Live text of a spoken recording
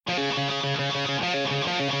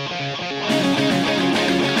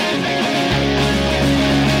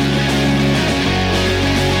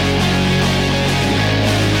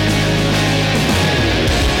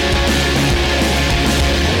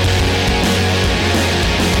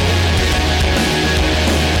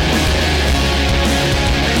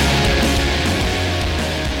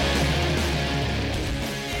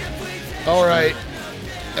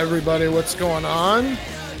everybody, what's going on?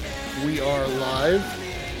 We are live.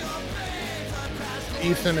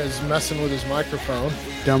 Ethan is messing with his microphone.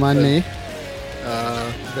 Don't mind me.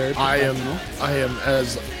 I am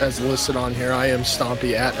as listed on here. I am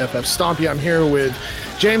Stompy at FF Stompy. I'm here with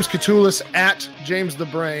James Catoulis at James the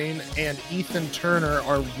Brain and Ethan Turner,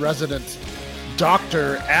 our resident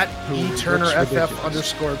doctor at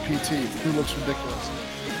eTurnerFF_PT, who looks ridiculous.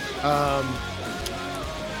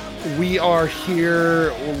 We are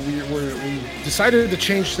here. We decided to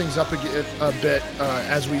change things up a bit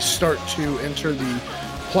as we start to enter the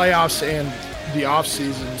playoffs and the off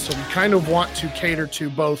season. So we kind of want to cater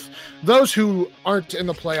to both those who aren't in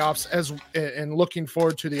the playoffs and looking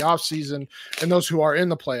forward to the off season, and those who are in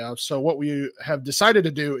the playoffs. So what we have decided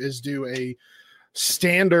to do is do a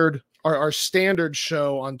standard. Our standard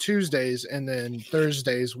show on Tuesdays, and then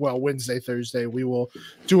Thursdays, Wednesday, Thursday, we will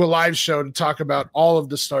do a live show to talk about all of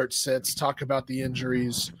the start sits, talk about the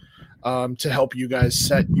injuries, to help you guys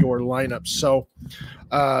set your lineups. So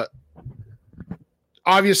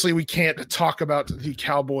obviously we can't talk about the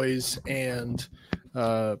Cowboys and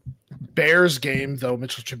Bears game, though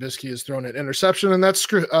Mitchell Trubisky has thrown an interception, and that's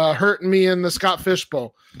hurting me in the Scott Fish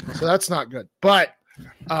Bowl. So that's not good. But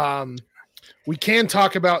we can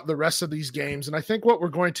talk about the rest of these games, and I think what we're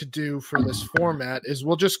going to do for this format is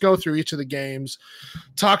we'll just go through each of the games,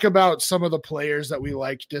 talk about some of the players that we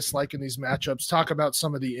like, dislike in these matchups, talk about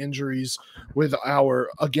some of the injuries with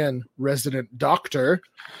our, again, resident doctor,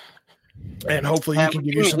 and hopefully he can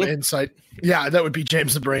give you some insight. Yeah, that would be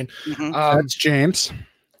James the Brain. Mm-hmm. That's James.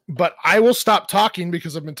 But I will stop talking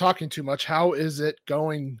because I've been talking too much. How is it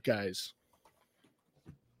going, guys?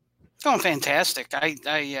 Going fantastic.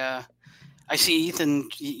 I see Ethan.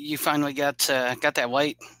 You finally got that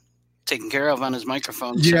light taken care of on his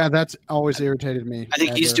microphone. So yeah, that's always irritated me. I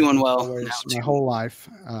think he's doing well. My whole life,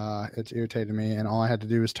 it's irritated me, and all I had to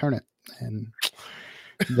do was turn it, and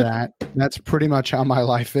that's pretty much how my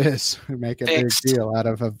life is. Make a big deal out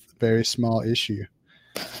of a very small issue.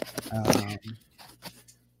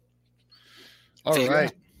 All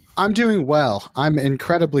right. I'm doing well. I'm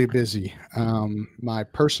incredibly busy. My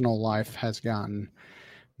personal life has gotten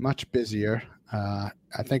much busier. I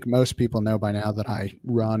think most people know by now that I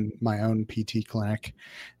run my own PT clinic,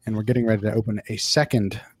 and we're getting ready to open a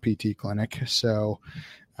second PT clinic. So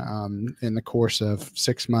in the course of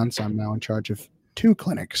 6 months, I'm now in charge of 2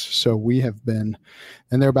 clinics. So we have been,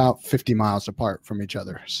 and they're about 50 miles apart from each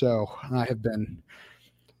other. So I have been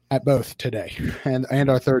at both today and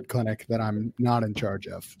our third clinic that I'm not in charge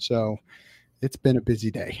of. So it's been a busy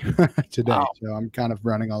day today. Wow. So I'm kind of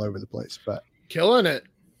running all over the place, but killing it.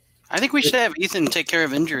 I think we should have Ethan take care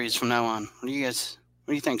of injuries from now on. What do you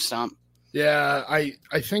think, Stomp? Yeah, I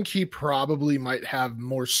think he probably might have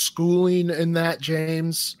more schooling in that,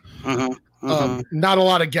 James. Mm-hmm. Mm-hmm. Not a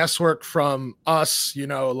lot of guesswork from us,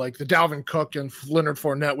 like the Dalvin Cook and Leonard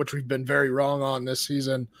Fournette, which we've been very wrong on this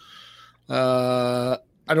season. I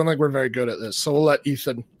don't think we're very good at this, so we'll let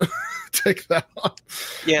Ethan take that on.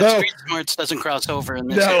 Yeah, Street Smarts doesn't cross over in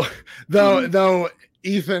this. Though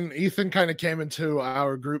Ethan kind of came into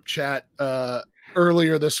our group chat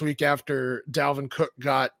earlier this week after Dalvin Cook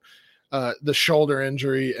got the shoulder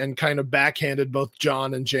injury and kind of backhanded both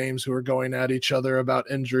John and James, who were going at each other about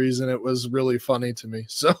injuries, and it was really funny to me.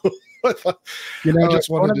 So I just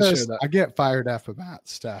wanted to share that. I get fired up about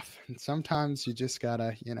stuff, and sometimes you just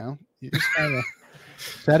gotta,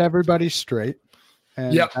 set everybody straight,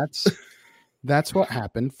 and that's what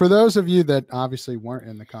happened. For those of you that obviously weren't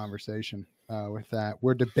in the conversation with that,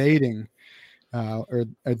 we're debating, or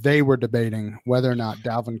they were debating whether or not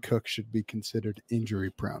Dalvin Cook should be considered injury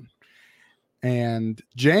prone. And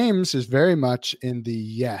James is very much in the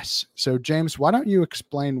yes. So James, why don't you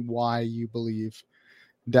explain why you believe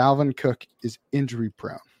Dalvin Cook is injury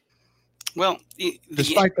prone? Well,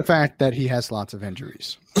 despite the fact that he has lots of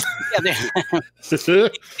injuries.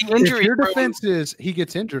 The injury. If your defense is he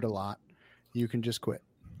gets injured a lot, you can just quit.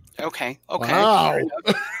 Okay. Wow.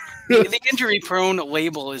 The injury prone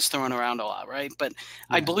label is thrown around a lot, right? But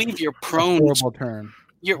yeah. I believe you're prone. Horrible turn.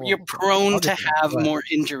 You're prone to have more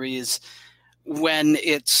injuries when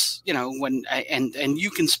it's, and you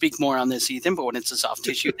can speak more on this, Ethan, but when it's a soft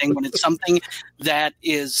tissue thing, when it's something that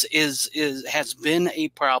has been a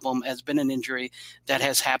problem, has been an injury that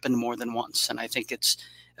has happened more than once. And I think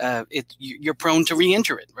you're prone to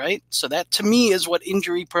re-injure it, right? So that to me is what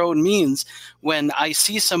injury prone means. When I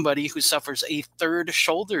see somebody who suffers a third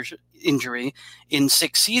shoulder injury in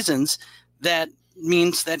 6 seasons, that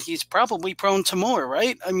means that he's probably prone to more,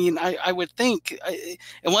 right? I mean, I would think,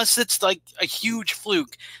 unless it's like a huge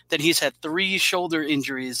fluke that he's had 3 shoulder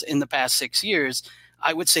injuries in the past 6 years,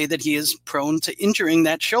 I would say that he is prone to injuring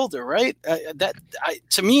that shoulder, right?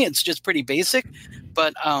 To me, it's just pretty basic,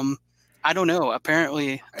 but I don't know.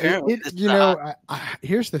 Apparently,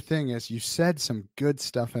 here's the thing: is you said some good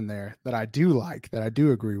stuff in there that I do like, that I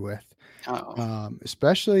do agree with,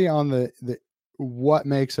 especially on the what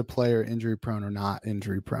makes a player injury prone or not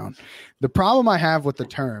injury prone. The problem I have with the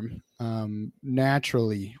term,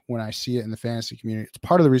 naturally, when I see it in the fantasy community, it's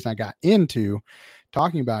part of the reason I got into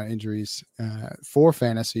talking about injuries for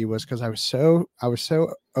fantasy, was because I was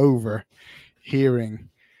so over hearing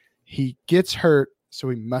he gets hurt, so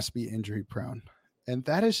he must be injury prone. And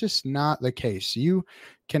that is just not the case.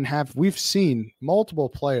 We've seen multiple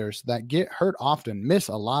players that get hurt often, miss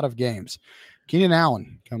a lot of games. Keenan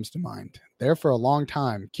Allen comes to mind. There for a long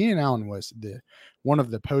time, Keenan Allen was one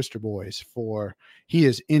of the poster boys for, he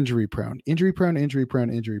is injury prone. And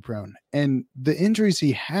the injuries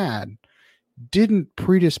he had didn't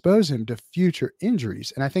predispose him to future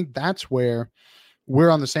injuries. And I think that's where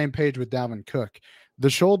we're on the same page with Dalvin Cook. The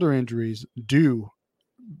shoulder injuries do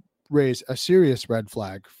raise a serious red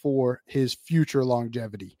flag for his future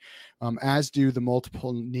longevity, as do the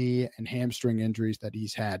multiple knee and hamstring injuries that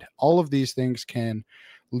he's had. All of these things can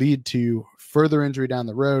lead to further injury down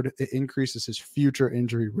the road. It increases his future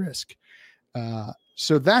injury risk.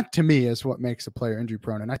 So that, to me, is what makes a player injury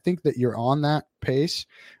prone. And I think that you're on that pace.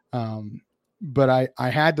 But I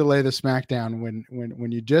had to lay the smack down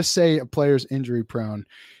when you just say a player's injury prone,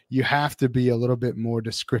 you have to be a little bit more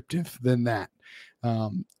descriptive than that.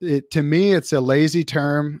 To me, it's a lazy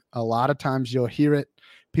term. A lot of times you'll hear it.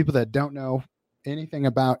 People that don't know anything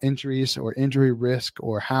about injuries or injury risk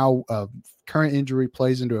or how a current injury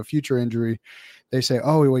plays into a future injury, they say,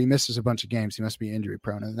 oh, well, he misses a bunch of games, he must be injury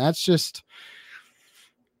prone. And that's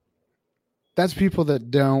people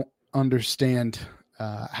that don't understand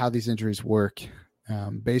how these injuries work.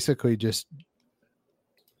 Basically just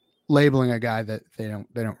labeling a guy that they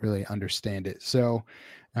don't really understand it. So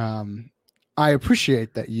I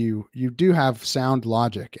appreciate that you do have sound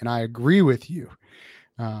logic, and I agree with you.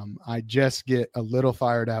 I just get a little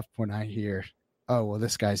fired up when I hear, oh, well,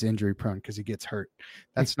 this guy's injury prone because he gets hurt.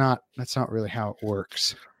 That's not really how it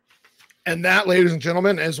works. And that, ladies and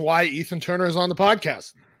gentlemen, is why Ethan Turner is on the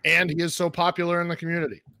podcast, and he is so popular in the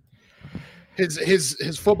community.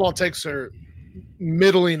 His football takes are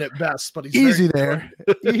middling at best, but he's easy there.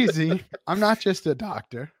 Easy. I'm not just a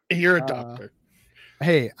doctor. You're a doctor.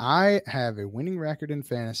 Hey, I have a winning record in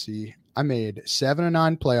fantasy. I made 7 of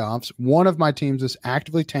 9 playoffs. One of my teams is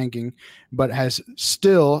actively tanking, but has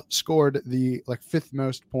still scored the 5th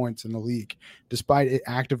most points in the league, despite it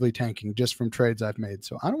actively tanking just from trades I've made.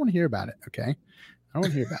 So I don't want to hear about it. Okay. I don't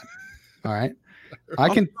want to hear about it. All right. I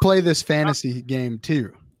can play this fantasy game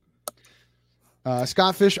too.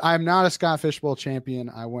 Scott Fish. I'm not a Scott Fishbowl champion.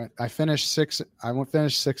 I finished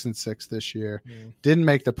 6-6 this year. Didn't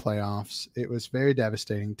make the playoffs. It was very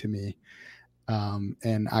devastating to me.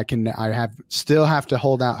 And I still have to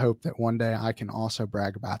hold out hope that one day I can also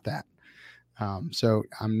brag about that. So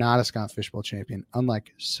I'm not a Scott Fishbowl champion,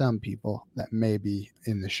 unlike some people that may be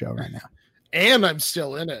in the show right now. And I'm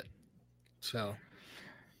still in it. So,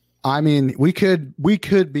 I mean, we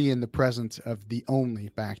could be in the presence of the only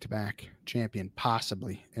back-to-back champion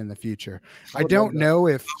possibly in the future. I don't know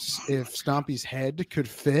if Stompy's head could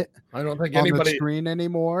fit. I don't think on the screen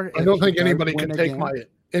anymore. I don't think anybody could take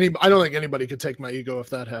I don't think anybody could take my ego if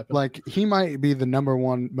that happened. He might be the number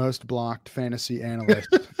 1 most blocked fantasy analyst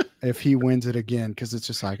if he wins it again, because it's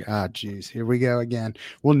just geez, here we go again.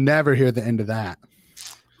 We'll never hear the end of that.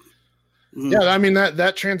 Yeah, I mean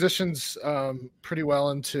that transitions pretty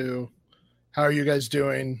well into how are you guys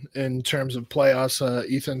doing in terms of playoffs.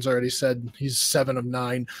 Ethan's already said he's 7 of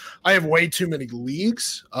 9. I have way too many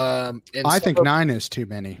leagues. I think 9 is too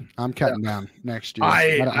many. I'm cutting down next year.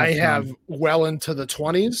 I have well into the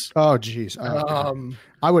 20s. Oh, geez. Okay.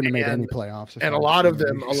 I wouldn't have made any playoffs. And a lot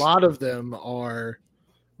of them are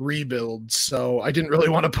rebuilds. So I didn't really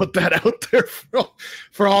want to put that out there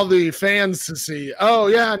for all the fans to see. Oh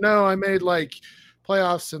yeah, no, I made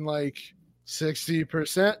playoffs in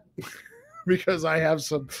 60% because I have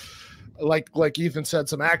some like Ethan said,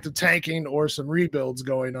 some active tanking or some rebuilds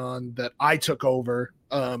going on that I took over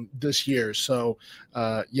this year. So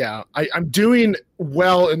yeah, I'm doing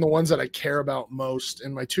well in the ones that I care about most.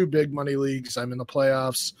 In my 2 big money leagues, I'm in the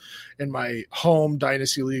playoffs. In my home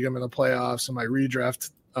dynasty league, I'm in the playoffs. In my redraft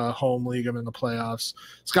home league, I'm in the playoffs.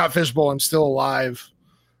 Scott Fishbowl, I'm still alive.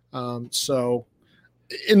 So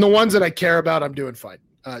in the ones that I care about, I'm doing fine.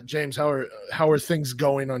 James, how are things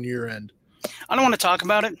going on your end? I don't want to talk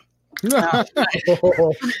about it It's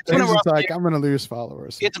like, I'm going to lose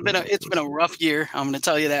followers. It's been a rough year. I'm going to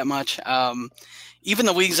tell you that much. Even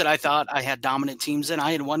the leagues that I thought I had dominant teams in,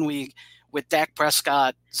 I had one league with Dak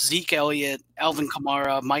Prescott, Zeke Elliott, Alvin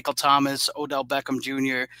Kamara, Michael Thomas, Odell Beckham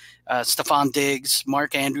Jr., Stephon Diggs,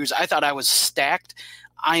 Mark Andrews. I thought I was stacked.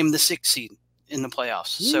 I am the 6th seed in the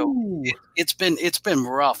playoffs. So it's been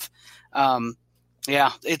rough.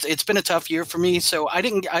 Yeah, it's been a tough year for me. So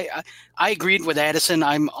I agreed with Addison.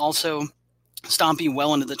 I'm also stomping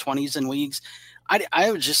well into the 20s in leagues.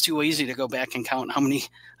 I was just too lazy to go back and count how many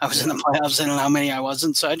I was in the playoffs and how many I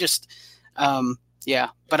wasn't. So I just,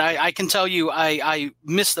 but I can tell you I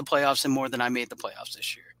missed the playoffs and more than I made the playoffs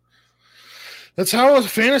this year. That's how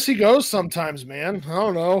fantasy goes sometimes, man. I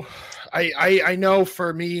don't know. I know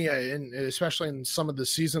for me, and especially in some of the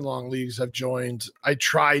season-long leagues I've joined, I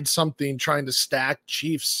tried something trying to stack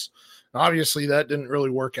Chiefs. Obviously, that didn't really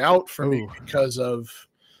work out for me because of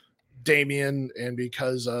Damian and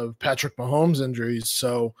because of Patrick Mahomes' injuries.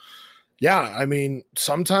 So, yeah, I mean,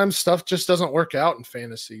 sometimes stuff just doesn't work out in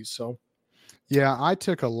fantasy. So, yeah, I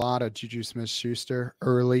took a lot of Juju Smith-Schuster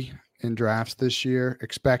early in drafts this year,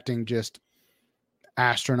 expecting just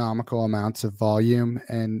astronomical amounts of volume,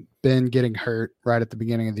 and Ben getting hurt right at the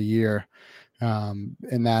beginning of the year,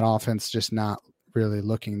 and that offense just not really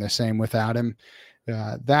looking the same without him.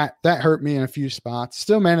 That hurt me in a few spots.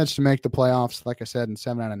 Still managed to make the playoffs, like I said, in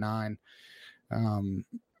 7 out of 9.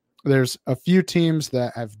 There's a few teams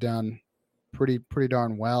that have done pretty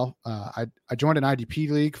darn well. I joined an IDP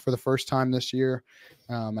league for the first time this year,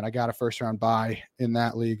 and I got a first round bye in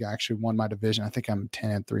that league. I actually won my division. I think I'm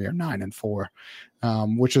 10-3 or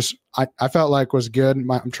 9-4, which is I felt like was good.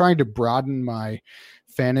 I'm trying to broaden my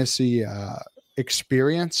fantasy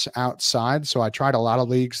experience outside, so I tried a lot of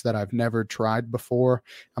leagues that I've never tried before.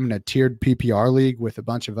 I'm in a tiered PPR league with a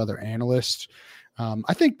bunch of other analysts.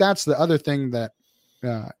 I think that's the other thing that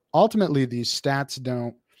ultimately these stats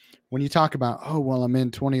don't. When you talk about, oh, well, I'm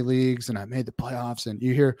in 20 leagues and I made the playoffs, and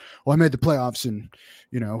you hear, well, I made the playoffs in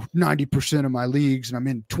 90% of my leagues and I'm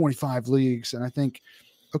in 25 leagues, and I think,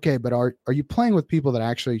 okay, but are you playing with people that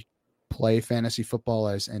actually play fantasy football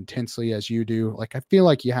as intensely as you do? Like, I feel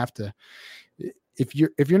like you have to. If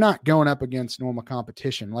you're not going up against normal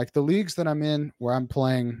competition, like the leagues that I'm in where I'm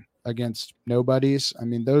playing against nobodies, I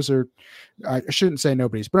mean, those are, I shouldn't say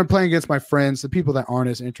nobodies, but I'm playing against my friends, the people that aren't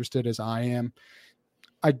as interested as I am.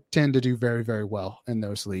 I tend to do very, very well in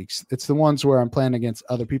those leagues. It's the ones where I'm playing against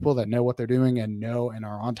other people that know what they're doing and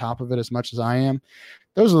are on top of it as much as I am.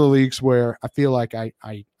 Those are the leagues where I feel like I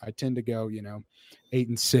tend to go,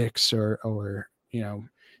 8-6 or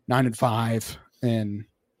 9-5. And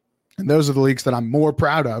those are the leagues that I'm more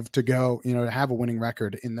proud of to go, to have a winning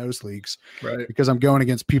record in those leagues, right? Because I'm going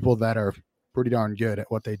against people that are pretty darn good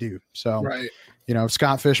at what they do. So, right.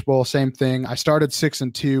 Scott Fishbowl, same thing. I started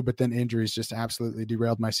 6-2, but then injuries just absolutely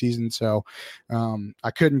derailed my season. So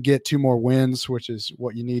I couldn't get 2 more wins, which is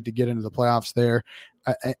what you need to get into the playoffs there.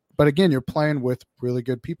 But again, you're playing with really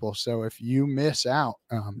good people. So if you miss out,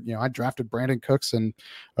 I drafted Brandon Cooks and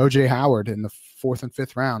OJ Howard in the 4th and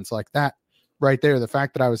 5th rounds, like that right there. The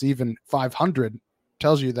fact that I was even 500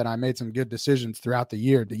 tells you that I made some good decisions throughout the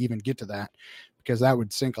year to even get to that, because that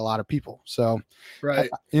would sink a lot of people. So, right.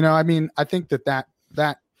 I think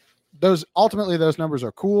that those ultimately those numbers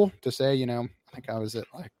are cool to say, I think I was at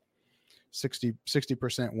like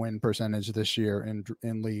 60% win percentage this year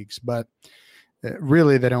in leagues, but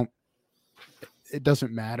really it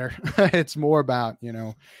doesn't matter. It's more about,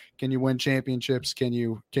 can you win championships? Can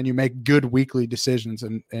you make good weekly decisions?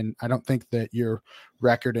 And I don't think that your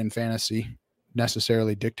record in fantasy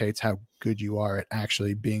necessarily dictates how good you are at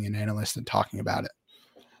actually being an analyst and talking about it.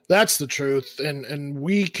 That's the truth. And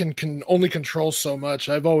we can only control so much.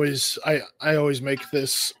 I always make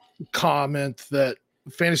this comment that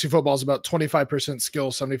fantasy football is about 25% skill,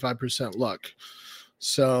 75% luck.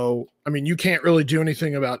 So, I mean, you can't really do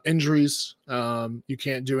anything about injuries. You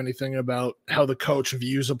can't do anything about how the coach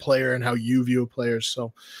views a player and how you view a player.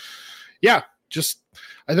 So, yeah,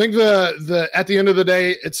 I think the at the end of the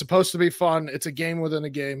day, it's supposed to be fun. It's a game within a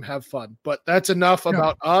game. Have fun. But that's enough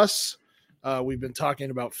about us. We've been talking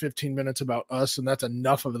about 15 minutes about us, and that's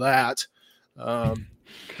enough of that.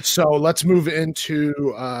 So let's move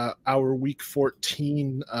into our Week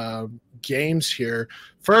 14 games here.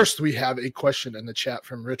 First, we have a question in the chat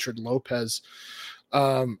from Richard Lopez.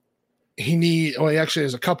 He actually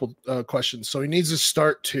has a couple questions. So he needs to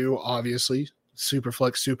start to, obviously,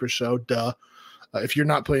 SuperFlex, SuperShow, duh. If you're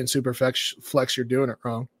not playing SuperFlex, you're doing it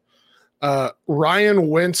wrong. Ryan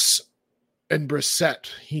Wentz and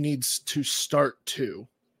Brissett, he needs to start to.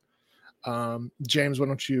 James, why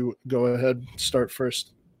don't you go ahead and start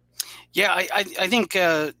first? Yeah, I think,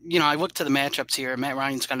 I look to the matchups here. Matt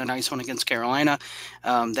Ryan's got a nice one against Carolina.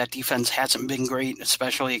 That defense hasn't been great,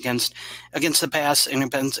 especially against the pass and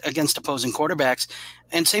against opposing quarterbacks.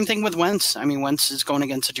 And same thing with Wentz. I mean, Wentz is going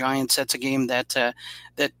against the Giants. That's a game that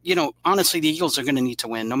honestly, the Eagles are going to need to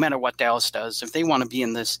win no matter what Dallas does. If they want to be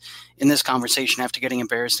in this conversation after getting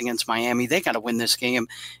embarrassed against Miami, they got to win this game.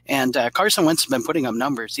 And Carson Wentz has been putting up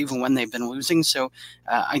numbers even when they've been losing. So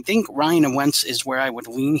I think Ryan and Wentz is where I would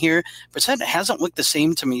lean here. Brissett hasn't looked the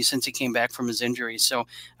same to me since he came back from his injury. So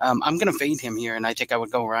I'm going to fade him here, and I think I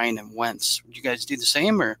would go Ryan and Wentz. Would you guys do the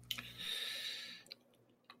same? Or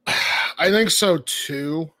I think so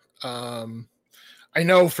too. I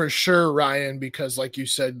know for sure Ryan, because like you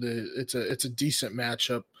said, it's a decent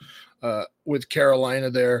matchup with Carolina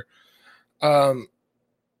there.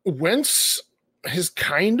 Wentz has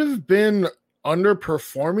kind of been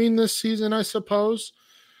underperforming this season, I suppose.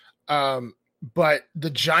 But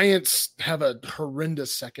the Giants have a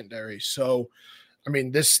horrendous secondary. So, I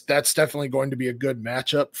mean, that's definitely going to be a good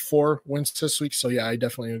matchup for Wentz this week. So, yeah, I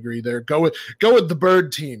definitely agree there. Go with the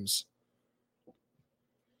bird teams.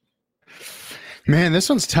 Man, this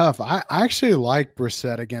one's tough. I actually like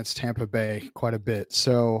Brissett against Tampa Bay quite a bit.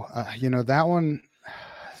 So, that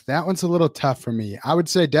one's a little tough for me. I would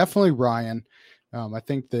say definitely Ryan. I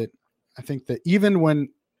think that even when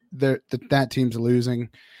that team's losing,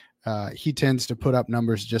 he tends to put up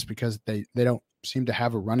numbers just because they don't seem to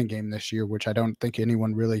have a running game this year, which I don't think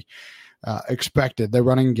anyone really expected. Their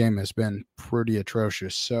running game has been pretty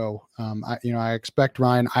atrocious. So, I expect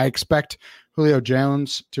Ryan. I expect Julio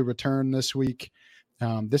Jones to return this week.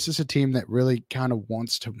 This is a team that really kind of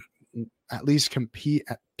wants to at least compete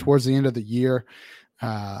towards the end of the year.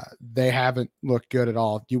 They haven't looked good at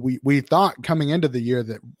all. We thought coming into the year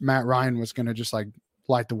that Matt Ryan was going to just like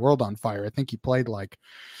light the world on fire. I think he played like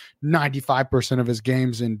 95% of his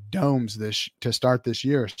games in domes to start this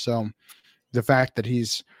year. So the fact that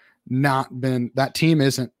he's not been, that team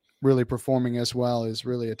isn't really performing as well is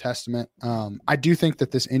really a testament. I do think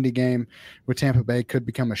that this Indy game with Tampa Bay could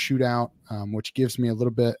become a shootout, which gives me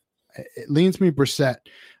it leans me Brissett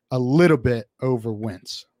a little bit over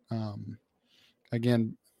Wentz.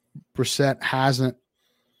 Again, Brissett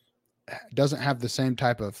doesn't have the same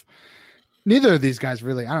type of, neither of these guys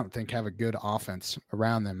really, I don't think, have a good offense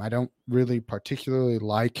around them. I don't really particularly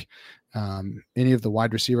like any of the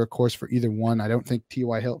wide receiver course for either one. I don't think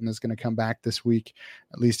T.Y. Hilton is going to come back this week.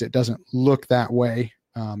 At least it doesn't look that way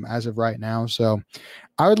as of right now. So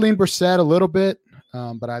I would lean Brissett a little bit,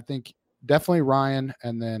 but I think definitely Ryan.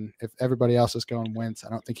 And then if everybody else is going Wentz, I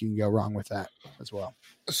don't think you can go wrong with that as well.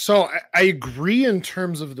 So I agree in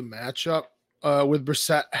terms of the matchup with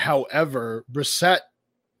Brissett. However, Brissett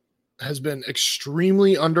has been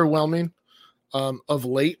extremely underwhelming of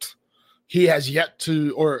late. He has yet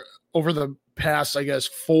to, or over the past, I guess,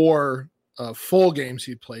 4 full games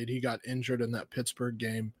he played, he got injured in that Pittsburgh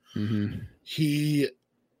game. Mm-hmm. He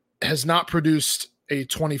has not produced a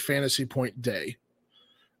 20 fantasy point day.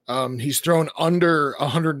 He's thrown under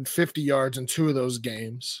 150 yards in 2 of those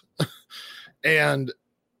games. And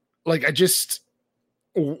like,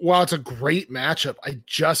 while it's a great matchup, I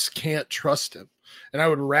just can't trust him. And I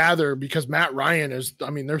would rather, because Matt Ryan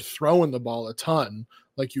they're throwing the ball a ton,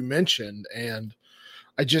 like you mentioned, and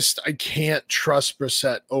I can't trust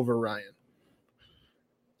Brissett over Ryan.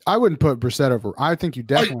 I wouldn't put Brissett over. I think you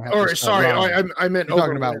definitely have to. Sorry, I meant You're over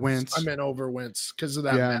talking about Wentz. Wentz. I meant over Wentz because of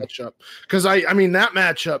that matchup. Because that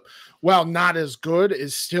matchup, while not as good,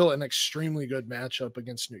 is still an extremely good matchup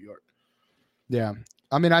against New York. Yeah,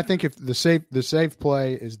 I think if the safe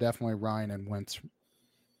play is definitely Ryan and Wentz,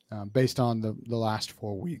 based on the last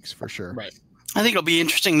 4 weeks for sure. Right. I think it'll be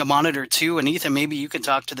interesting to monitor too. And Ethan, maybe you could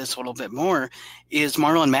talk to this a little bit more. Is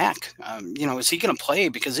Marlon Mack? Is he going to play?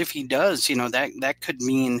 Because if he does, that could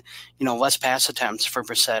mean less pass attempts for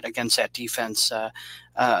Brissett against that defense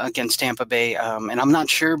against Tampa Bay. And I'm not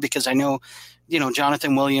sure, because I know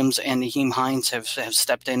Jonathan Williams and Naheem Hines have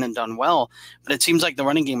stepped in and done well, but it seems like the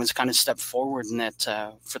running game has kind of stepped forward in it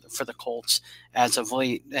for the Colts as of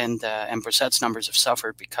late, and Brissett's numbers have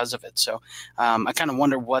suffered because of it. So I kind of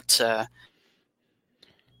wonder what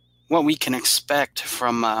we can expect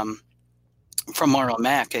from Marlon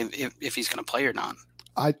Mack if he's going to play or not.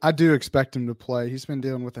 I do expect him to play. He's been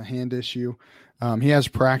dealing with a hand issue. He has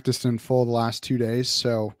practiced in full the last 2 days,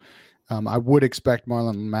 so I would expect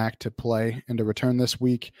Marlon Mack to play and to return this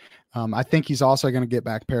week. I think he's also going to get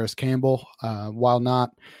back Paris Campbell.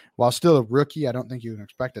 While still a rookie, I don't think you can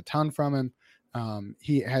expect a ton from him.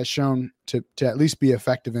 He has shown to at least be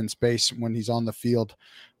effective in space when he's on the field.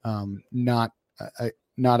 Not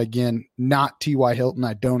not T.Y. Hilton.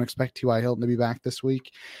 I don't expect T.Y. Hilton to be back this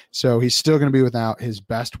week. So he's still going to be without his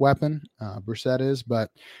best weapon, Brissett is,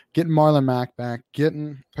 but getting Marlon Mack back,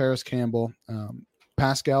 getting Paris Campbell,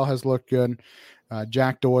 Pascal has looked good.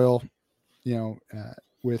 Jack Doyle,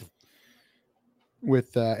 with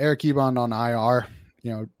Eric Ebron on IR,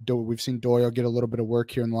 we've seen Doyle get a little bit of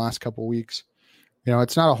work here in the last couple of weeks.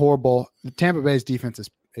 It's not a horrible. The Tampa Bay's defense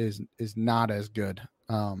is not as good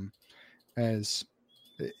as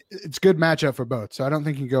it's good matchup for both. So I don't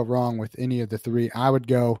think you can go wrong with any of the three. I would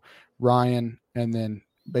go Ryan and then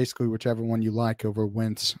basically whichever one you like over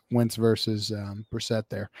Wentz versus Brissett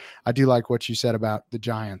there. I do like what you said about the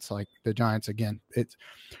Giants. Like the Giants, again,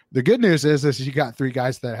 the good news is you got three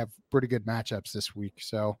guys that have pretty good matchups this week.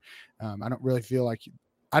 So I don't really feel like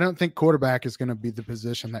I don't think quarterback is going to be the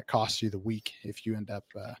position that costs you the week if you end up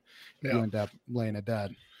laying a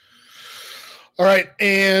dud. All right,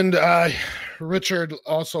 and Richard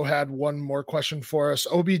also had one more question for us.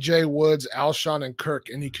 OBJ, Woods, Alshon, and Kirk,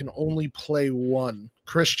 and he can only play one.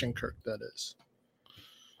 Christian Kirk, that is.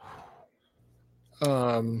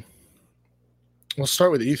 We'll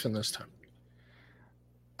start with Ethan this time.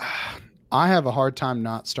 I have a hard time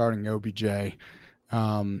not starting OBJ.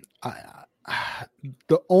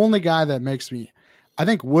 The only guy that makes me – I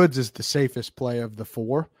think Woods is the safest play of the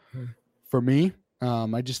four for me.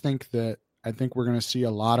 I just think that – I think we're going to see a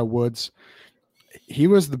lot of Woods. He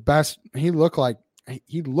was the best. He looks like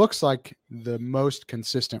the most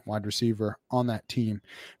consistent wide receiver on that team.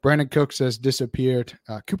 Brandon Cooks has disappeared.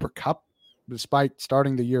 Cooper Kupp, despite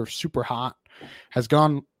starting the year super hot, has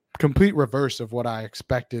gone complete reverse of what I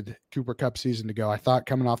expected Cooper Kupp season to go. I thought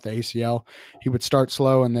coming off the ACL, he would start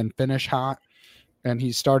slow and then finish hot. And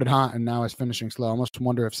he started hot and now is finishing slow. I almost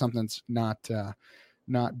wonder if something's not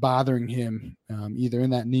bothering him either in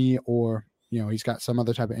that knee or he's got some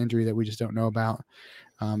other type of injury that we just don't know about.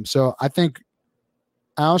 So I think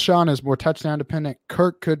Alshon is more touchdown dependent.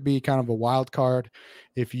 Kirk could be kind of a wild card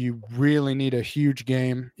if you really need a huge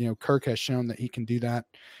game. Kirk has shown that he can do that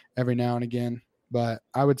every now and again. But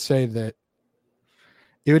I would say that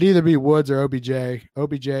it would either be Woods or OBJ.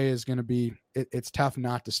 OBJ is going to be it's tough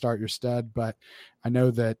not to start your stud, but I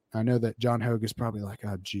know that John Hogue is probably like,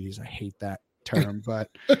 oh geez, I hate that term. But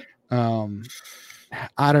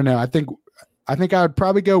I don't know. I think I would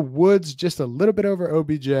probably go Woods just a little bit over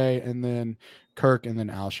OBJ and then Kirk and then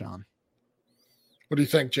Alshon. What do you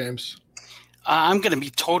think, James? I'm going to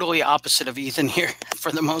be totally opposite of Ethan here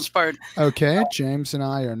for the most part. Okay, James and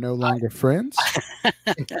I are no longer friends.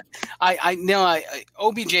 I know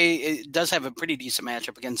OBJ does have a pretty decent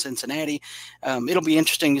matchup against Cincinnati. It'll be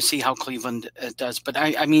interesting to see how Cleveland does. But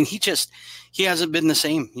I mean, he hasn't been the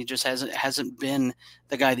same. He just hasn't been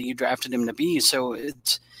the guy that you drafted him to be. So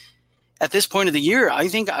it's at this point of the year, I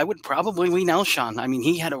think I would probably lean Alshon. I mean,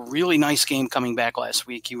 he had a really nice game coming back last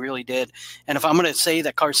week. He really did. And if I'm going to say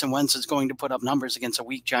that Carson Wentz is going to put up numbers against a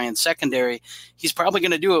weak Giants secondary, he's probably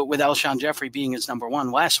going to do it with Alshon Jeffrey being his number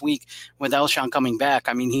one. Last week, with Alshon coming back,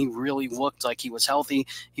 I mean, he really looked like he was healthy.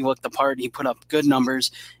 He looked the part. He put up good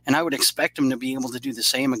numbers. And I would expect him to be able to do the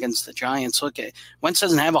same against the Giants. Look, Wentz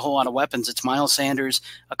doesn't have a whole lot of weapons. It's Miles Sanders,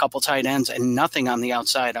 a couple tight ends, and nothing on the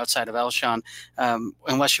outside of Alshon,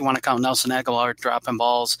 unless you want to count Nelson Aguilar dropping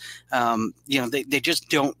balls. They just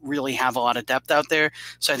don't really have a lot of depth out there.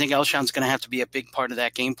 So I think Alshon's going to have to be a big part of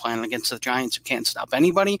that game plan against the Giants who can't stop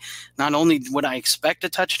anybody. Not only would I expect a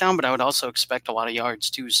touchdown, but I would also expect a lot of yards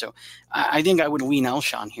too. So I think I would lean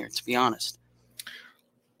Alshon here, to be honest.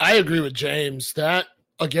 I agree with James. That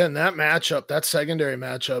matchup, that secondary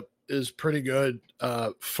matchup is pretty good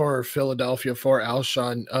for Philadelphia, for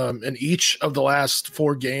Alshon. In each of the last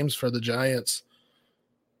 4 games for the Giants,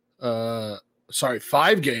 5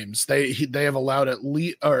 games, they have allowed at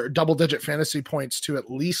least or double-digit fantasy points to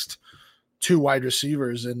at least 2 wide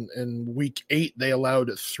receivers. In week 8, they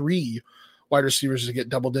allowed 3 wide receivers to get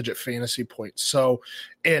double-digit fantasy points. So,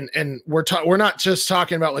 and we're not just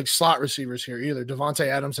talking about like slot receivers here either. Devontae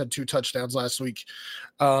Adams had 2 touchdowns last week.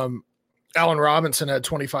 Allen Robinson had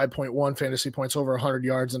 25.1 fantasy points, over 100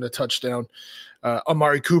 yards and a touchdown.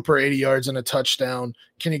 Amari Cooper, 80 yards and a touchdown.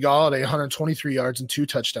 Kenny Golladay, 123 yards and 2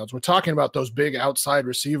 touchdowns. We're talking about those big outside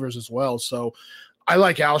receivers as well. So I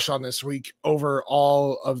like Alshon this week over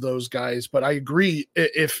all of those guys. But I agree,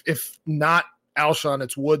 if not Alshon,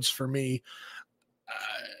 it's Woods for me.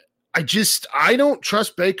 I don't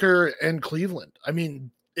trust Baker and Cleveland. I mean,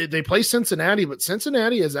 they play Cincinnati, but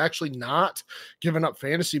Cincinnati has actually not given up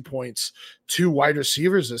fantasy points to wide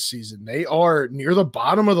receivers this season. They are near the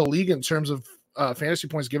bottom of the league in terms of fantasy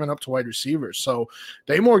points given up to wide receivers. So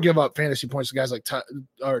they more give up fantasy points to guys like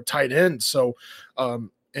tight ends. So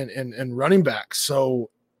and running backs. So,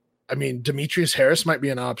 I mean, Demetrius Harris might be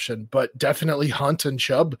an option, but definitely Hunt and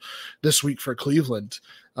Chubb this week for Cleveland.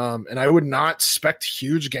 And I would not expect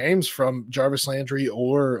huge games from Jarvis Landry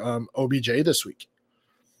or OBJ this week.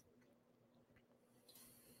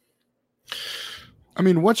 I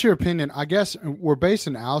mean, what's your opinion? I guess we're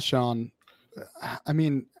basing Alshon. I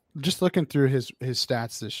mean, just looking through his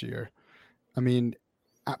stats this year. I mean,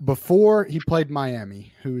 before he played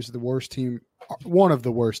Miami, who's the worst team, one of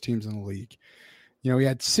the worst teams in the league. You know, he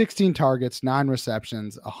had 16 targets, 9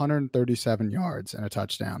 receptions, 137 yards, and a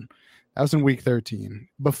touchdown. That was in week 13.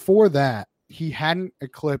 Before that, he hadn't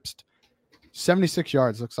eclipsed 76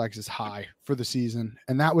 yards, looks like his high for the season,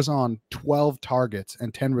 and that was on 12 targets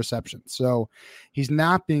and 10 receptions. So he's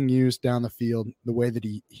not being used down the field the way that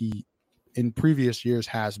he in previous years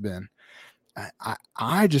has been.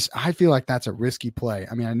 I feel like that's a risky play.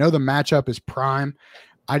 I mean, I know the matchup is prime.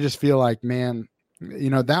 I just feel like, man, you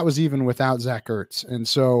know, that was even without Zach Ertz. And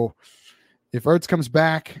so if Ertz comes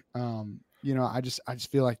back, you know, I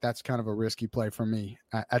just feel like that's kind of a risky play for me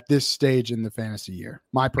at this stage in the fantasy year,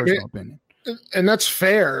 my personal opinion. And that's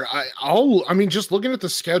fair. I mean, just looking at the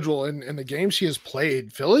schedule and the games he has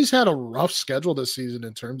played, Philly's had a rough schedule this season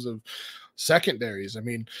in terms of secondaries. I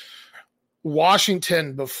mean,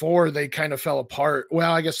 Washington, before they kind of fell apart,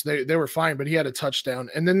 well, I guess they were fine, but he had a touchdown.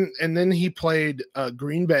 And then he played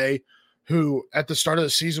Green Bay, who at the start of the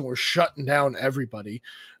season were shutting down everybody.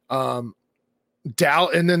 And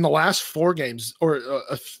then the last 4 games, or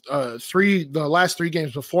the last 3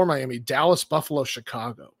 games before Miami, Dallas, Buffalo,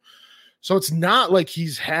 Chicago. So it's not like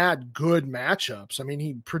he's had good matchups. I mean,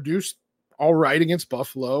 he produced all right against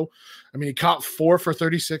Buffalo. I mean, he caught 4 for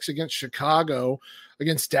 36 against Chicago.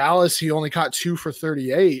 Against Dallas, he only caught 2 for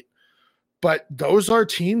 38. But those are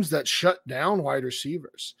teams that shut down wide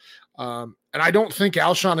receivers. And I don't think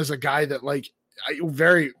Alshon is a guy that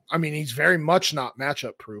he's very much not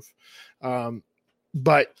matchup proof.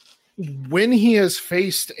 But when he has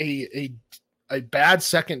faced a bad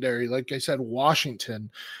secondary, like I said,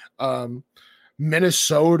 Washington,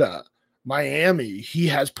 Minnesota, Miami, he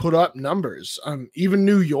has put up numbers. Even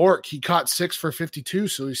New York, he caught 6 for 52,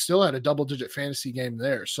 so he still had a double-digit fantasy game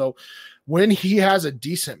there. So when he has a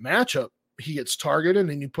decent matchup, he gets targeted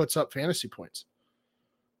and he puts up fantasy points.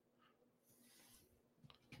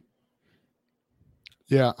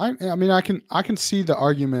 Yeah, I mean, I can see the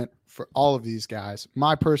argument for all of these guys.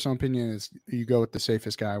 My personal opinion is you go with the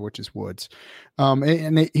safest guy, which is Woods.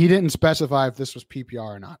 And he didn't specify if this was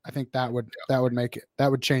PPR or not. I think that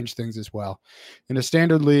would change things as well. In a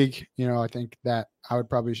standard league, you know, I think that I would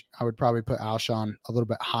probably put Alshon a little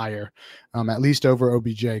bit higher, at least over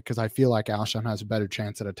OBJ, because I feel like Alshon has a better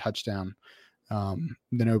chance at a touchdown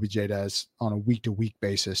than OBJ does on a week-to-week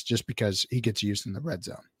basis, just because he gets used in the red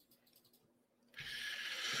zone.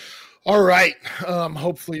 All right.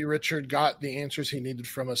 Hopefully Richard got the answers he needed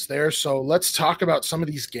from us there. So let's talk about some of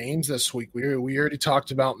these games this week. We already talked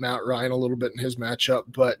about Matt Ryan a little bit in his matchup,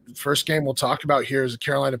 but first game we'll talk about here is the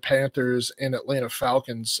Carolina Panthers and Atlanta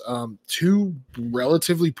Falcons. 2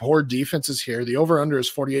 relatively poor defenses here. The over-under is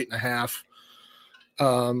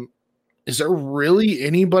 48.5. Is there really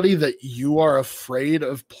anybody that you are afraid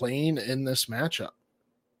of playing in this matchup?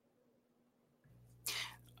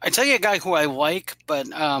 I tell you a guy who I like, but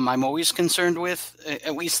I'm always concerned with,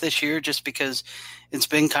 at least this year, just because it's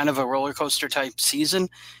been kind of a roller coaster type season,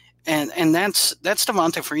 and that's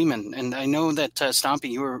Devonta Freeman. And I know that Stompy,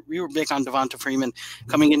 you were big on Devonta Freeman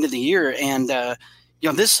coming into the year, and you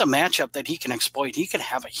know, this is a matchup that he can exploit. He could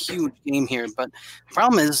have a huge game here, but the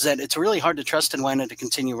problem is that it's really hard to trust Atlanta to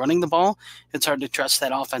continue running the ball. It's hard to trust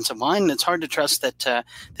that offensive line. And it's hard to trust that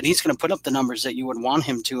he's going to put up the numbers that you would want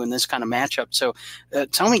him to in this kind of matchup. So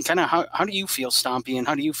tell me kind of how do you feel, Stompy, and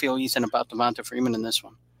how do you feel, Ethan, about Devonta Freeman in this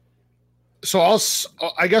one? So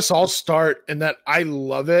I guess I'll start in that I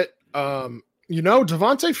love it. You know,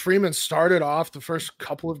 Devonta Freeman started off the first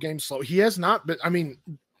couple of games slow. He has not been, I mean,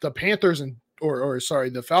 the Panthers and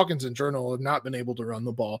the Falcons in general have not been able to run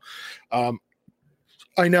the ball.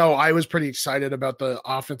 I know I was pretty excited about the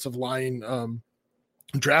offensive line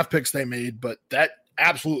draft picks they made, but that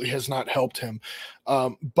absolutely has not helped him.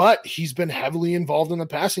 But he's been heavily involved in the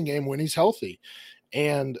passing game when he's healthy.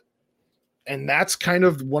 And that's kind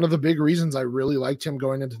of one of the big reasons I really liked him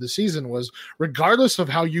going into the season was, regardless of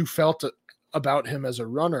how you felt about him as a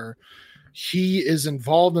runner, he is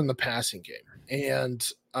involved in the passing game. And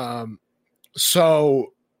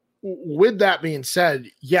so with that being said,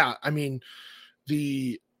 yeah, I mean,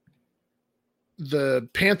 the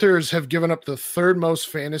Panthers have given up the 3rd most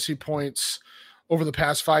fantasy points over the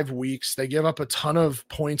past 5 weeks. They give up a ton of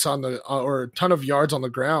points on the or a ton of yards on the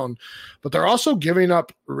ground, but they're also giving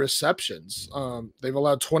up receptions. They've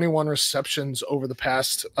allowed 21 receptions over the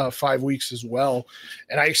past 5 weeks as well.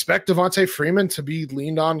 And I expect Devontae Freeman to be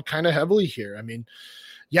leaned on kind of heavily here. I mean,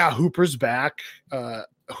 yeah, Hooper's back.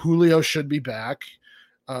 Julio should be back.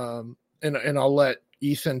 And I'll let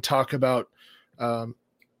Ethan talk about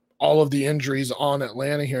all of the injuries on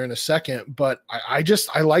Atlanta here in a second, but I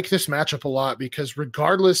like this matchup a lot because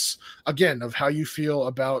regardless, again, of how you feel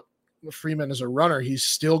about Freeman as a runner, he's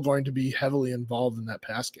still going to be heavily involved in that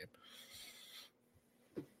pass game.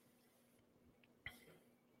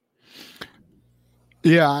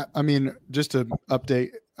 Yeah, I mean, just to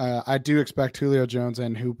update, I do expect Julio Jones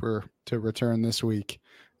and Hooper to return this week.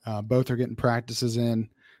 Both are getting practices in.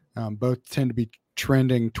 Both tend to be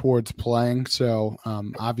trending towards playing. So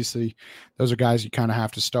obviously those are guys you kind of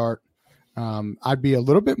have to start. I'd be a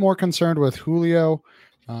little bit more concerned with Julio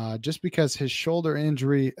just because his shoulder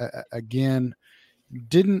injury again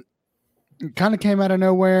kind of came out of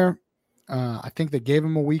nowhere. I think they gave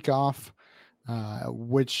him a week off,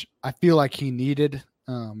 which I feel like he needed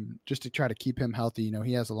just to try to keep him healthy. You know,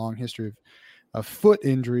 he has a long history of foot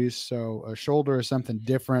injuries, so a shoulder is something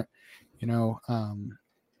different. You know,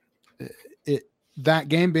 that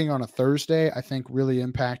game being on a Thursday, I think really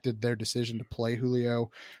impacted their decision to play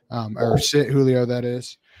Julio or sit Julio, that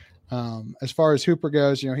is. As far as Hooper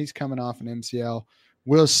goes, you know, he's coming off an MCL.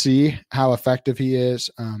 We'll see how effective he is.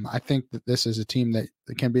 I think that this is a team that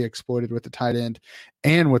can be exploited with the tight end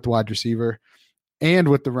and with the wide receiver and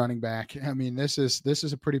with the running back. I mean, this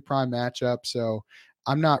is a pretty prime matchup, so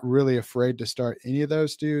I'm not really afraid to start any of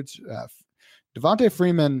those dudes. Devontae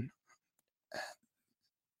Freeman,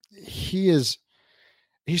 he's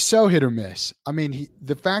so hit or miss. I mean,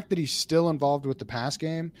 the fact that he's still involved with the pass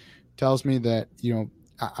game tells me that, you know,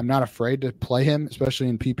 I'm not afraid to play him, especially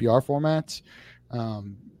in PPR formats.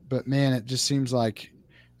 But man, it just seems like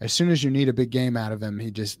as soon as you need a big game out of him,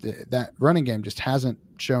 that running game just hasn't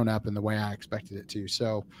shown up in the way I expected it to.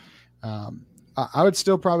 So I would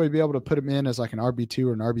still probably be able to put him in as like an RB2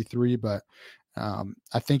 or an RB3, but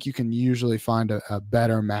I think you can usually find a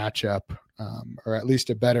better matchup or at least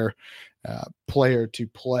a better player to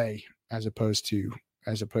play as opposed to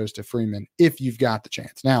Freeman if you've got the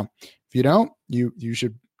chance. Now, if you don't, you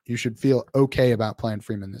should feel okay about playing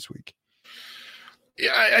Freeman this week.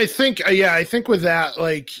 Yeah, I think with that,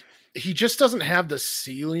 like, he just doesn't have the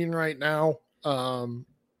ceiling right now.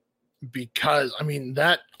 Because I mean,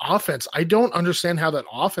 that offense, I don't understand how that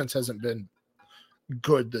offense hasn't been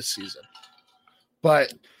good this season.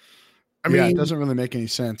 But I mean, it doesn't really make any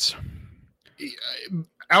sense.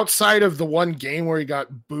 Outside of the one game where he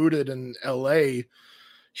got booted in LA,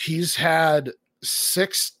 he's had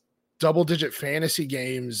 6 double-digit fantasy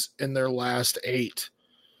games in their last 8.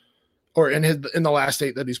 Or in the last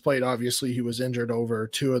 8 that he's played. Obviously, he was injured over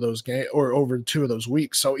 2 of those games or over 2 of those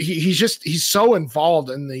weeks. So he's so involved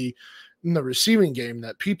in the receiving game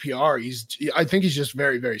that PPR, I think he's just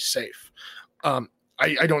very, very safe.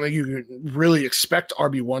 I don't think you can really expect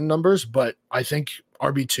RB1 numbers, but I think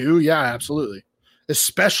RB2, yeah, absolutely.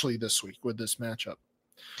 Especially this week with this matchup.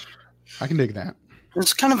 I can dig that.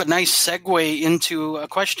 It's kind of a nice segue into a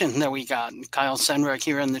question that we got. Kyle Senrick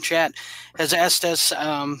here in the chat has asked us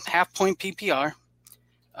half-point PPR,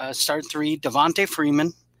 start 3, Devontae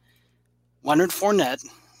Freeman, Leonard Fournette,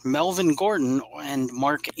 Melvin Gordon, and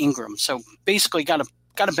Mark Ingram. So basically got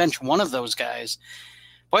to bench one of those guys.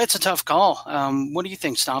 Boy, it's a tough call. What do you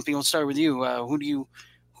think, Stompy? We'll start with you.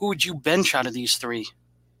 Who would you bench out of these 3?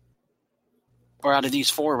 Or out of these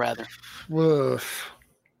 4, rather?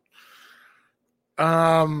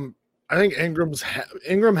 I think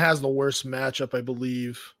Ingram has the worst matchup, I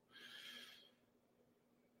believe.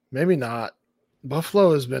 Maybe not.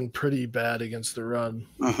 Buffalo has been pretty bad against the run.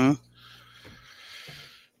 Mm-hmm.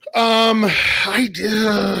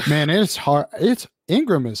 Man, it's hard.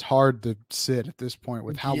 Ingram is hard to sit at this point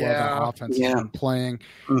with how well the offense has been playing.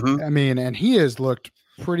 Mm-hmm. I mean, and he has looked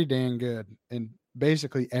pretty dang good in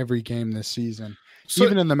basically every game this season,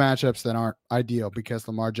 even in the matchups that aren't ideal, because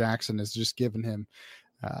Lamar Jackson has just given him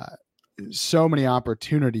so many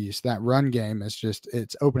opportunities. That run game is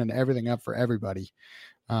it's opening everything up for everybody.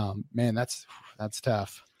 Man, that's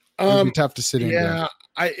tough. It'd be tough to sit in. Yeah,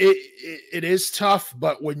 it is tough,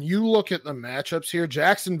 but when you look at the matchups here,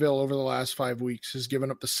 Jacksonville over the last 5 weeks has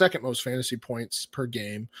given up the second most fantasy points per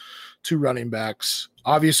game to running backs.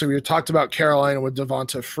 Obviously, we talked about Carolina with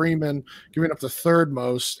Devonta Freeman giving up the 3rd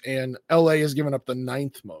most, and LA has given up the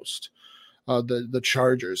 9th most. The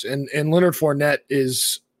Chargers and Leonard Fournette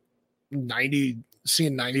is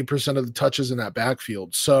seeing 90% of the touches in that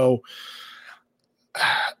backfield. So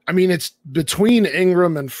I mean, it's between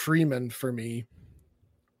Ingram and Freeman for me.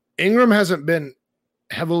 Ingram hasn't been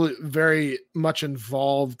very much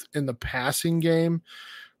involved in the passing game,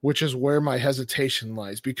 which is where my hesitation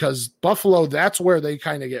lies, because Buffalo, that's where they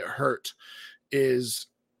kind of get hurt, is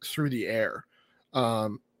through the air.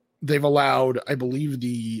 They've allowed, I believe,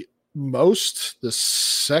 the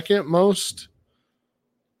third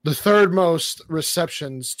most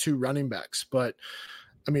receptions to running backs. But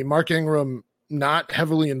I mean, Mark Ingram, not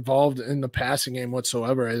heavily involved in the passing game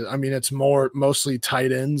whatsoever. I mean, it's mostly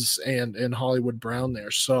tight ends and Hollywood Brown there.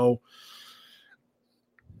 So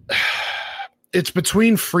it's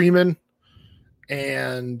between Freeman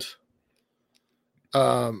and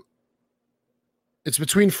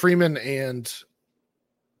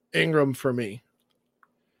Ingram for me.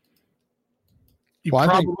 You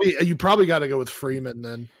probably got to go with Freeman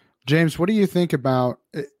then. James, what do you think about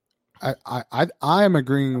it? I am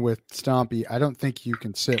agreeing with Stompy. I don't think you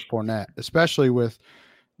can sit Fournette, especially with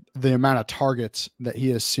the amount of targets that he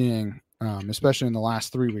is seeing, especially in the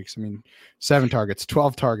last 3 weeks. I mean, 7 targets,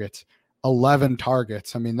 12 targets, 11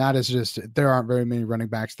 targets. I mean, that is just, there aren't very many running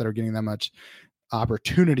backs that are getting that much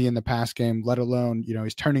opportunity in the pass game, let alone,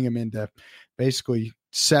 he's turning him into basically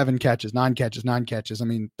 7 catches, 9 catches, 9 catches. I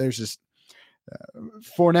mean, there's just,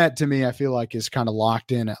 Fournette to me, I feel like is kind of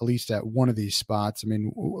locked in at least at one of these spots. I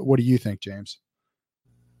mean, what do you think, James?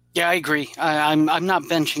 Yeah, I agree. I'm not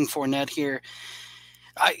benching Fournette here.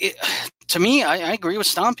 To me, I agree with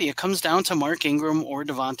Stompy. It comes down to Mark Ingram or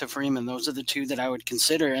Devonta Freeman. Those are the two that I would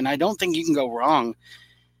consider, and I don't think you can go wrong.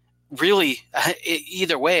 Really,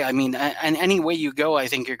 either way. I mean, and any way you go, I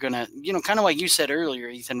think you're going to, kind of like you said earlier,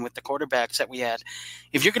 Ethan, with the quarterbacks that we had,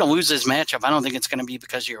 if you're going to lose this matchup, I don't think it's going to be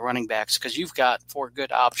because of your running backs, because you've got 4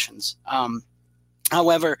 good options.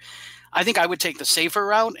 However, I think I would take the safer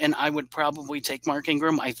route, and I would probably take Mark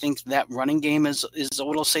Ingram. I think that running game is a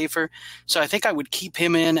little safer. So I think I would keep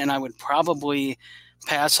him in, and I would probably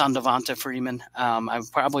pass on Devonta Freeman. I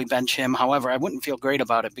would probably bench him. However, I wouldn't feel great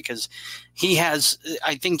about it because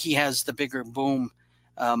I think he has the bigger boom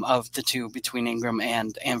of the two between Ingram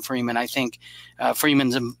and Freeman. I think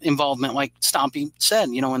Freeman's involvement, like Stompy said,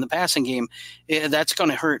 in the passing game, that's going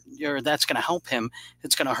to hurt, or that's going to help him.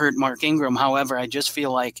 It's going to hurt Mark Ingram. However, I just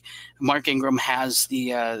feel like Mark Ingram has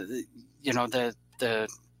the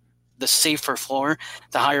safer floor,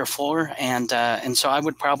 the higher floor, and so I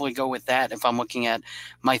would probably go with that if I'm looking at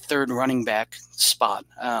my third running back spot.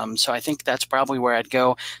 So I think that's probably where I'd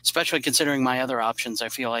go, especially considering my other options. I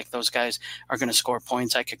feel like those guys are going to score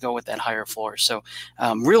points. I could go with that higher floor. So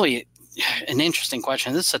really, an interesting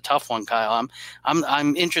question. This is a tough one, Kyle.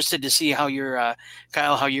 I'm interested to see how you're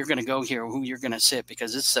Kyle, how you're going to go here, who you're going to sit,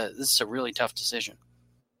 because this is a really tough decision.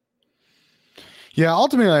 Yeah,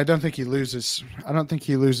 ultimately, I don't think he loses. I don't think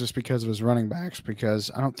he loses because of his running backs,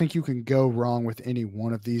 because I don't think you can go wrong with any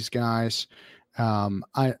one of these guys.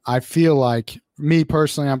 I feel like, me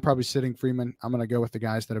personally, I'm probably sitting Freeman. I'm going to go with the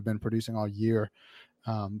guys that have been producing all year.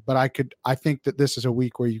 But I think that this is a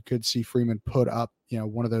week where you could see Freeman put up,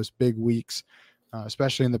 one of those big weeks,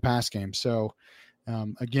 especially in the pass game. So,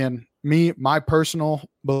 again, my personal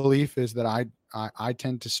belief is that I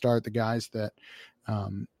tend to start the guys that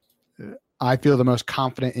I feel the most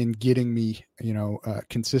confident in getting me,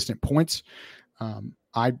 consistent points.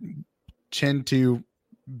 I tend to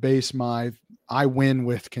base I win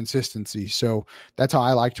with consistency. So that's how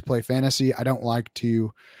I like to play fantasy. I don't like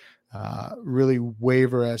to really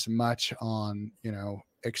waver as much on,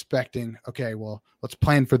 expecting, okay, well, let's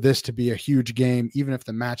plan for this to be a huge game, even if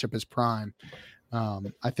the matchup is prime.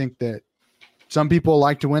 I think that some people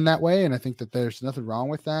like to win that way, and I think that there's nothing wrong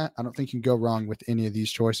with that. I don't think you can go wrong with any of these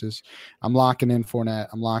choices. I'm locking in Fournette.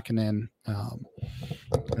 I'm locking in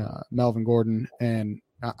Melvin Gordon, and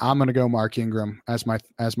I'm going to go Mark Ingram as my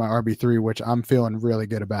RB3, which I'm feeling really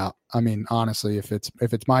good about. I mean, honestly, if it's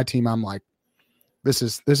my team, I'm like, this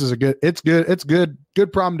is a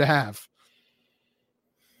good problem to have.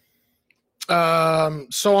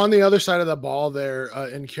 So on the other side of the ball there,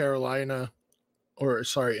 in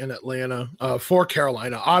Atlanta, for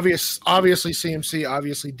Carolina, obviously CMC,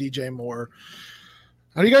 obviously DJ Moore.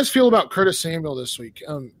 How do you guys feel about Curtis Samuel this week?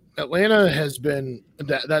 Atlanta has been,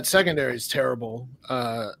 that secondary is terrible.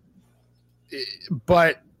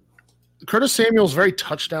 But Curtis Samuel's very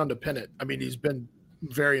touchdown dependent. I mean, he's been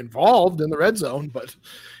very involved in the red zone, but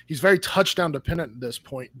he's very touchdown dependent at this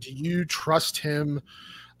point. Do you trust him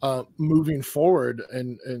moving forward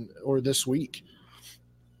or this week?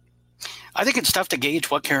 I think it's tough to gauge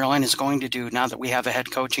what Carolina is going to do now that we have a head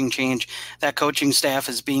coaching change. That coaching staff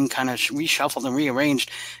is being kind of reshuffled and rearranged.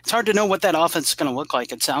 It's hard to know what that offense is going to look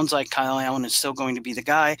like. It sounds like Kyle Allen is still going to be the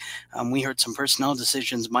guy. We heard some personnel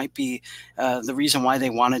decisions might be the reason why they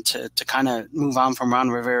wanted to kind of move on from Ron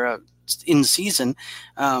Rivera in season.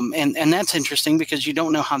 And that's interesting because you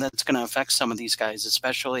don't know how that's going to affect some of these guys,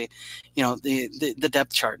 especially, the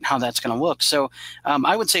depth chart and how that's going to look. So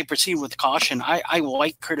I would say proceed with caution. I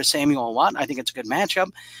like Curtis Samuel a lot. I think it's a good matchup.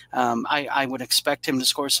 I would expect him to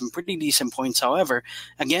score some pretty decent points. However,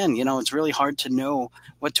 again, it's really hard to know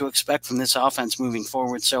what to expect from this offense moving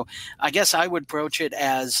forward. So I guess I would approach it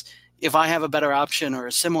as, if I have a better option or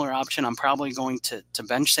a similar option, I'm probably going to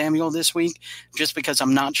bench Samuel this week just because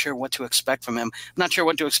I'm not sure what to expect from him. I'm not sure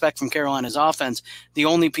what to expect from Carolina's offense. The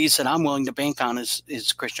only piece that I'm willing to bank on is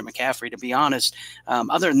Christian McCaffrey, to be honest.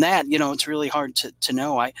 Other than that, it's really hard to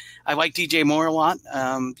know. I like DJ Moore a lot.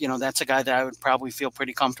 That's a guy that I would probably feel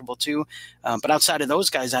pretty comfortable too. But outside of those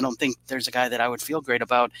guys, I don't think there's a guy that I would feel great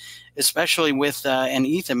about, especially with, and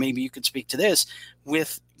Ethan, maybe you could speak to this,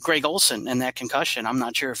 with Greg Olsen and that concussion. I'm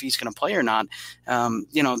not sure if he's going to play or not.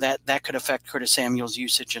 That could affect Curtis Samuel's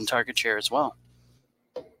usage and target share as well.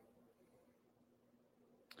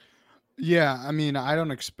 Yeah, I mean, I don't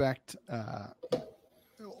expect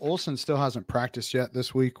Olsen still hasn't practiced yet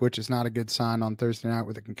this week, which is not a good sign on Thursday night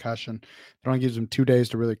with a concussion. It only gives him 2 days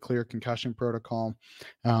to really clear concussion protocol.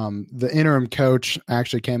 The interim coach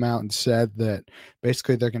actually came out and said that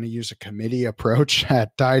basically they're going to use a committee approach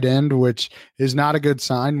at tight end, which is not a good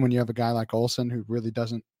sign when you have a guy like Olsen who really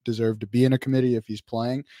doesn't deserve to be in a committee if he's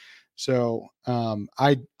playing. So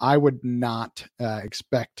I would not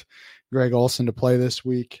expect Greg Olsen to play this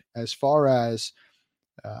week. As far as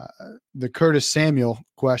the Curtis Samuel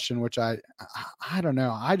question, which I don't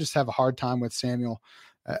know. I just have a hard time with Samuel.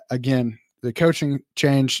 Again, the coaching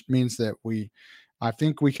change means that I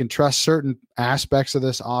think we can trust certain aspects of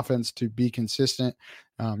this offense to be consistent.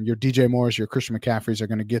 Your DJ Moores, your Christian McCaffreys are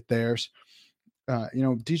going to get theirs.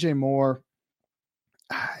 DJ Moore,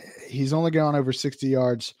 he's only gone over 60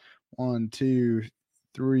 yards 4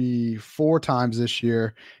 times this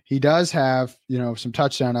year. He does have, some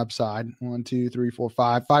touchdown upside,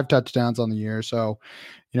 5 touchdowns on the year. So,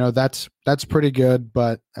 that's pretty good.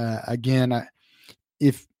 But again,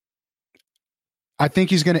 I think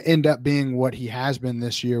he's going to end up being what he has been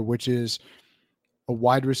this year, which is a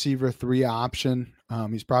wide receiver 3 option.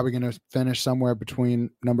 He's probably going to finish somewhere between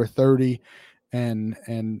number 30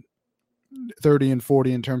 and 30 and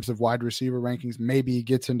 40 in terms of wide receiver rankings. Maybe he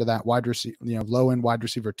gets into that wide receiver, low end wide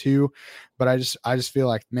receiver 2, but I just feel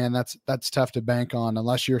like, man, that's tough to bank on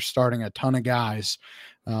unless you're starting a ton of guys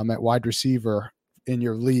at wide receiver in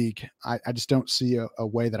your league. I just don't see a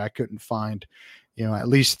way that I couldn't find, at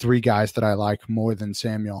least 3 guys that I like more than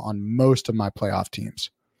Samuel on most of my playoff teams.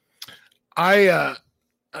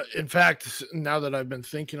 In fact, now that I've been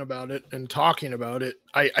thinking about it and talking about it,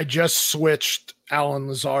 I just switched Alan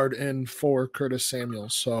Lazard in for Curtis Samuel.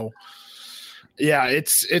 So, yeah,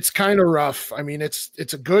 it's kind of rough. I mean,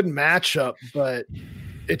 it's a good matchup, but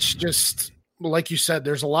it's just, like you said,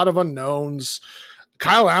 there's a lot of unknowns.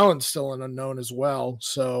 Kyle Allen's still an unknown as well.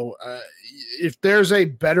 So if there's a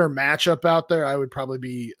better matchup out there, I would probably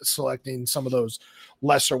be selecting some of those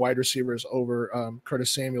lesser wide receivers over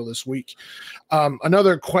Curtis Samuel this week.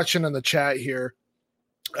 Another question in the chat here.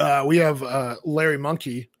 We have Larry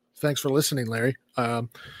Monkey. Thanks for listening, Larry.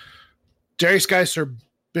 Darius Geis or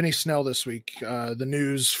Benny Snell this week. The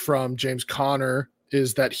news from James Conner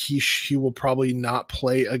is that he will probably not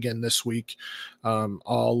play again this week.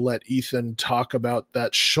 I'll let Ethan talk about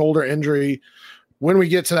that shoulder injury when we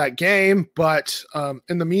get to that game. But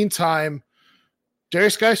in the meantime,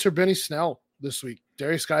 Darius Geis or Benny Snell this week.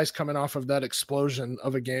 Darius Geis coming off of that explosion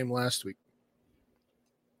of a game last week.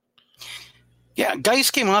 Yeah, Geis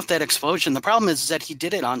came off that explosion. The problem is that he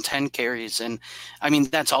did it on 10 carries, and I mean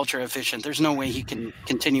that's ultra efficient. There's no way he can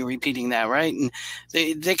continue repeating that, right? And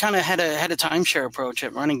they kind of had a timeshare approach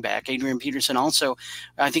at running back. Adrian Peterson also,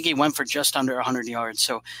 I think he went for just under 100 yards.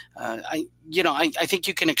 So I think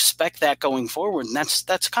you can expect that going forward, and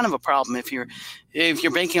that's kind of a problem if you're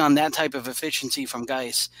banking on that type of efficiency from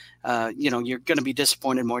Geis. You're going to be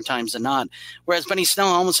disappointed more times than not. Whereas Benny Snell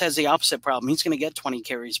almost has the opposite problem. He's going to get 20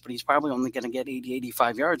 carries, but he's probably only going to get 80,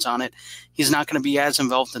 85 yards on it. He's not going to be as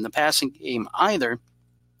involved in the passing game either.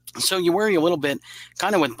 So you worry a little bit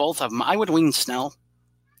kind of with both of them. I would lean Snell.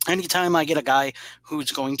 Anytime I get a guy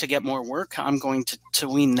who's going to get more work, I'm going to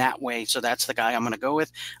lean that way. So that's the guy I'm going to go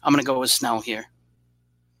with. I'm going to go with Snell here.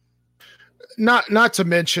 Not to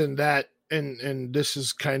mention that, and this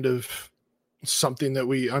is kind of something that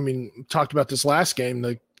we talked about this last game.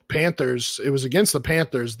 The Panthers. It was against the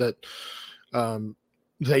Panthers that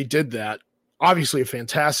they did that. Obviously, a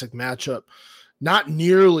fantastic matchup. Not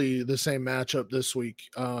nearly the same matchup this week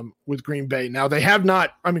with Green Bay. Now, they have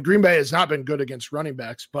not – I mean, Green Bay has not been good against running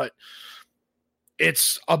backs, but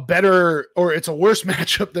it's a better – or it's a worse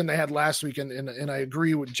matchup than they had last week. And I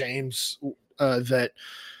agree with James that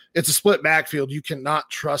it's a split backfield. You cannot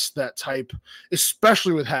trust that type,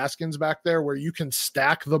 especially with Haskins back there, where you can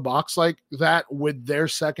stack the box like that with their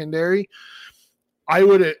secondary. I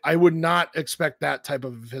would not expect that type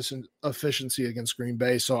of efficiency against Green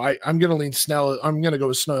Bay. So I'm going to lean Snell. I'm going to go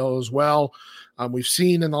with Snell as well. We've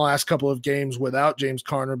seen in the last couple of games without James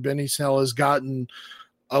Conner, Benny Snell has gotten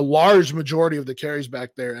a large majority of the carries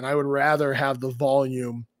back there, and I would rather have the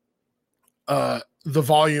volume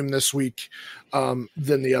this week than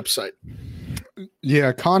the upside.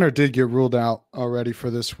 Yeah, Connor did get ruled out already for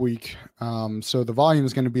this week. So the volume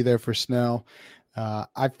is going to be there for Snell.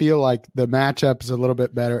 I feel like the matchup is a little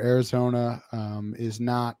bit better. Arizona is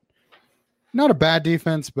not a bad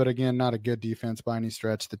defense, but again, not a good defense by any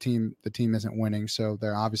stretch. The team isn't winning, so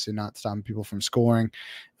they're obviously not stopping people from scoring.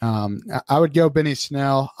 I would go Benny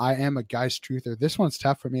Snell. I am a Geist truther. This one's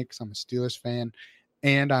tough for me because I'm a Steelers fan,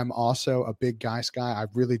 and I'm also a big Geist guy. I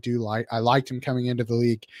really do I liked him coming into the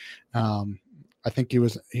league. I think he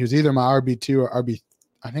was either my RB2 or RB.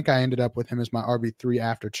 I think I ended up with him as my RB3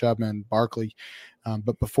 after Chubb and Barkley,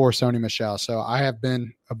 but before Sony Michel. So I have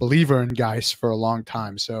been a believer in Geist for a long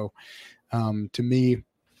time. So to me,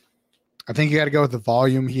 I think you got to go with the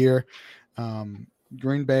volume here.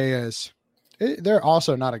 Green Bay they're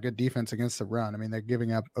also not a good defense against the run. I mean, they're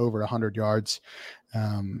giving up over 100 yards,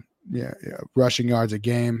 rushing yards a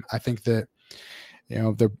game. I think that,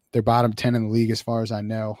 they're bottom 10 in the league as far as I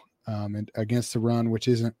know, and against the run, which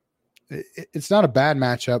isn't, it's not a bad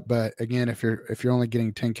matchup, but again, if you're only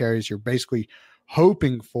getting 10 carries, you're basically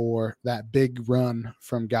hoping for that big run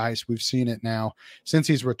from guys. We've seen it now since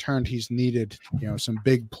he's returned. He's needed, some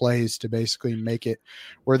big plays to basically make it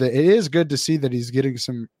where it is good to see that he's getting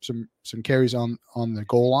some carries on the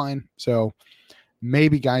goal line. So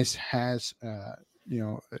maybe guys has,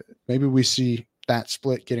 maybe we see that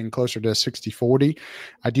split getting closer to 60-40.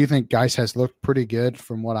 I do think Geis has looked pretty good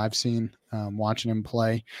from what I've seen watching him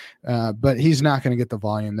play, but he's not going to get the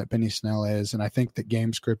volume that Benny Snell is, and I think that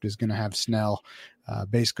game script is going to have Snell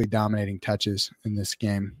basically dominating touches in this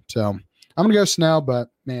game. So I'm going to go Snell, but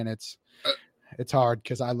man, it's hard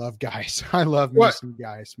because I love Geis. I love me some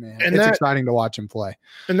Geis, man. And it's exciting to watch him play.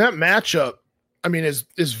 And that matchup, I mean, is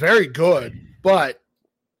very good, but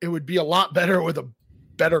it would be a lot better with a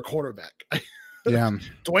better quarterback. Yeah.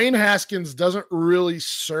 Dwayne Haskins doesn't really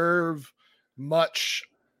serve much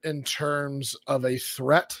in terms of a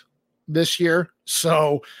threat this year.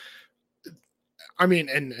 So, I mean,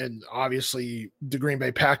 and obviously the Green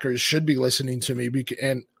Bay Packers should be listening to me.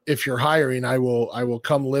 And if you're hiring, I will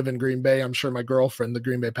come live in Green Bay. I'm sure my girlfriend, the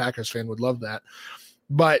Green Bay Packers fan, would love that.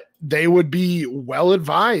 But they would be well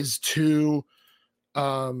advised to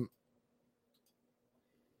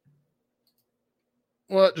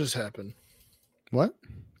what just happened? What?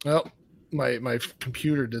 Well, my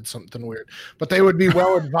computer did something weird. But they would be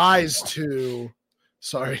well advised to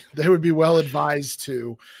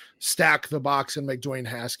stack the box and make Dwayne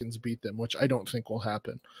Haskins beat them, which I don't think will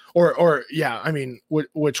happen. Or I mean,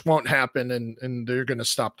 which won't happen, and they're going to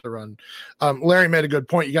stop the run. Larry made a good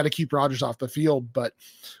point. You got to keep Rodgers off the field, but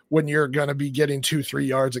when you're going to be getting 2-3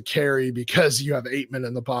 yards a carry because you have 8 men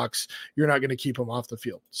in the box, you're not going to keep them off the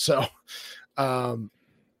field. So,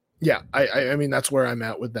 yeah, I mean, that's where I'm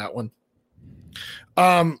at with that one.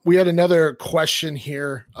 We had another question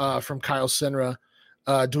here from Kyle Senra.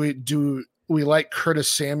 Do we like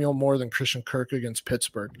Curtis Samuel more than Christian Kirk against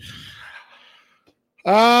Pittsburgh?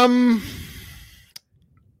 That's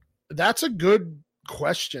a good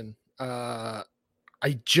question.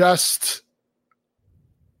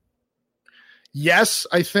 Yes,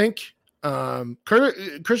 I think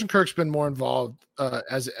Christian Kirk's been more involved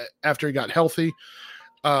after he got healthy.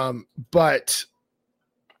 But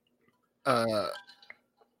now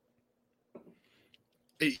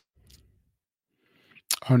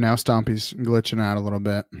Stompy's glitching out a little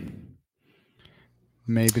bit.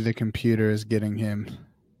 Maybe the computer is getting him.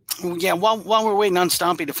 Yeah, while we're waiting on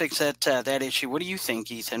Stompy to fix that issue, what do you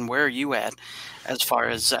think, Ethan? Where are you at as far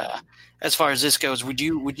as this goes? Would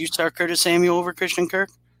you start Curtis Samuel over Christian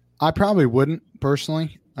Kirk? I probably wouldn't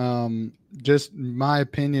personally. Just my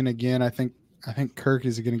opinion again. I think Kirk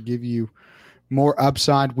is going to give you more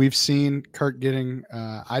upside. We've seen Kirk getting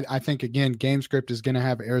I think, again, game script is going to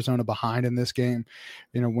have Arizona behind in this game.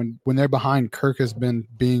 When they're behind, Kirk has been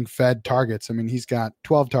being fed targets. I mean, he's got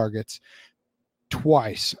 12 targets,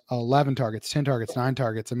 twice, 11 targets, 10 targets, 9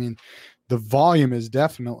 targets. I mean, the volume is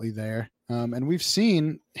definitely there. And we've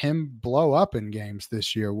seen him blow up in games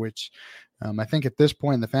this year, which I think at this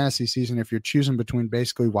point in the fantasy season, if you're choosing between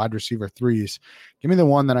basically wide receiver threes, give me the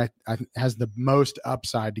one that I has the most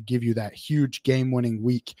upside to give you that huge game-winning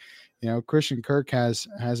week. You know, Christian Kirk has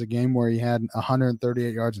a game where he had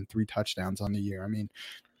 138 yards and 3 touchdowns on the year. I mean,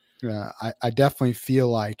 I definitely feel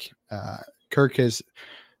like Kirk is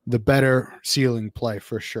the better ceiling play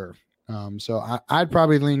for sure. So I'd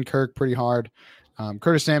probably lean Kirk pretty hard.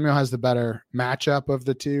 Curtis Samuel has the better matchup of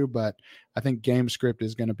the two, but I think game script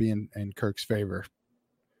is going to be in Kirk's favor.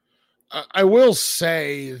 I will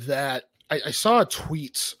say that I saw a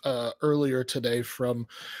tweet earlier today from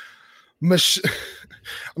I'm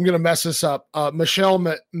going to mess this up. Michelle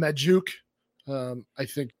Majuk. I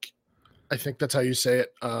think that's how you say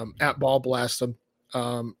it. At Ball Blast them.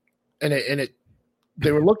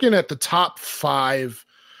 They were looking at the top 5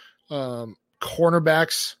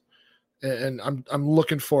 cornerbacks, and I'm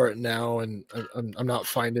looking for it now, and I'm not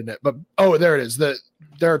finding it. But there it is. There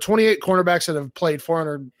are 28 cornerbacks that have played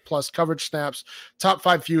 400 plus coverage snaps. Top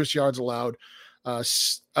 5 fewest yards allowed.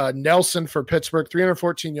 Nelson for Pittsburgh,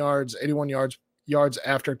 314 yards, 81 yards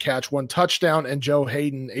after catch, 1 touchdown, and Joe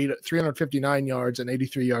Hayden 359 yards and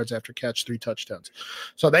 83 yards after catch, 3 touchdowns.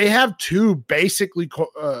 So they have 2 basically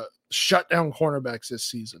shutdown cornerbacks this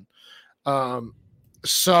season.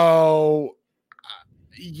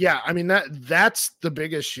 Yeah, I mean that's the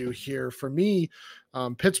big issue here for me.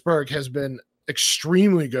 Pittsburgh has been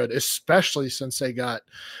extremely good, especially since they got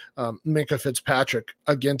Minkah Fitzpatrick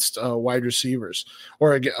against wide receivers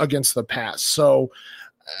or against the pass. So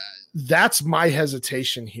that's my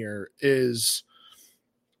hesitation here is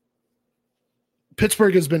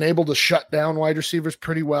Pittsburgh has been able to shut down wide receivers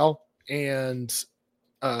pretty well, and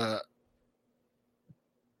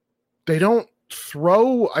they don't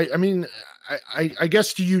throw. I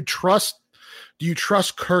guess do you trust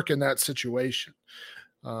Kirk in that situation?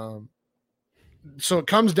 So it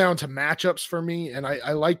comes down to matchups for me, and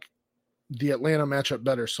I like the Atlanta matchup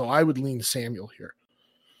better, so I would lean Samuel here.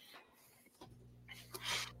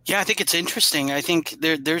 Yeah, I think it's interesting. I think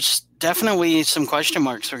there's definitely some question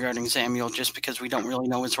marks regarding Samuel just because we don't really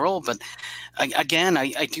know his role. But again,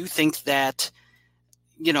 I do think that,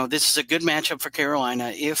 this is a good matchup for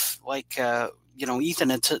Carolina. If Ethan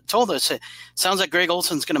had told us, it sounds like Greg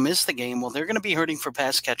Olson's going to miss the game. Well, they're going to be hurting for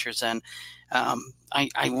pass catchers. And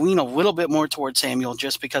I lean a little bit more towards Samuel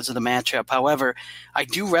just because of the matchup. However, I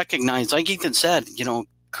do recognize, like Ethan said,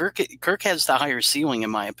 Kirk has the higher ceiling in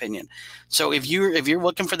my opinion. So if you're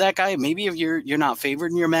looking for that guy, maybe if you're not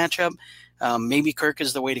favored in your matchup, maybe Kirk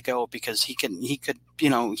is the way to go because he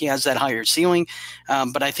has that higher ceiling.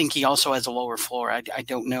 But I think he also has a lower floor. I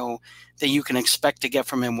don't know that you can expect to get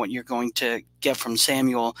from him what you're going to get from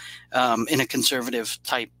Samuel in a conservative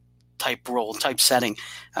type role, type setting.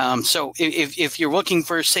 So if you're looking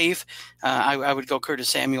for safe, I would go Curtis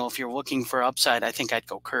Samuel. If you're looking for upside, I think I'd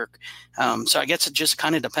go Kirk. So I guess it just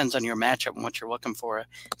kind of depends on your matchup and what you're looking for. I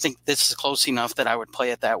think this is close enough that I would play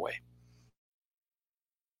it that way.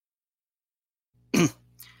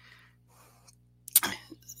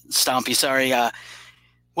 Stompy, sorry.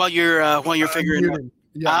 While you're figuring out.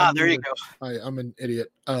 Yeah, there you go. I'm an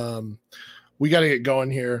idiot. We got to get going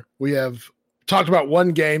here. We have talked about one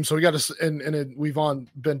game, so we got to, and we've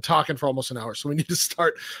been talking for almost an hour, so we need to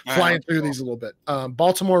start flying through these a little bit.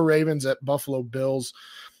 Baltimore Ravens at Buffalo Bills.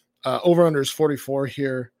 Over under is 44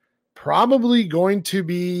 here. Probably going to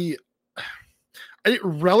be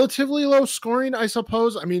relatively low scoring, I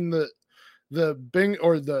suppose. I mean the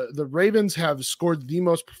Ravens have scored the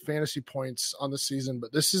most fantasy points on the season,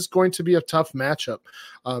 but this is going to be a tough matchup.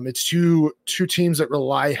 It's two teams that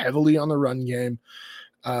rely heavily on the run game.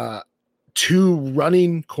 2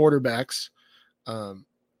 running quarterbacks.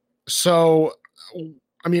 So,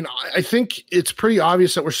 I mean, I think it's pretty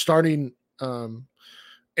obvious that we're starting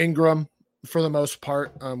Ingram for the most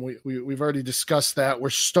part. We've already discussed that. We're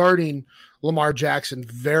starting Lamar Jackson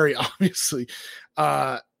very obviously.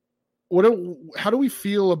 How do we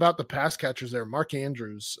feel about the pass catchers there? Mark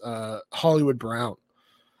Andrews, Hollywood Brown.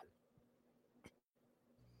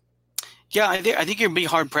 Yeah, I think you'd be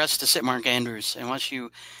hard pressed to sit Mark Andrews unless you're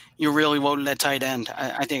really loaded at tight end.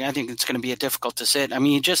 I think it's going to be difficult to sit. I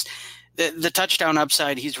mean, just the touchdown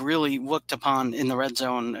upside, he's really looked upon in the red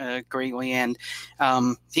zone greatly, and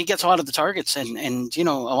he gets a lot of the targets, and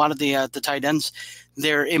a lot of the tight ends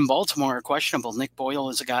there in Baltimore are questionable. Nick Boyle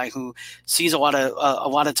is a guy who sees a lot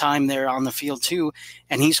of time there on the field too,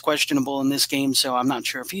 and he's questionable in this game. So I'm not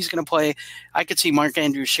sure if he's going to play. I could see Mark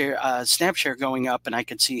Andrews' snap share going up, and I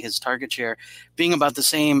could see his target share being about the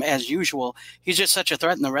same as usual. He's just such a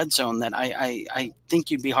threat in the red zone that I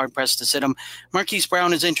think you'd be hard pressed to sit him. Marquise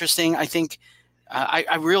Brown is interesting. I think.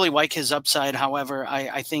 I really like his upside. However,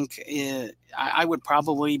 I think I would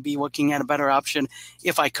probably be looking at a better option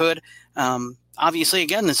if I could. Obviously,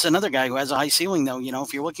 again, this is another guy who has a high ceiling, though. You know,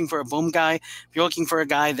 if you're looking for a boom guy, if you're looking for a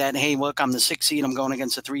guy that, hey, look, I'm the 6 seed, I'm going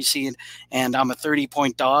against a 3 seed, and I'm a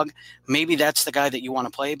 30-point dog, maybe that's the guy that you want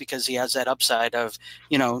to play because he has that upside of,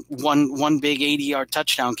 you know, one big 80-yard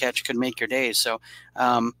touchdown catch could make your day. So,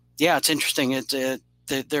 yeah, it's interesting.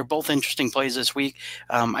 They're both interesting plays this week.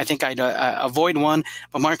 I think I'd avoid one,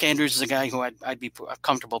 but Mark Andrews is a guy who I'd be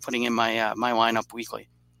comfortable putting in my my lineup weekly.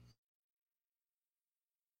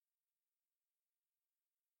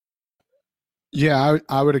 Yeah,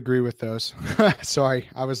 I would agree with those. Sorry,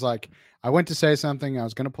 I went to say something. I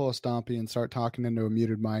was going to pull a Stompy and start talking into a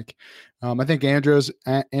muted mic. I think Andrews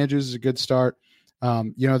is a good start.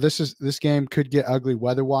 You know, this game could get ugly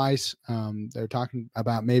weather-wise. They're talking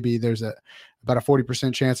about maybe there's about a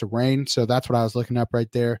 40% chance of rain, so that's what I was looking up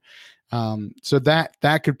right there. So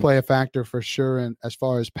that could play a factor for sure. And as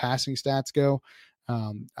far as passing stats go,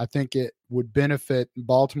 I think it would benefit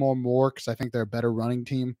Baltimore more because I think they're a better running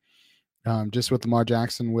team, just with Lamar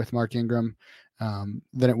Jackson, with Mark Ingram,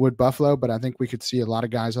 than it would Buffalo. But I think we could see a lot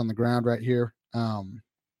of guys on the ground right here.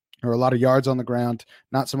 Or a lot of yards on the ground,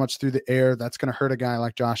 not so much through the air. That's going to hurt a guy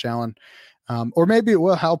like Josh Allen. Or maybe it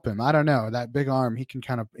will help him. I don't know. That big arm,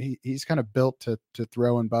 he's kind of built to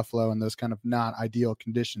throw in Buffalo in those kind of not ideal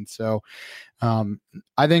conditions. So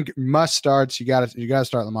I think must starts. You got to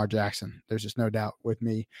start Lamar Jackson. There's just no doubt with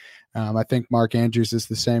me. I think Mark Andrews is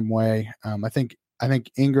the same way. I think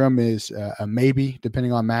Ingram is a maybe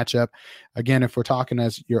depending on matchup. Again, if we're talking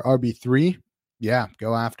as your RB3, yeah,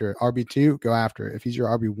 go after it. RB2, go after it. If he's your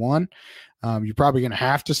RB1, you're probably going to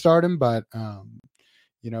have to start him, but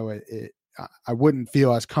you know, I wouldn't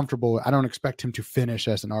feel as comfortable. I don't expect him to finish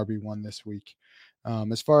as an RB1 this week.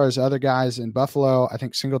 As far as other guys in Buffalo, I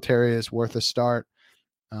think Singletary is worth a start.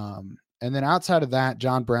 And then outside of that,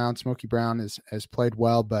 John Brown, Smokey Brown has played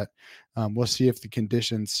well, but we'll see if the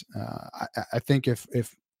conditions. I think if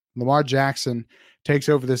Lamar Jackson takes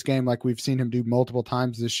over this game like we've seen him do multiple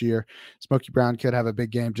times this year, Smokey Brown could have a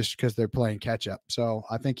big game just because they're playing catch up. So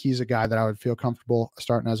I think he's a guy that I would feel comfortable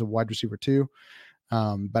starting as a wide receiver too.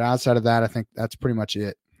 But outside of that, I think that's pretty much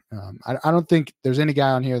it. I don't think there's any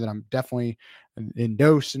guy on here that I'm definitely in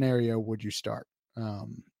no scenario would you start.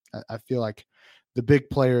 I feel like the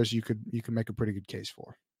big players you could make a pretty good case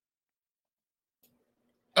for.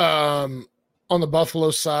 On the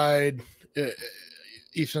Buffalo side,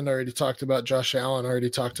 Ethan already talked about Josh Allen, already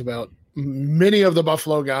talked about many of the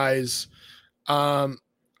Buffalo guys. Are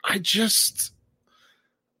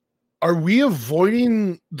we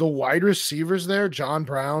avoiding the wide receivers there? John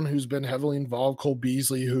Brown, who's been heavily involved, Cole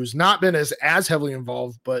Beasley, who's not been as heavily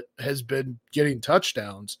involved, but has been getting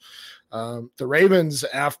touchdowns. The Ravens,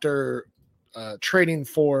 after trading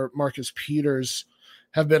for Marcus Peters,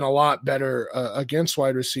 have been a lot better against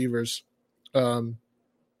wide receivers.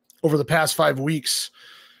 Over the past 5 weeks,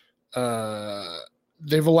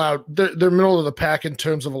 they've allowed they're middle of the pack in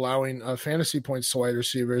terms of allowing fantasy points to wide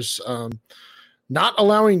receivers. Not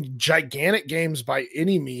allowing gigantic games by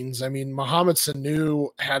any means. I mean, Mohamed Sanu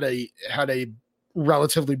had a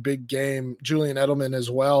relatively big game, Julian Edelman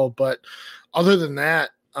as well, but other than that,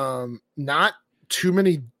 not too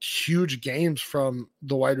many huge games from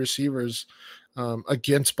the wide receivers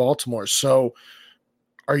against Baltimore. So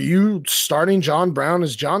are you starting John Brown?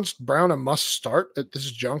 Is John Brown a must start at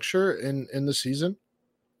this juncture in the season?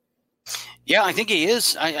 Yeah, I think he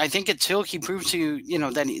is. I think until he proves to you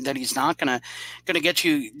know that he's not gonna get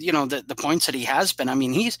you the points that he has been. I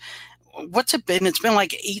mean, what's it been? It's been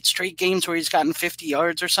like 8 straight games where he's gotten 50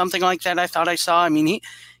 yards or something like that. I thought I saw. I mean,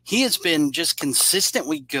 he has been just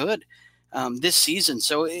consistently good this season.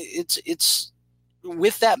 So it's.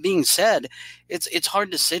 With that being said, it's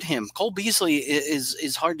hard to sit him. Cole Beasley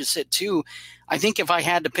is hard to sit too. I think if I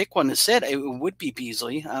had to pick one to sit, it would be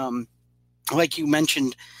Beasley. Like you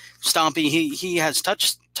mentioned, Stompy, he has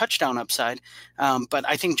touchdown upside, but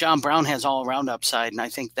I think John Brown has all around upside, and I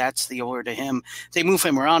think that's the allure to him. They move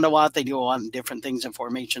him around a lot. They do a lot of different things in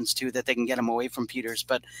formations too that they can get him away from Peters.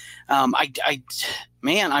 But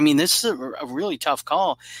man, I mean, this is a really tough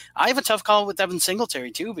call. I have a tough call with Devin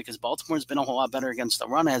Singletary too because Baltimore's been a whole lot better against the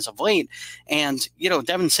run as of late, and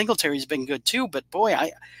Devin Singletary's been good too. But boy,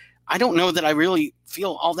 I don't know that I really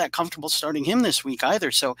feel all that comfortable starting him this week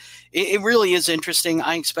either. So it really is interesting.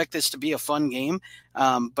 I expect this to be a fun game.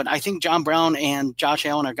 But I think John Brown and Josh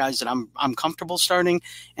Allen are guys that I'm comfortable starting,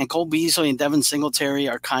 and Cole Beasley and Devin Singletary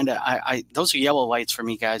are kind of, those are yellow lights for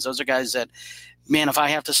me, guys. Those are guys that, man, if I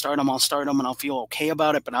have to start them, I'll start them and I'll feel okay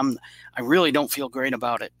about it, but I really don't feel great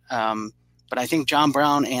about it. But I think John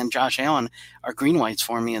Brown and Josh Allen are green lights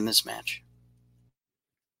for me in this match.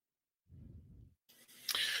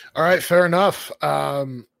 All right, fair enough.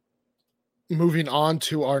 Moving on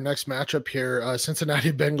to our next matchup here,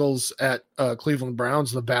 Cincinnati Bengals at Cleveland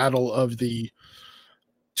Browns, the battle of the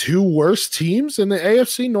two worst teams in the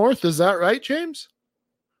AFC North. Is that right, James?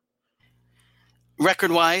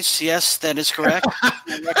 Record-wise, yes, that is correct.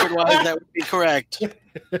 Record-wise, that would be correct. Man,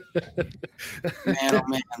 oh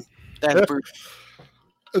man, that's brutal.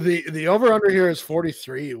 The over-under here is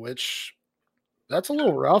 43, which that's a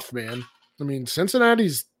little rough, man. I mean,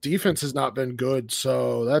 Cincinnati's defense has not been good,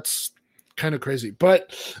 so that's kind of crazy.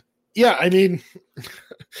 But yeah, I mean,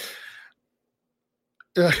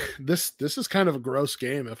 this is kind of a gross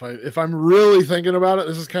game. If I'm really thinking about it,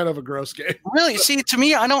 this is kind of a gross game. Really, see, to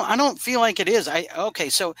me, I don't feel like it is.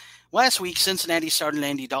 So last week Cincinnati started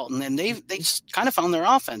Andy Dalton, and they kind of found their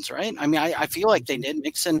offense, right? I mean, I feel like they did.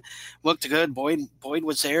 Mixon looked good. Boyd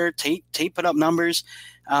was there. Tate put up numbers.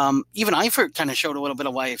 Even Eifert kind of showed a little bit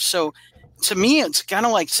of life. So to me, it's kind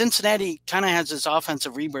of like Cincinnati kind of has this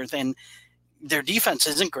offensive rebirth, and their defense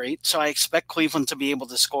isn't great. So I expect Cleveland to be able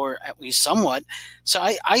to score at least somewhat. So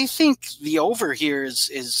I think the over here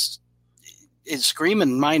is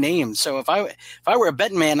screaming my name. So if I were a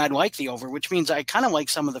betting man, I'd like the over, which means I kind of like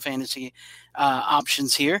some of the fantasy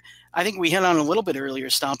options here. I think we hit on a little bit earlier,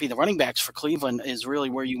 Stompy. The running backs for Cleveland is really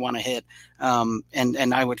where you want to hit,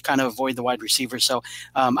 and I would kind of avoid the wide receiver. So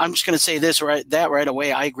I'm just going to say that right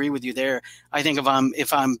away. I agree with you there. I think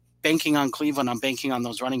if I'm banking on Cleveland, I'm banking on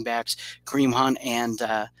those running backs, Kareem Hunt and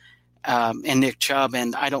Nick Chubb,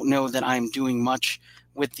 and I don't know that I'm doing much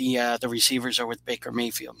with the receivers or with Baker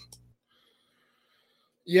Mayfield.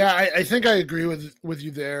 Yeah, I think I agree with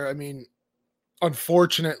you there. I mean,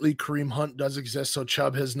 unfortunately, Kareem Hunt does exist, so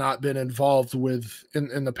Chubb has not been involved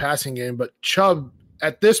in the passing game. But Chubb,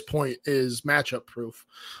 at this point, is matchup proof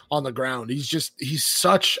on the ground. He's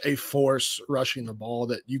such a force rushing the ball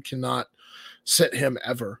that you cannot sit him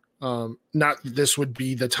ever. Not this would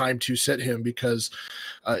be the time to sit him because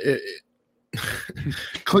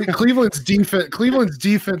Cleveland's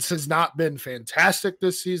defense has not been fantastic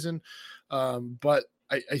this season, but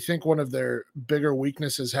I think one of their bigger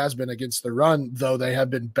weaknesses has been against the run, though they have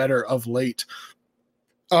been better of late.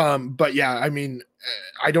 But yeah, I mean,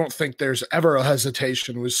 I don't think there's ever a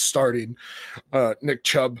hesitation with starting Nick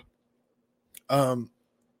Chubb. Do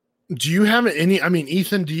you have any? I mean,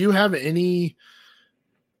 Ethan, do you have any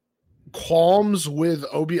qualms with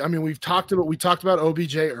OB? I mean, we talked about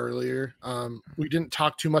OBJ earlier. We didn't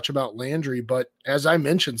talk too much about Landry, but as I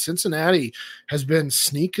mentioned, Cincinnati has been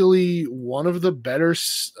sneakily one of the better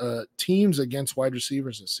teams against wide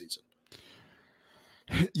receivers this season.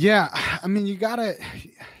 Yeah, I mean,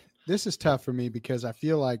 this is tough for me because I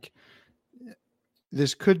feel like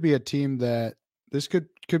this could be a game that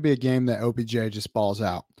OBJ just balls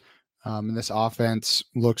out. And this offense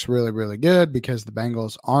looks really, really good because the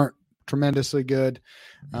Bengals aren't tremendously good,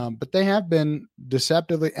 but they have been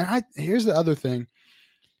deceptively. And here's the other thing.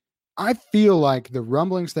 I feel like the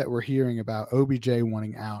rumblings that we're hearing about OBJ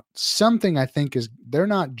wanting out, something I think is they're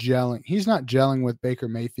not gelling. He's not gelling with Baker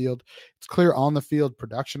Mayfield. It's clear on the field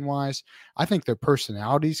production wise. I think their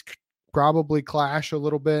personalities probably clash a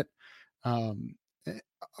little bit,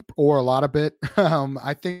 or a lot of bit.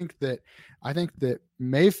 I think that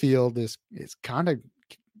Mayfield is kind of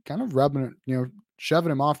rubbing it,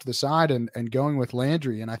 shoving him off to the side and going with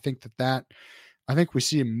Landry. And I think I think we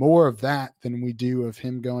see more of that than we do of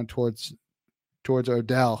him going towards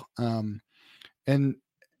Odell. And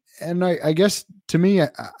I guess to me, I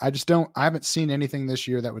haven't seen anything this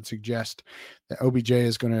year that would suggest that OBJ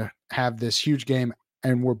is going to have this huge game.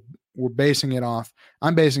 And I'm basing it off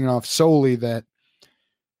solely that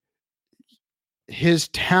his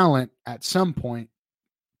talent at some point,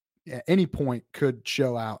 at any point, could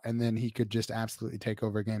show out, and then he could just absolutely take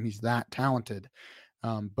over a game. He's that talented.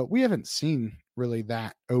 But we haven't seen really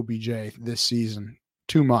that OBJ this season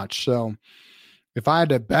too much. So if I had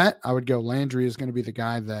to bet, I would go Landry is going to be the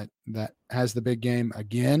guy that has the big game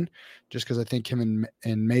again, just because I think him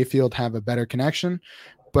and Mayfield have a better connection.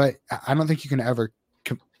 But I don't think you can ever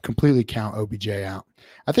completely count OBJ out.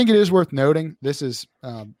 I think it is worth noting. This is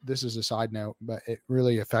a side note, but it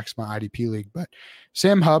really affects my IDP league. But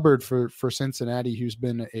Sam Hubbard for Cincinnati, who's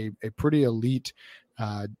been a pretty elite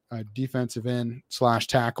a defensive end /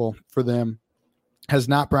 tackle for them. Has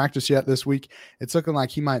not practiced yet this week. It's looking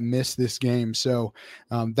like he might miss this game. So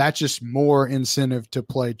that's just more incentive to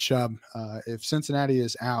play Chubb. If Cincinnati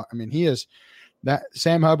is out, I mean, he is that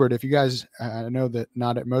Sam Hubbard. If you guys, I know that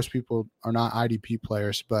most people are not IDP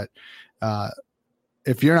players, but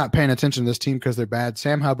if you're not paying attention to this team because they're bad,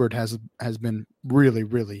 Sam Hubbard has been really,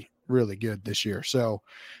 really, really good this year. So,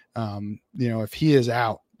 if he is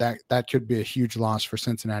out, that could be a huge loss for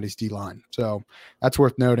Cincinnati's D-line. So that's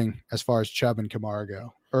worth noting as far as Chubb and Kamara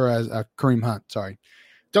go, or as Kareem Hunt. Sorry.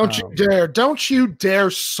 Don't you dare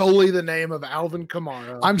sully the name of Alvin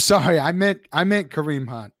Kamara. I'm sorry. I meant Kareem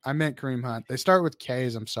Hunt. They start with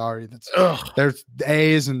K's. I'm sorry. There's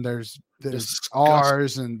A's and there's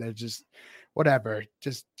R's and they're just whatever.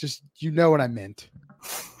 Just what I meant.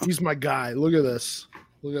 He's my guy. Look at this.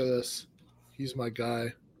 He's my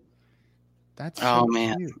guy. That's so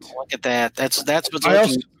man, cute. Look at that. That's what's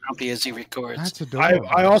looking grumpy as he records. That's adorable.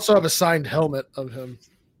 I also have a signed helmet of him.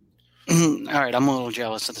 All right, I'm a little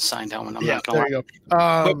jealous of the signed helmet. I'm not going. There you go.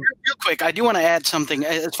 But real quick, I do want to add something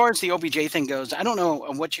as far as the OBJ thing goes. I don't know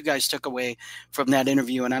what you guys took away from that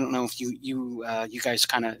interview, and I don't know if you guys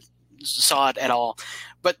kind of saw it at all.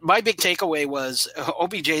 But my big takeaway was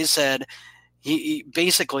OBJ said he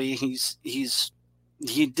basically he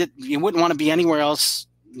wouldn't want to be anywhere else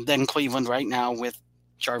than Cleveland right now with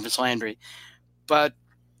Jarvis Landry. But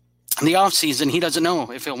in the offseason, he doesn't know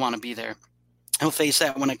if he'll want to be there. He'll face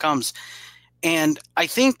that when it comes. And I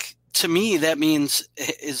think, to me, that means,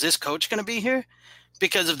 is this coach going to be here?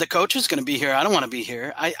 Because if the coach is going to be here, I don't want to be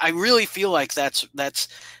here. I really feel like that's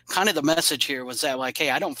kind of the message here was that, like,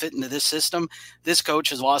 hey, I don't fit into this system. This coach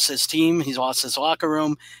has lost his team. He's lost his locker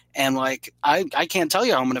room. And, like, I can't tell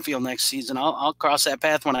you how I'm going to feel next season. I'll cross that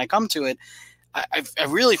path when I come to it. I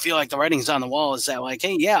really feel like the writing's on the wall is that, like,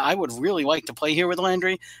 hey, yeah, I would really like to play here with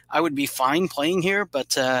Landry. I would be fine playing here,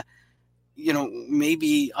 but,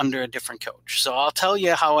 maybe under a different coach. So I'll tell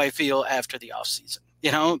you how I feel after the offseason.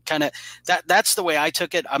 Kind of that's the way I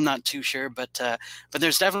took it. I'm not too sure, but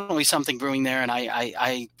there's definitely something brewing there, and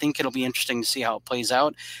I think it'll be interesting to see how it plays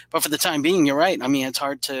out. But for the time being, you're right. I mean, it's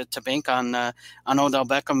hard to bank on Odell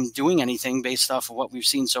Beckham doing anything based off of what we've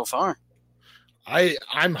seen so far.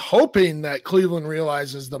 I'm hoping that Cleveland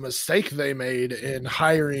realizes the mistake they made in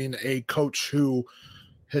hiring a coach who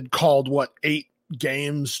had called 8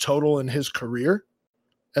 games total in his career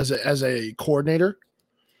as a coordinator.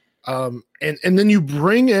 And then you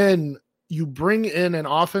bring in an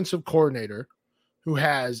offensive coordinator who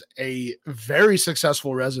has a very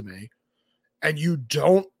successful resume and you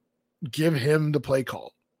don't give him the play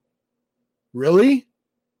call. Really?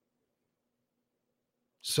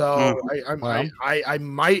 So I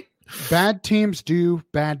might. Bad teams do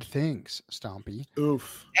bad things, Stompy.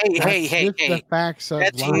 Oof. Hey. The facts of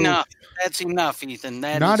that's life. enough. That's enough, Ethan.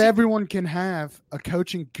 Not everyone can have a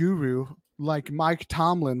coaching guru like Mike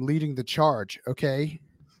Tomlin leading the charge, okay?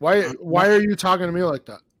 Why are you talking to me like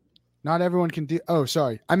that? Not everyone can do. Oh,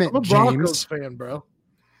 sorry. I meant I'm a Broncos fan, bro.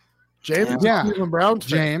 James, yeah. Cleveland Browns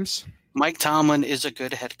fan. James. Mike Tomlin is a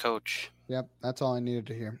good head coach. Yep, that's all I needed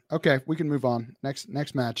to hear. Okay, we can move on. Next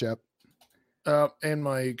matchup. And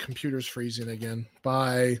my computer's freezing again.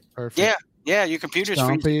 Bye. Perfect. Yeah, your computer's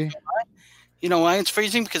Stompy. freezing. You know why it's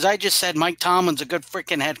freezing? Because I just said Mike Tomlin's a good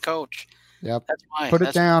freaking head coach. Yep. That's why. Put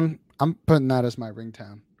it down. I'm putting that as my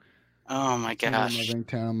ringtone. Oh my gosh. My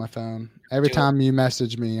ringtone on my phone. Every time you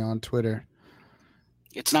message me on Twitter.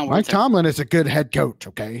 It's not worth Mike it. Tomlin is a good head coach,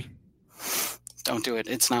 okay? Don't do it.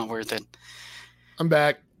 It's not worth it. I'm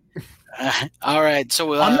back. All right.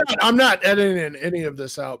 So I'm not editing any of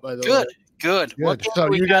this out, by the way. Good.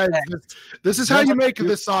 So you guys, this is how you make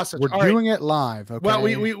this sausage. We're doing it live. Okay. Well,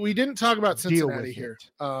 we didn't talk about Cincinnati here.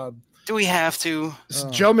 Do we have to?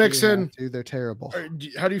 Joe Mixon. They're terrible.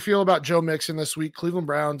 How do you feel about Joe Mixon this week? Cleveland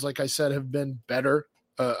Browns, like I said, have been better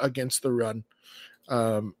against the run.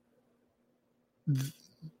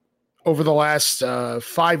 Over the last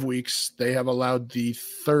 5 weeks, they have allowed the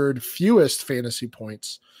third fewest fantasy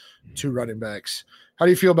points to running backs. How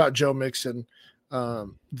do you feel about Joe Mixon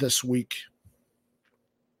this week?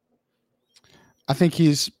 I think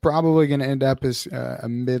he's probably going to end up as a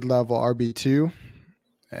mid-level RB2,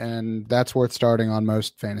 and that's worth starting on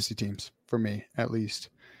most fantasy teams for me, at least.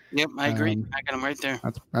 Yep, I agree. I got him right there.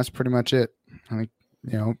 That's pretty much it. I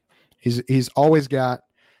think he's always got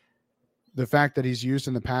the fact that he's used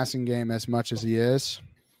in the passing game as much as he is.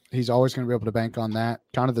 He's always going to be able to bank on that.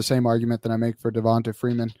 Kind of the same argument that I make for Devonta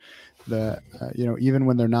Freeman. Even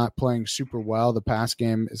when they're not playing super well, the pass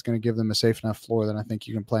game is going to give them a safe enough floor that I think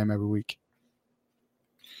you can play him every week.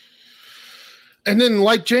 And then,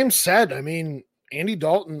 like James said, I mean, Andy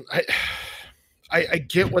Dalton, I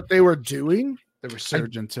get what they were doing. The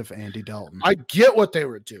resurgence of Andy Dalton. I get what they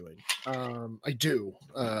were doing. I do.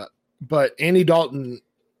 But Andy Dalton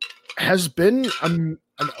has been an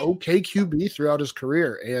okay QB throughout his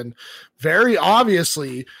career. And very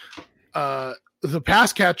obviously, the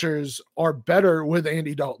pass catchers are better with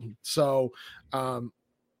Andy Dalton. So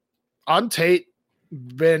on Tate,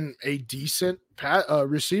 been a decent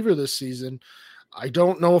receiver this season. I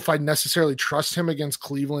don't know if I necessarily trust him against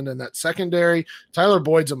Cleveland in that secondary. Tyler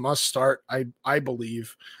Boyd's a must start, I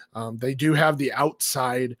believe. They do have the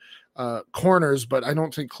outside corners, but I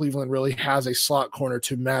don't think Cleveland really has a slot corner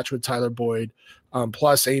to match with Tyler Boyd.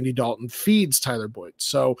 Plus, Andy Dalton feeds Tyler Boyd.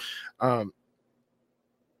 So,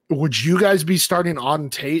 would you guys be starting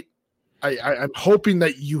Auden Tate? I'm hoping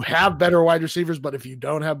that you have better wide receivers, but if you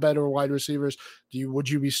don't have better wide receivers, would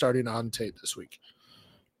you be starting Auden Tate this week?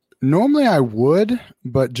 Normally I would,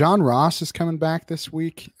 but John Ross is coming back this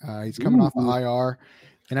week. He's coming off of IR,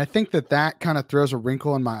 and I think that kind of throws a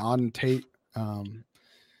wrinkle in my Auden Tate.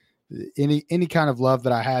 Any kind of love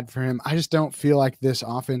that I had for him, I just don't feel like this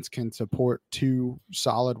offense can support two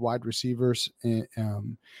solid wide receivers,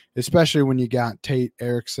 especially when you got Tate,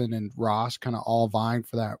 Erickson, and Ross kind of all vying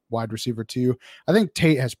for that wide receiver too. I think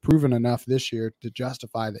Tate has proven enough this year to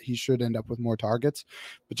justify that he should end up with more targets,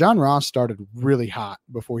 but John Ross started really hot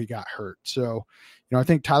before he got hurt. So, I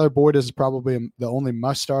think Tyler Boyd is probably the only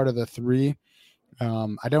must start of the three.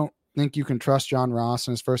 I don't think you can trust John Ross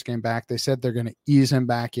in his first game back. They said they're going to ease him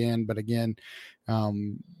back in, but again,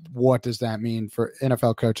 what does that mean for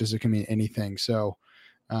NFL coaches? It can mean anything. So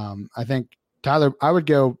I think I would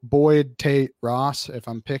go Boyd, Tate, Ross if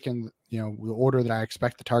I'm picking, the order that I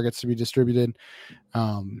expect the targets to be distributed.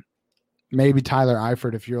 Maybe Tyler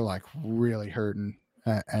Eifert if you're like really hurting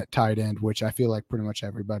at tight end, which I feel like pretty much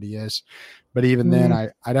everybody is. But even then,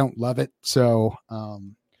 I don't love it. So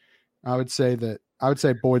I would say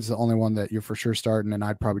Boyd's the only one that you're for sure starting, and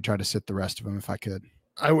I'd probably try to sit the rest of them if I could.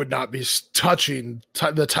 I would not be touching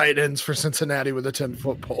the tight ends for Cincinnati with a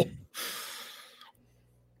 10-foot pole.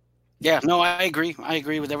 Yeah, no, I agree. I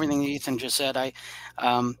agree with everything Ethan just said.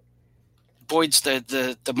 Boyd's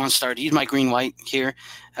the must start. He's my green-white here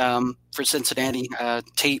for Cincinnati.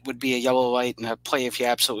 Tate would be a yellow-white and a play if you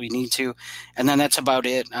absolutely need to. And then that's about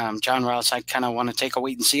it. John Ross, I kind of want to take a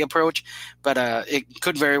wait-and-see approach, but it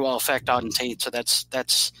could very well affect Auden Tate. So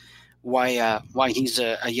that's why he's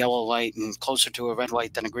a yellow-white and closer to a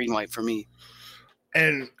red-white than a green-white for me.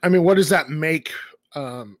 And, I mean, what does that make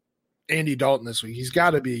Andy Dalton this week? He's got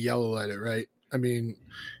to be a yellow-lighted, right? I mean,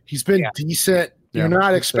 he's been decent. You're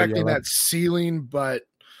not expecting that ceiling, but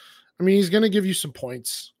I mean, he's going to give you some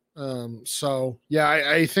points. So yeah,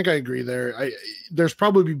 I think I agree there. There's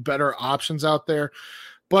probably better options out there,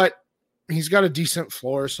 but he's got a decent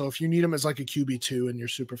floor. So if you need him as like a QB2 in your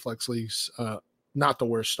SuperFlex leagues, not the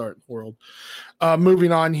worst start in the world.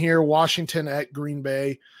 Moving on here, Washington at Green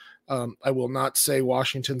Bay. I will not say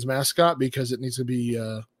Washington's mascot because it needs to be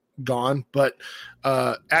gone, but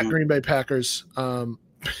at Green Bay Packers,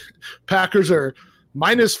 Packers are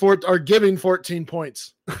giving 14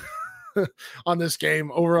 points on this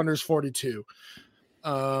game. Over unders 42.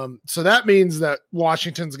 So that means that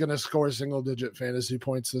Washington's going to score single-digit fantasy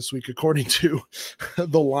points this week, according to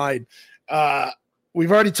the line.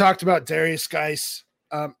 We've already talked about Darius Geis.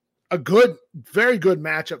 A very good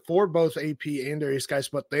matchup for both AP and Darius Geis,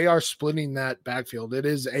 but they are splitting that backfield. It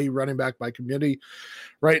is a running back by committee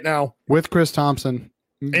right now with Chris Thompson.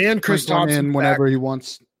 And Chris Thompson in whenever he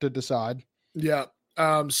wants to decide. Yeah.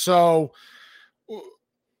 So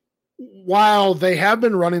while they have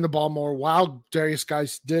been running the ball more, while Darius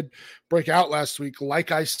Geis did break out last week,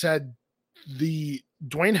 like I said, the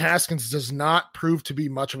Dwayne Haskins does not prove to be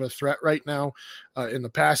much of a threat right now in the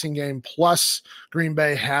passing game. Plus, Green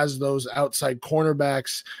Bay has those outside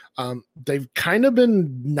cornerbacks. They've kind of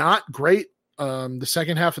been not great the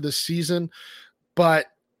second half of the season, but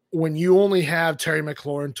when you only have Terry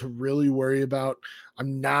McLaurin to really worry about,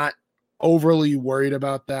 I'm not overly worried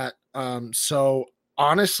about that. So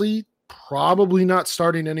honestly, probably not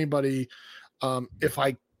starting anybody if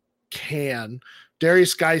I can.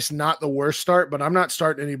 Darius Geis, not the worst start, but I'm not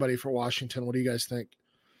starting anybody for Washington. What do you guys think?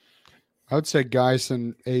 I would say Geis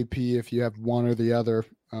and AP, if you have one or the other,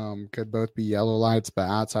 could both be yellow lights, but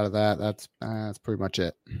outside of that, that's pretty much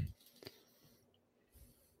it.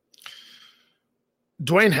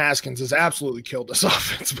 Dwayne Haskins has absolutely killed this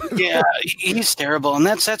offense. Yeah, he's terrible. And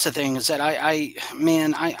that's the thing is that I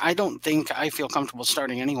don't think I feel comfortable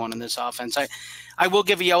starting anyone in this offense. I will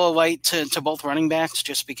give a yellow light to both running backs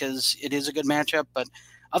just because it is a good matchup. But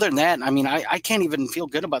other than that, I mean, I can't even feel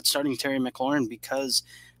good about starting Terry McLaurin because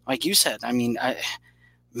like you said, I mean,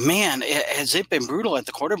 has it been brutal at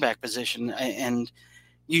the quarterback position? And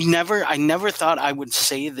I never thought I would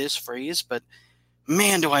say this phrase, but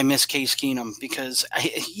man, do I miss Case Keenum, because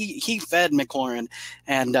he fed McLaurin,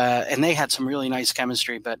 and they had some really nice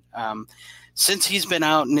chemistry. But since he's been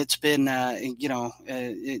out, and it's been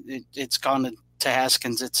it's gone to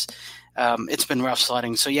Haskins, it's been rough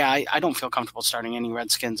sledding. So yeah, I don't feel comfortable starting any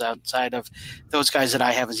Redskins outside of those guys that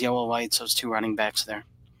I have as yellow lights, those two running backs there.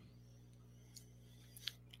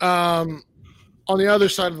 On the other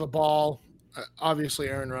side of the ball, obviously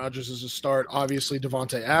Aaron Rodgers is a start. Obviously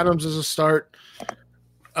Devontae Adams is a start.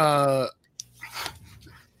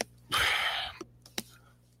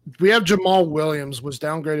 We have Jamal Williams was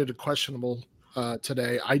downgraded to questionable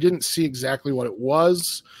today. I didn't see exactly what it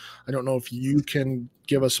was. I don't know if you can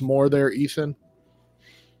give us more there, Ethan.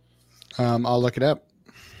 I'll look it up.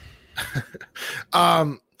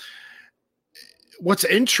 What's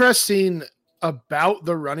interesting about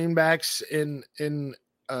the running backs in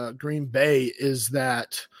Green Bay is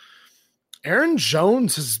that Aaron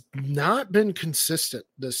Jones has not been consistent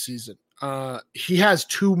this season. He has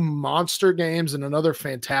 2 monster games and another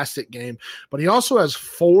fantastic game, but he also has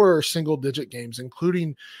 4 single-digit games,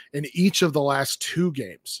 including in each of the last 2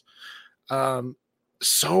 games.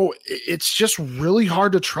 So it's just really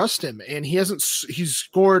hard to trust him, and he's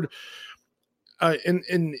scored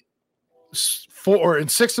in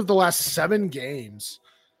 6 of the last 7 games.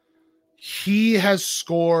 He has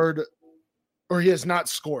scored, or he has not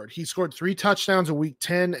scored. He scored 3 touchdowns in week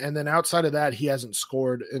 10, and then outside of that, he hasn't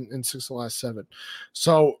scored in 6 of the last 7.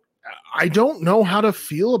 So I don't know how to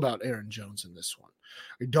feel about Aaron Jones in this one.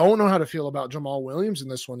 I don't know how to feel about Jamal Williams in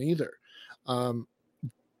this one either.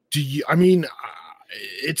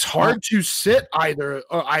 It's hard to sit either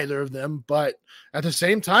of them, but at the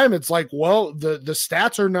same time, it's like, well, the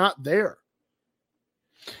stats are not there.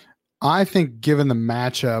 I think given the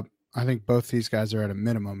matchup, I think both these guys are at a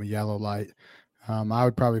minimum a yellow light. I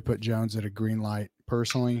would probably put Jones at a green light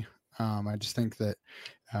personally. I just think that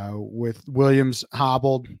with Williams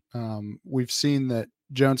hobbled, we've seen that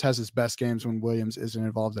Jones has his best games when Williams isn't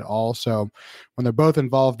involved at all. So when they're both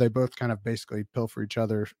involved, they both kind of basically pilfer each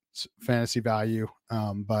other's fantasy value.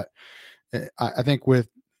 But I think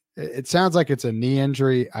it sounds like it's a knee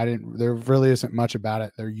injury. There really isn't much about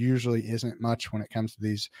it. There usually isn't much when it comes to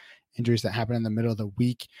these injuries that happen in the middle of the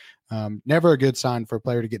week. Never a good sign for a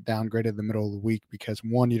player to get downgraded in the middle of the week, because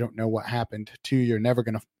 1, you don't know what happened. 2, you're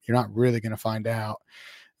not really going to find out.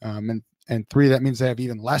 And 3, that means they have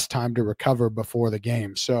even less time to recover before the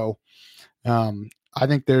game. So I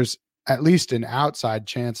think there's at least an outside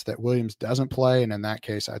chance that Williams doesn't play. And in that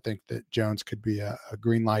case, I think that Jones could be a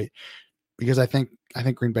green light, because I think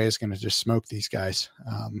Green Bay is going to just smoke these guys.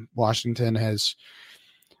 Washington has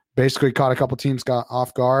basically caught a couple teams got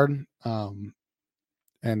off guard. But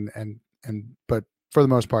for the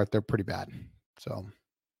most part, they're pretty bad. So.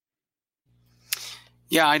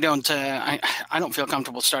 Yeah, I don't feel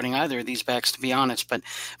comfortable starting either of these backs, to be honest. But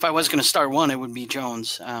if I was going to start one, it would be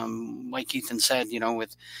Jones. Like Ethan said,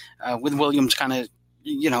 with Williams kind of,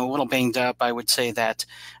 a little banged up, I would say that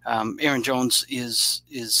Aaron Jones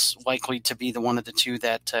is likely to be the one of the two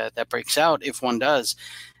that breaks out if one does.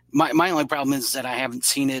 My only problem is that I haven't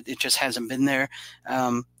seen it. It just hasn't been there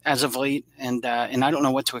as of late, and I don't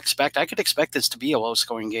know what to expect. I could expect this to be a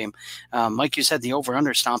low-scoring game. Like you said, the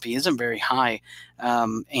over-under stompy isn't very high,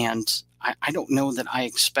 and I don't know that I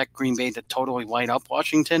expect Green Bay to totally light up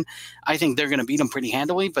Washington. I think they're going to beat them pretty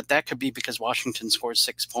handily, but that could be because Washington scores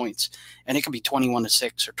 6 points, and it could be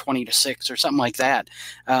 21-6 or 20-6 or something like that.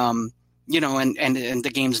 And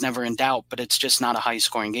the game's never in doubt, but it's just not a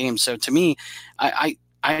high-scoring game. So to me,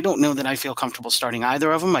 I don't know that I feel comfortable starting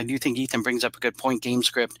either of them. I do think Ethan brings up a good point. Game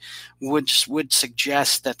script would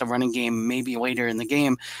suggest that the running game maybe later in the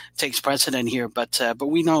game takes precedent here, but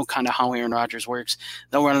we know kind of how Aaron Rodgers works.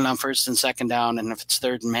 They'll run it on 1st and 2nd down, and if it's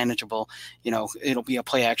 3rd and manageable, it'll be a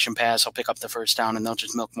play action pass. He'll pick up the 1st down, and they'll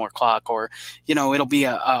just milk more clock, or it'll be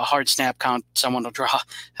a hard snap count. Someone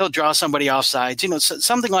he'll draw somebody off sides,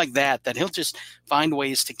 something like that. That he'll just find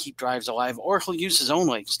ways to keep drives alive, or he'll use his own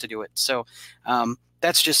legs to do it. So.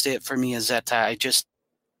 That's just it for me, is that I just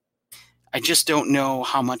don't know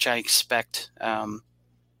how much I expect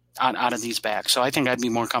out of these backs. So I think I'd be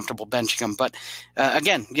more comfortable benching them. But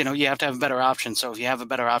again, you have to have a better option. So if you have a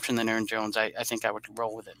better option than Aaron Jones, I think I would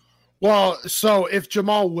roll with it. Well, so if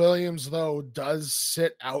Jamal Williams, though, does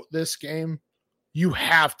sit out this game, you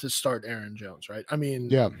have to start Aaron Jones, right? I mean,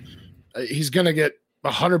 yeah, he's going to get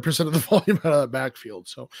 100% of the volume out of that backfield.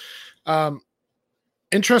 So,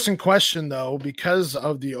 interesting question, though, because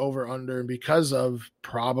of the over-under and because of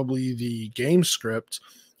probably the game script.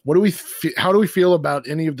 How do we feel about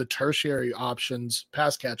any of the tertiary options,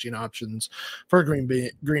 pass catching options for Green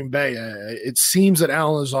Bay? It seems that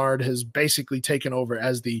Alan Lazard has basically taken over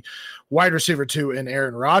as the wide receiver 2 in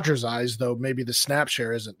Aaron Rodgers' eyes, though maybe the snap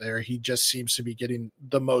share isn't there. He just seems to be getting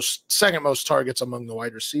the second most targets among the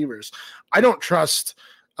wide receivers. I don't trust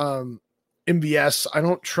MVS. I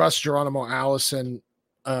don't trust Geronimo Allison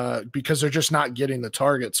because they're just not getting the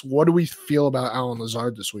targets. What do we feel about Alan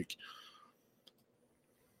Lazard this week?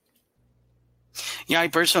 Yeah, I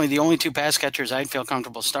personally, the only 2 pass catchers I'd feel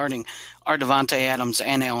comfortable starting are Devontae Adams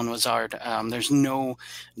and Alan Lazard. There's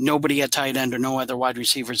nobody at tight end or no other wide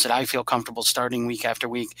receivers that I feel comfortable starting week after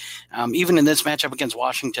week. Even in this matchup against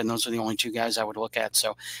Washington, those are the only 2 guys I would look at.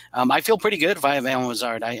 So I feel pretty good if I have Alan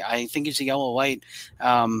Lazard. I think he's a yellow light.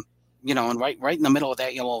 And right in the middle of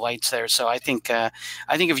that yellow light's there. So I think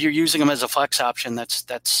if you're using him as a flex option,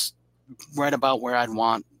 that's right about where I'd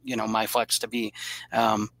want my flex to be.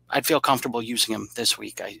 I'd feel comfortable using him this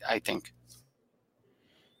week. I think.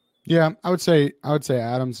 Yeah, I would say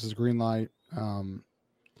Adams is green light.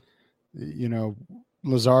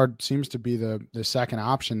 Lazard seems to be the second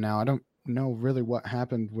option now. I don't know really what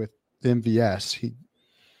happened with MVS. He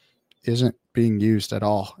isn't being used at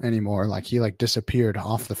all anymore. Like he disappeared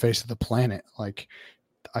off the face of the planet. Like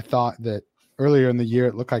I thought that earlier in the year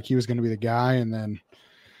it looked like he was going to be the guy, and then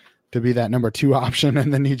to be that number 2 option,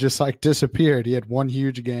 and then he just disappeared. He had one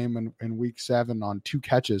huge game in week 7 on 2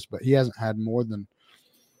 catches, but he hasn't had more than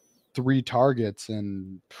 3 targets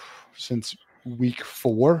since week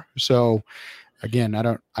 4. So again, I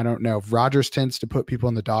don't know. Rodgers tends to put people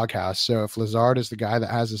in the doghouse. So if Lazard is the guy that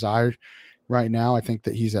has his eye right now, I think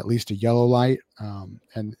that he's at least a yellow light.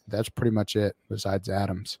 And that's pretty much it besides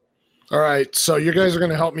Adams. All right. So you guys are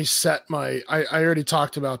going to help me set I already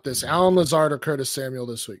talked about this. Alan Lazard or Curtis Samuel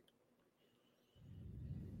this week?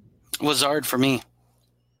 Lazard for me.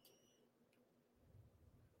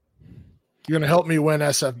 You're going to help me win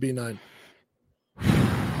SFB9.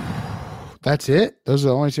 That's it? Those are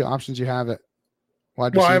the only 2 options you have at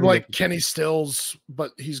wide receiver? Well, I have Kenny Stills, but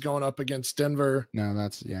he's going up against Denver. No,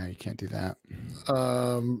 you can't do that.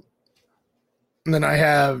 And then I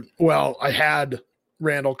had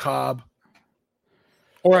Randall Cobb.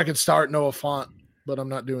 Or I could start Noah Fant, but I'm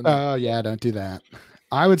not doing that. Oh, yeah, don't do that.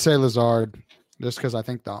 I would say Lazard just because I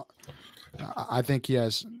think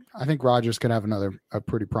Rodgers could have a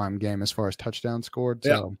pretty prime game as far as touchdowns scored.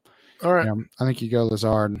 Yeah. So, all right. I think you go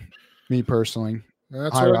Lazard. Me personally,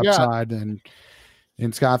 that's higher what I upside, got. and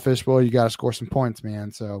in Scott Fishbowl, you got to score some points,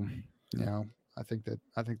 man. So, I think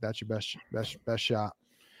that's your best shot.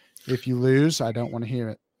 If you lose, I don't want to hear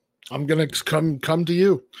it. I'm gonna come to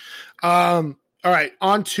you. All right,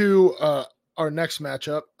 on to our next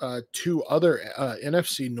matchup. 2 other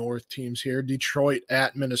NFC North teams here: Detroit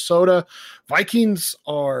at Minnesota. Vikings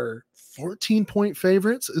are 14-point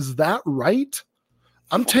favorites. Is that right?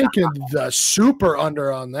 I'm taking the super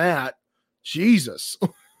under on that. Jesus.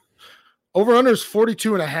 Over under is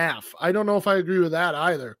 42.5. I don't know if I agree with that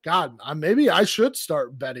either. God, maybe I should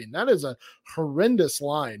start betting. That is a horrendous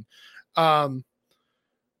line. But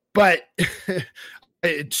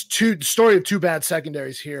it's story of 2 bad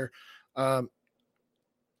secondaries here.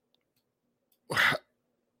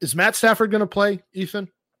 Is Matt Stafford going to play, Ethan?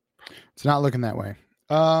 It's not looking that way.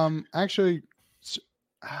 Actually,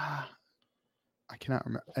 I cannot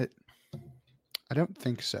remember. I don't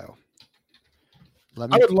think so.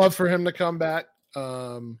 I would love for him to come back,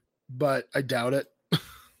 but I doubt it.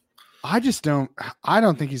 I don't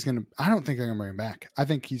think they're going to bring him back. I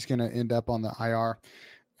think he's going to end up on the IR.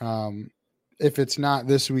 If it's not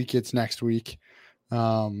this week, it's next week.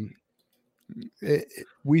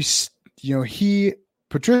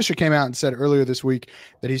 Patricia came out and said earlier this week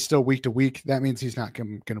that he's still week to week. That means he's not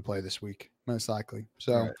going to play this week, most likely.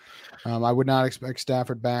 So right. I would not expect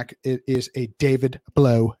Stafford back. It is a David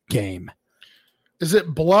Blow game. Is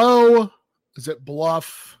it Blow? Is it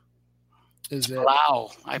Bluff? Is it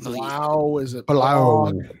Blau? I believe. Blau? Is it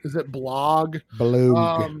Blog? Is it Blog?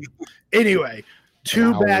 Blog. Anyway,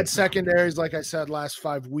 2 bad secondaries, like I said, last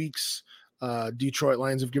 5 weeks. Detroit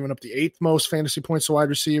Lions have given up the 8th most fantasy points to wide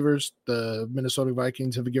receivers. The Minnesota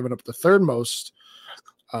Vikings have given up the 3rd most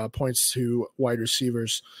points to wide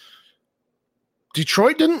receivers.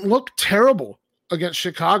 Detroit didn't look terrible against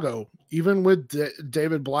Chicago, even with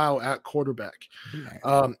David Blau at quarterback.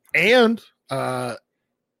 And Kenny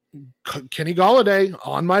Golladay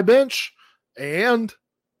on my bench and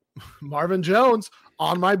Marvin Jones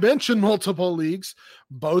on my bench in multiple leagues.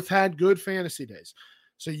 Both had good fantasy days.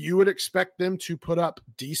 So you would expect them to put up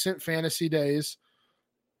decent fantasy days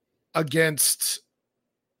against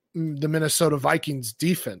the Minnesota Vikings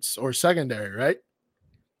defense or secondary, right?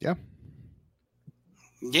 Yeah.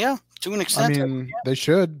 Yeah, to an extent. I mean, they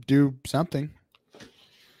should do something.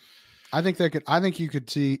 I think you could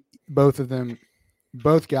see both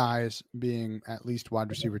guys being at least wide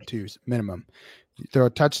receiver 2s minimum. You throw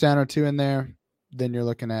a touchdown or 2 in there, then you're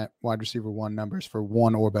looking at wide receiver 1 numbers for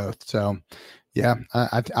one or both. So, yeah,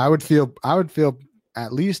 I would feel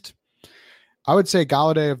at least. I would say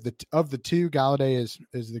Galladay of the 2, Galladay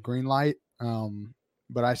is the green light.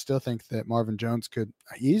 But I still think that Marvin Jones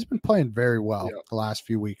he's been playing very well the last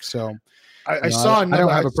few weeks. So I don't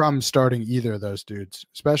have a problem starting either of those dudes,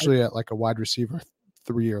 especially at like a wide receiver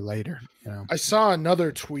 3 or later. I saw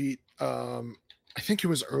another tweet. I think it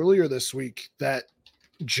was earlier this week that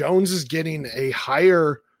Jones is getting a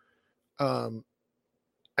higher,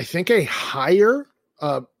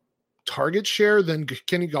 target share than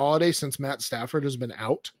Kenny Galladay since Matt Stafford has been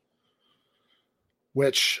out.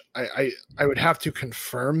 Which I would have to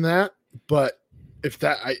confirm that, but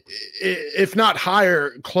if not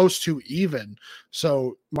higher, close to even.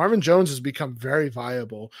 So Marvin Jones has become very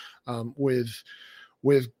viable with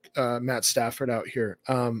Matt Stafford out here.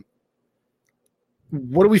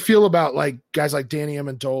 What do we feel about like guys like Danny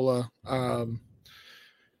Amendola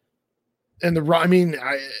and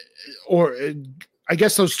I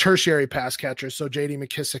guess those tertiary pass catchers. So J.D.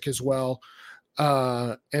 McKissick as well.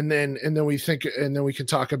 And then we can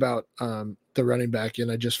talk about the running back, and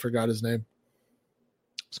I just forgot his name.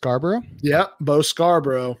 Scarborough? Yeah, Bo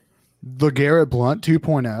Scarborough. LeGarrette Blount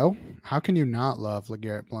 2.0. How can you not love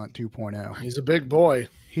LeGarrette Blount 2.0? He's a big boy.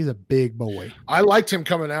 He's a big boy. I liked him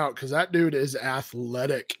coming out because that dude is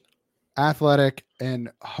athletic. Athletic and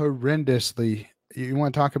horrendously. You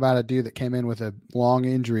want to talk about a dude that came in with a long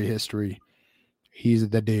injury history. He's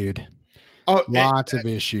the dude. Oh, lots of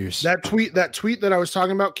issues. That tweet that I was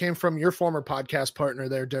talking about came from your former podcast partner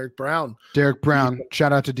there, Derek Brown. Derek Brown.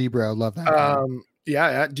 Shout out to D-Bro. Love that. Yeah,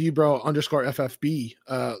 at @DBro_FFB,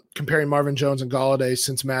 comparing Marvin Jones and Galladay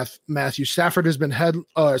since Matthew Stafford has been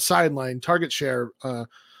sidelined. Target share,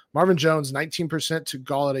 Marvin Jones 19% to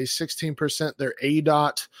Galladay 16%. Their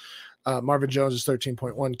ADOT. Marvin Jones is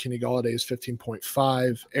 13.1. Kenny Galladay is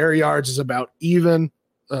 15.5. Air yards is about even.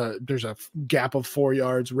 There's a gap of 4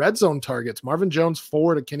 yards. Red zone targets. Marvin Jones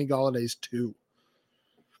 4 to Kenny Galladay's 2.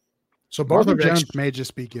 So both Marvin Jones may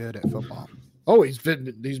just be good at football. Oh, he's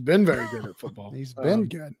been very good at football. He's been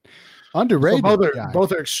good. Underrated. So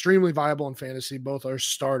both are extremely viable in fantasy. Both are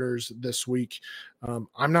starters this week.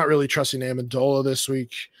 I'm not really trusting Amendola this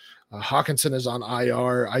week. Hawkinson is on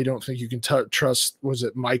IR. I don't think you can trust. Was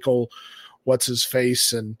it Michael? What's his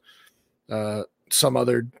face and some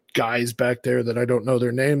other guys back there that I don't know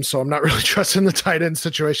their names, so I'm not really trusting the tight end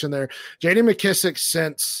situation there. J.D. McKissick,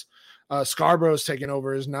 since Scarborough's taken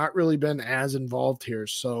over, has not really been as involved here.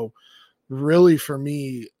 So really for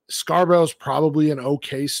me, Scarborough's probably an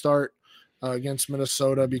okay start against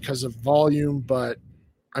Minnesota because of volume, but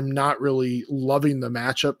I'm not really loving the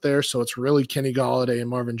matchup there. So it's really Kenny Galladay and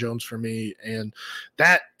Marvin Jones for me. And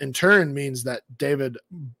that in turn means that David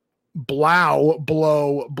Bluff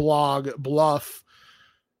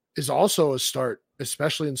is also a start,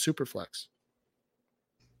 especially in SuperFlex.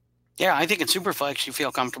 Yeah, I think in SuperFlex you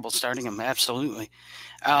feel comfortable starting him. Absolutely.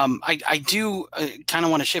 I do kind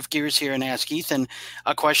of want to shift gears here and ask Ethan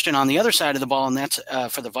a question on the other side of the ball, and that's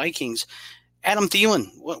for the Vikings. Adam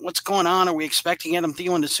Thielen, what's going on? Are we expecting Adam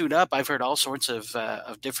Thielen to suit up? I've heard all sorts of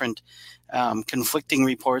different conflicting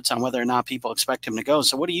reports on whether or not people expect him to go.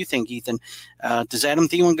 So what do you think, Ethan? Does Adam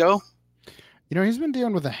Thielen go? He's been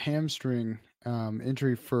dealing with a hamstring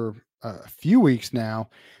injury for a few weeks now.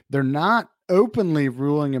 They're not openly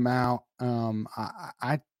ruling him out.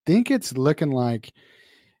 I think it's looking like,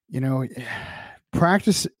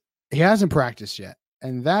 practice. He hasn't practiced yet.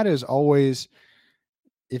 And that is always,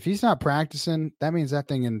 if he's not practicing, that means that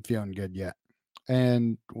thing isn't feeling good yet.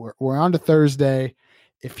 And we're on to Thursday.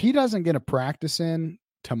 If he doesn't get a practice in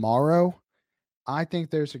tomorrow, I think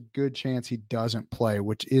there's a good chance he doesn't play,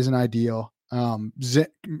 which isn't ideal.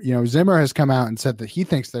 Zimmer has come out and said that he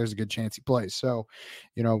thinks there's a good chance he plays. So,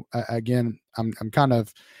 again, I'm kind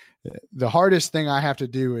of, the hardest thing I have to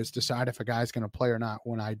do is decide if a guy's going to play or not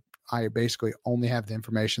when I basically only have the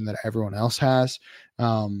information that everyone else has.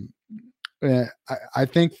 I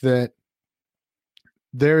think that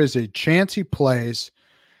there is a chance he plays,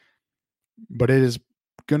 but it is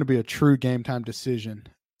going to be a true game time decision.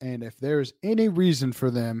 And if there's any reason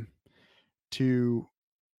for them to,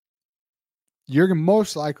 you're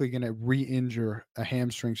most likely going to re-injure a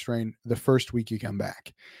hamstring strain the first week you come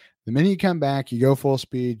back. The minute you come back, you go full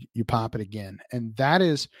speed, you pop it again. And that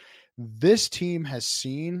is, this team has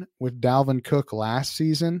seen with Dalvin Cook last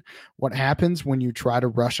season what happens when you try to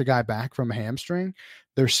rush a guy back from a hamstring.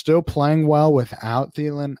 They're still playing well without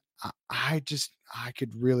Thielen. I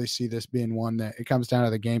could really see this being one that it comes down to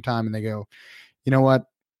the game time and they go, you know what?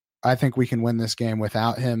 I think we can win this game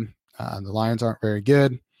without him. The Lions aren't very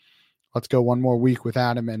good. Let's go one more week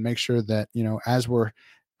without him and make sure that, as we're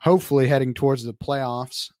hopefully heading towards the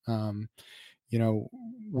playoffs,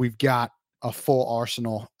 we've got a full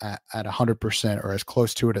arsenal at 100% or as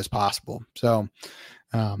close to it as possible. So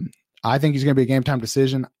I think he's going to be a game time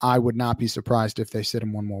decision. I would not be surprised if they sit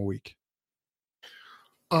him one more week.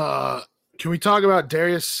 Can we talk about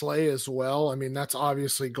Darius Slay as well? I mean, that's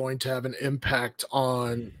obviously going to have an impact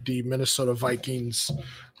on the Minnesota Vikings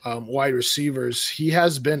wide receivers. He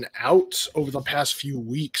has been out over the past few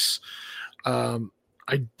weeks. I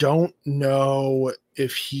don't know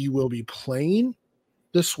if he will be playing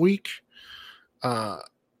this week. And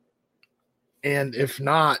if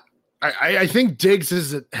not, I think Diggs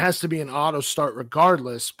has to be an auto start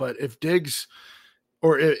regardless, but if Diggs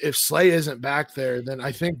or if Slay isn't back there, then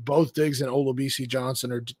I think both Diggs and Olabisi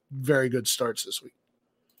Johnson are very good starts this week.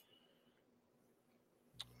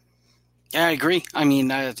 Yeah, I agree. I mean,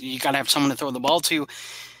 you got to have someone to throw the ball to.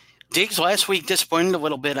 Diggs last week disappointed a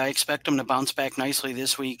little bit. I expect him to bounce back nicely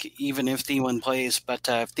this week, even if Thielen plays. But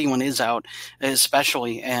if Thielen is out,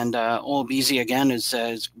 especially, and Olabisi again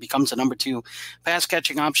becomes the number 2 pass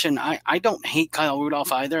catching option. I don't hate Kyle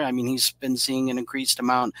Rudolph either. I mean, he's been seeing an increased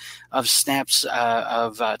amount of snaps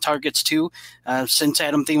of targets too since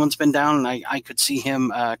Adam Thielen's been down, and I could see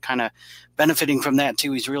him kind of benefiting from that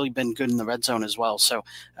too. He's really been good in the red zone as well. So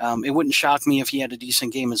it wouldn't shock me if he had a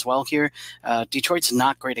decent game as well here. Detroit's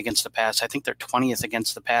not great against the pass. I think they're 20th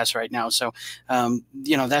against the pass right now. So,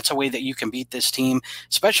 that's a way that you can beat this team,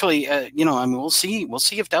 especially, we'll see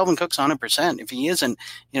if Dalvin Cook's 100%. If he isn't,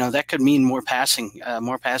 that could mean more passing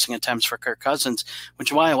attempts for Kirk Cousins, which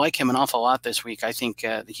is why I like him an awful lot this week. I think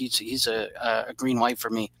he's a green light for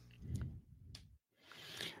me.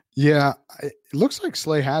 Yeah, it looks like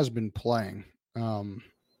Slay has been playing.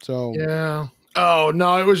 So yeah. Oh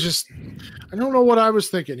no, it was just I don't know what I was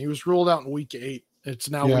thinking. He was ruled out in week 8. It's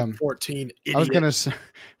now week 14. Idiot. I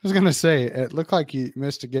was gonna say it looked like he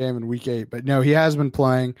missed a game in week 8, but no, he has been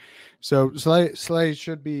playing. So Slay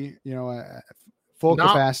should be at full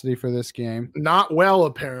capacity for this game. Not well,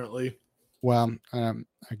 apparently. Well,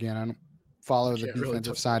 again, I don't follow the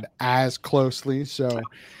defensive side as closely, so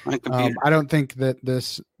I don't think that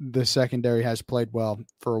the secondary has played well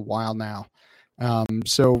for a while now.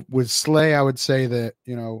 So with Slay, I would say that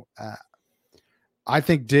I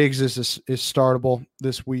think Diggs is startable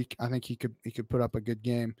this week. I think he could put up a good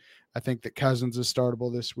game. I think that Cousins is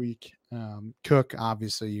startable this week. Cook,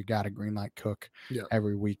 obviously, you got to green light Cook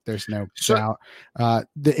every week. There's no doubt.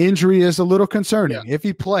 The injury is a little concerning. If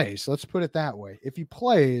he plays, let's put it that way. If he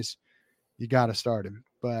plays, you got to start him.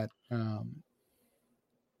 But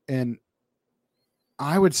and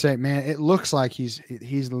I would say, man, it looks like he's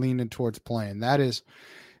leaning towards playing. That is,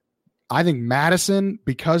 I think Madison,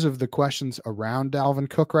 because of the questions around Dalvin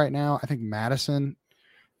Cook right now, I think Madison,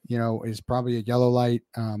 is probably a yellow light,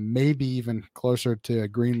 maybe even closer to a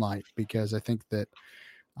green light, because I think that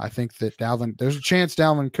there's a chance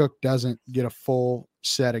Dalvin Cook doesn't get a full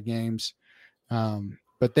set of games.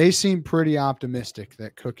 But they seem pretty optimistic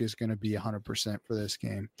that Cook is going to be 100% for this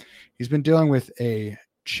game. He's been dealing with a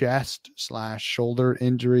chest/shoulder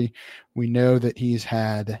injury. We know that he's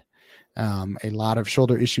had a lot of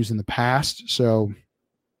shoulder issues in the past. So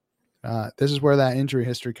this is where that injury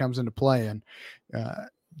history comes into play. And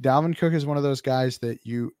Dalvin Cook is one of those guys that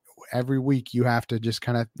every week you have to just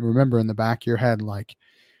kind of remember in the back of your head, like,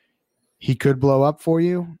 he could blow up for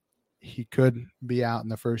you. He could be out in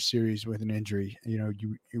the first series with an injury.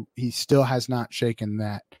 He still has not shaken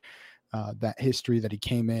that history that he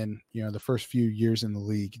came in, the first few years in the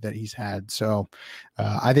league that he's had. So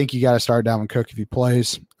I think you got to start Dalvin Cook if he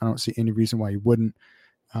plays. I don't see any reason why he wouldn't.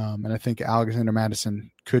 And I think Alexander Madison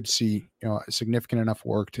could see, significant enough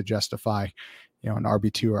work to justify, an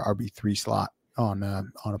RB2 or RB3 slot on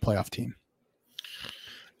a playoff team.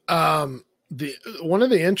 One of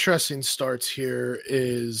the interesting starts here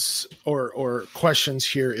is, or questions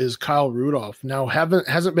here, is Kyle Rudolph. Now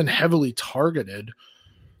hasn't been heavily targeted,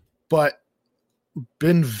 but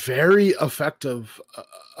been very effective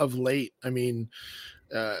of late. I mean,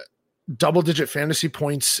 double-digit fantasy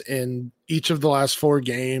points in each of the last 4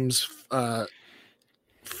 games,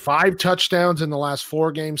 5 touchdowns in the last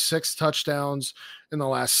 4 games, 6 touchdowns in the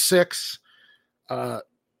last 6.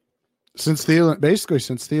 Since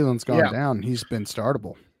Thielen's gone down, he's been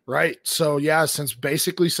startable. Right. So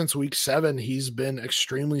since week 7, he's been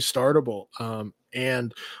extremely startable.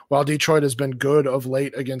 And while Detroit has been good of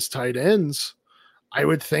late against tight ends, I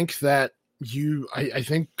would think that I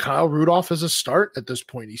think Kyle Rudolph is a start at this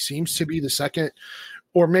point. He seems to be the second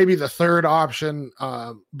or maybe the third option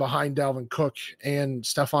behind Dalvin Cook and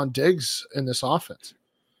Stephon Diggs in this offense.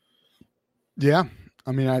 Yeah.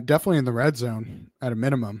 I mean, definitely in the red zone at a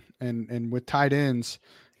minimum. And with tight ends,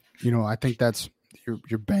 I think that's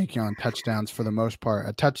you're banking on touchdowns for the most part.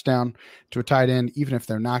 A touchdown to a tight end, even if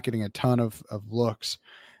they're not getting a ton of looks,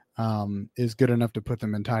 is good enough to put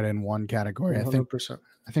them in tight end one category. 100%.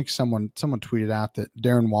 I think someone tweeted out that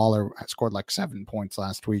Darren Waller scored like 7 points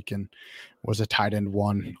last week and was a tight end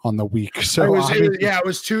one on the week. So it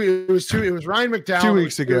was two. It was Ryan McDowell 2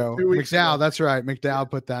 weeks ago. 2 weeks McDowell, ago. That's right.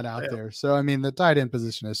 McDowell put that out there. So I mean, the tight end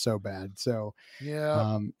position is so bad. So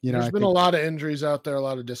there's been a lot of injuries out there, a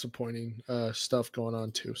lot of disappointing stuff going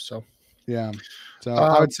on too. So yeah. So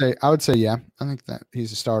I would say yeah. I think that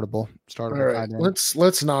he's a startable. All right,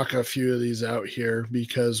 let's knock a few of these out here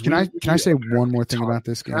because can I say one more thing about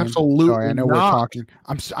this game? Absolutely. Sorry, I know we're talking.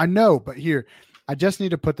 I know, but here I just need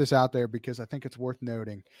to put this out there because I think it's worth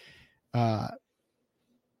noting. Kerryon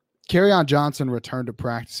Johnson returned to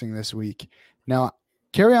practicing this week. Now,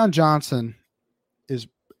 Kerryon Johnson is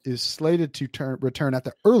slated to return at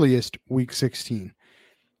the earliest week 16.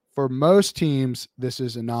 For most teams, this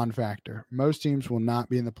is a non-factor. Most teams will not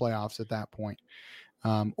be in the playoffs at that point.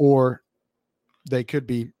 Or they could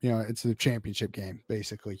be, it's the championship game,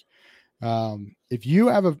 basically. If you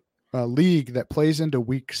have a league that plays into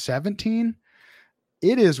week 17,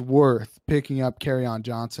 it is worth picking up Kerryon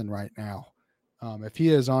Johnson right now. If he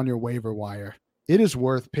is on your waiver wire, it is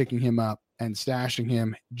worth picking him up and stashing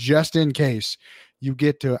him just in case you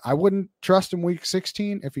get to – I wouldn't trust him week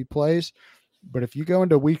 16 if he plays. But if you go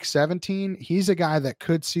into week 17, he's a guy that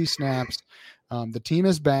could see snaps. The team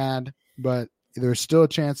is bad, but there's still a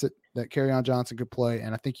chance that Kerryon Johnson could play,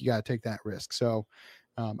 and I think you got to take that risk. So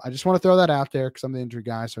I just want to throw that out there because I'm the injury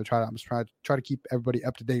guy, so I'm just trying to keep everybody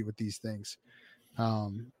up to date with these things.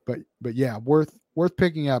 But yeah, worth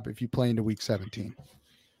picking up if you play into week 17.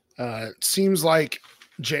 It seems like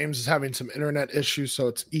James is having some internet issues, so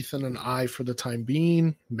it's Ethan and I for the time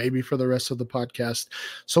being, maybe for the rest of the podcast.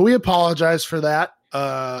 So we apologize for that.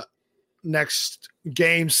 Next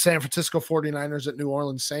game, San Francisco 49ers at New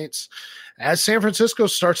Orleans Saints. As San Francisco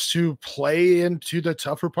starts to play into the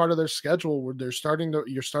tougher part of their schedule, where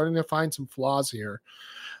you're starting to find some flaws here.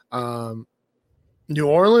 New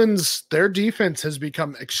Orleans, their defense has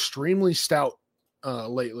become extremely stout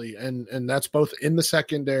lately, and that's both in the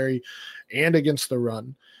secondary and against the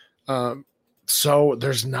run. So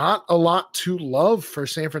there's not a lot to love for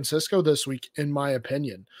San Francisco this week, in my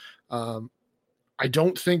opinion. I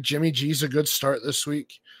don't think Jimmy G's a good start this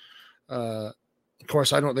week. Of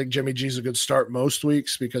course, I don't think Jimmy G's a good start most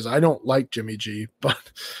weeks because I don't like Jimmy G, but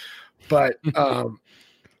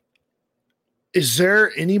is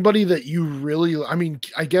there anybody that you really – I mean,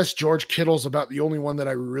 I guess George Kittle's about the only one that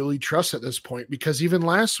I really trust at this point because even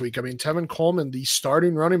last week, I mean, Tevin Coleman, the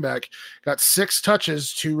starting running back, got 6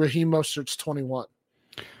 touches to Raheem Mostert's 21.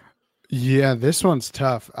 Yeah, this one's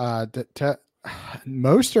tough.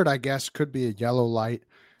 Mostert, I guess, could be a yellow light.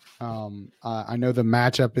 I know the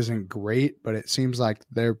matchup isn't great, but it seems like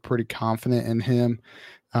they're pretty confident in him.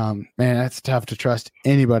 Man, that's tough to trust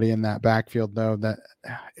anybody in that backfield, though. That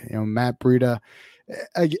Matt Breida,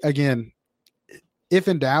 again, if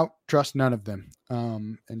in doubt, trust none of them,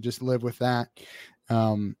 and just live with that.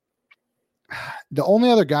 The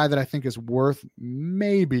only other guy that I think is worth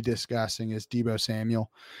maybe discussing is Deebo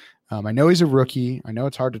Samuel. I know he's a rookie. I know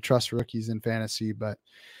it's hard to trust rookies in fantasy, but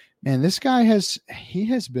man, this guy has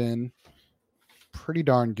been pretty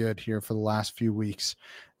darn good here for the last few weeks.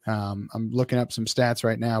 I'm looking up some stats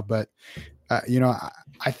right now, but I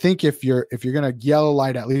think if you're going to yellow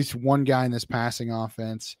light at least one guy in this passing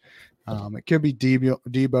offense, it could be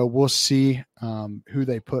Deebo. We'll see who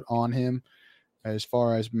they put on him as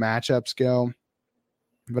far as matchups go.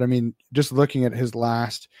 But I mean, just looking at his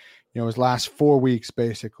last 4 weeks,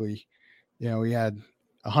 basically, he had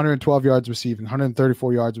 112 yards receiving,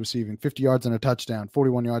 134 yards receiving, 50 yards and a touchdown,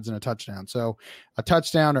 41 yards and a touchdown. So a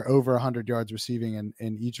touchdown or over 100 yards receiving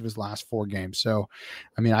in each of his last 4 games. So,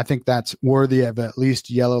 I mean, I think that's worthy of at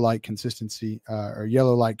least yellow light consistency or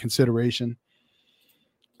yellow light consideration.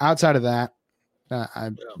 Outside of that,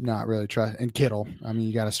 I'm not really trusting. And Kittle, I mean,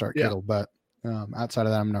 you got to start Kittle, but outside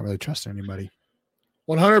of that, I'm not really trusting anybody.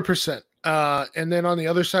 100%. And then on the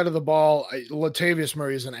other side of the ball, Latavius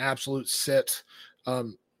Murray is an absolute sit.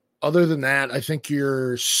 Other than that, I think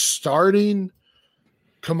you're starting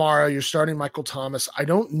Kamara, you're starting Michael Thomas. I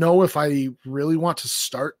don't know if I really want to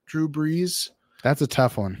start Drew Brees. That's a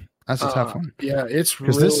tough one. Yeah, it's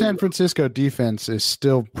because this San Francisco defense is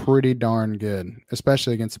still pretty darn good,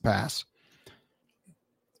 especially against the pass.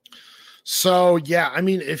 So, yeah, I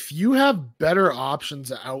mean, if you have better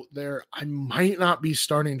options out there, I might not be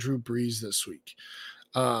starting Drew Brees this week.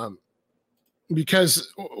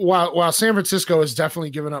 Because while San Francisco has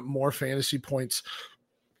definitely given up more fantasy points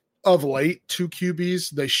of late to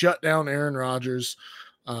QBs, they shut down Aaron Rodgers.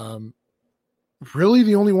 Really,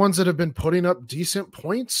 the only ones that have been putting up decent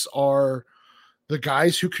points are the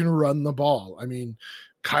guys who can run the ball. I mean,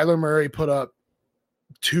 Kyler Murray put up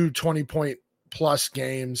 2 20-point plus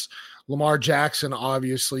games. Lamar Jackson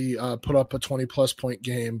obviously put up a 20-plus point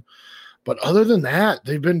game. But other than that,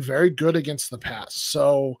 they've been very good against the pass.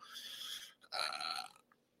 So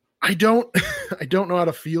I don't know how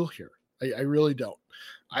to feel here. I really don't.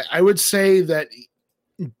 I would say that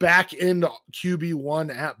back into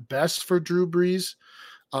QB1 at best for Drew Brees.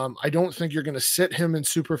 I don't think you're going to sit him in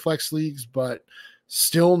SuperFlex leagues, but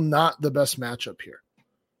still not the best matchup here.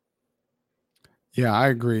 Yeah, I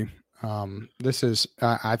agree. This is,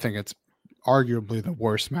 I think it's arguably the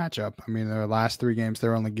worst matchup. I mean, their last 3 games,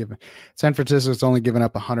 San Francisco's only given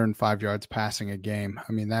up 105 yards passing a game.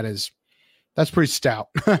 I mean, that's pretty stout.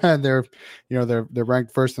 They're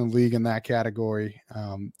ranked first in the league in that category.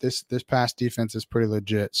 This pass defense is pretty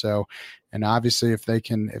legit. So, and obviously if they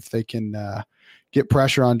can get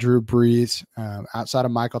pressure on Drew Brees, outside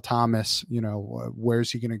of Michael Thomas, where's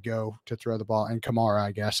he going to go to throw the ball? And Kamara,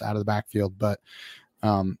 I guess, out of the backfield. But,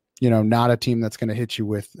 not a team that's going to hit you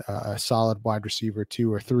with a solid wide receiver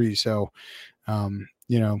 2 or 3. So, and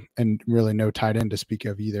really no tight end to speak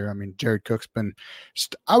of either. I mean, Jared Cook's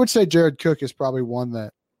I would say Jared Cook is probably one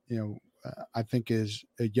that, I think is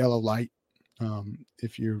a yellow light.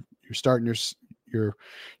 If you're starting you're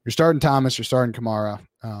starting Thomas, you're starting Kamara.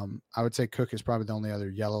 I would say Cook is probably the only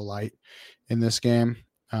other yellow light in this game.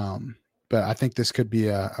 But I think this could be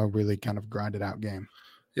a really kind of grinded out game.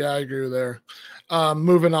 Yeah, I agree with there.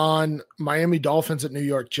 Moving on, Miami Dolphins at New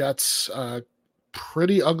York Jets.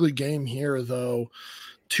 Pretty ugly game here, though.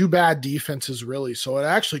 2 bad defenses, really. So it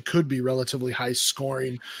actually could be relatively high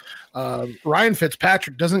scoring. Ryan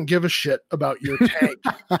Fitzpatrick doesn't give a shit about your tank.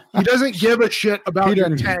 He doesn't give a shit about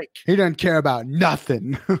your tank. He doesn't care about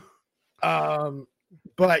nothing.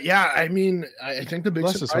 But yeah, I mean, I think the big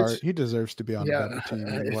Bless surprise. his heart. He deserves to be on a better team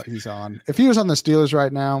than what he's on. If he was on the Steelers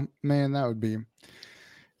right now, man, that would be.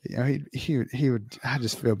 He would. I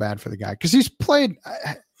just feel bad for the guy because he's played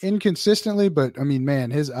inconsistently, but I mean, man,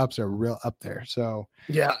 his ups are real up there. So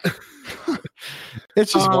yeah,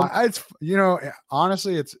 it's just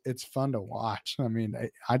honestly, it's fun to watch. I mean,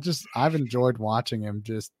 I've enjoyed watching him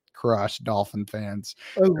just crush Dolphin fans.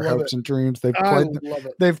 Their hopes and dreams. They've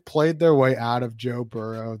played their way out of Joe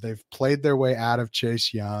Burrow. They've played their way out of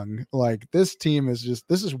Chase Young. Like this team this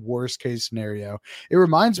is worst case scenario. It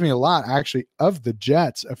reminds me a lot actually of the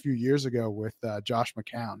Jets a few years ago with Josh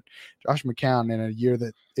McCown. Josh McCown, in a year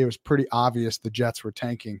that it was pretty obvious the Jets were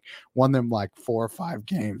tanking, won them like 4 or 5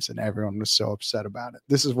 games, and everyone was so upset about it.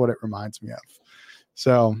 This is what it reminds me of.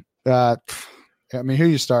 So, I mean,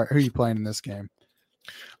 who are you playing in this game?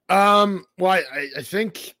 Well, I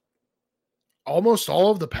think almost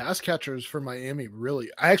all of the pass catchers for Miami, really.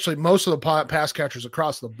 Most of the pass catchers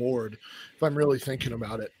across the board, if I'm really thinking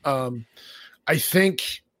about it. I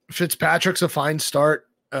think Fitzpatrick's a fine start,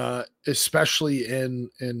 especially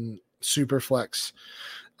in SuperFlex.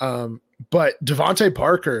 But Devontae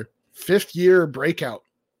Parker, 5th-year breakout.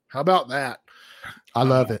 How about that? I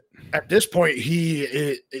love it. At this point, he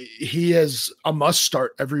is a must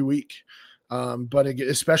start every week. But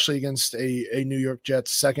especially against a New York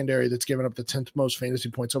Jets secondary that's given up the 10th most fantasy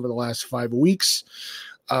points over the last 5 weeks.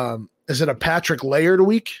 Is it a Patrick Laird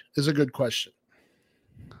week? Is a good question.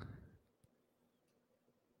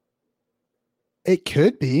 It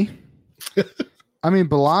could be. I mean,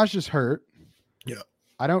 Balaj is hurt. Yeah.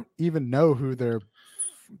 I don't even know who their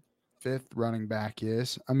 5th running back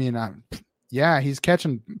is. I mean, he's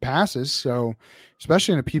catching passes. So,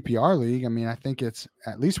 especially in a PPR league, I mean, I think it's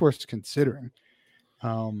at least worth considering.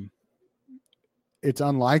 It's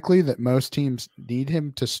unlikely that most teams need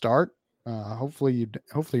him to start. Hopefully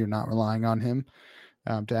you're not relying on him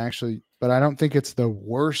to actually. But I don't think it's the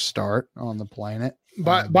worst start on the planet.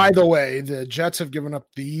 By the way, the Jets have given up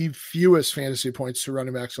the fewest fantasy points to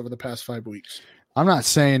running backs over the past 5 weeks. I'm not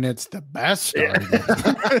saying it's the best start.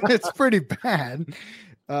 It's pretty bad.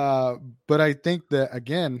 But I think that,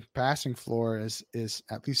 again, passing floor is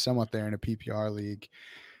at least somewhat there in a PPR league.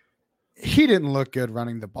 He didn't look good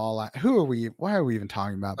running the ball. Why are we even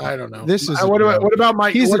talking about that? I don't know. This is what about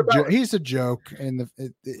Mike? He's a joke. And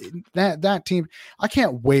that team, I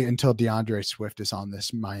can't wait until DeAndre Swift is on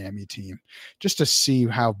this Miami team just to see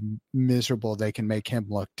how miserable they can make him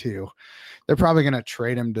look too. They're probably going to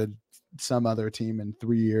trade him to some other team in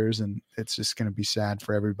 3 years, and it's just going to be sad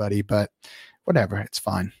for everybody. But whatever, it's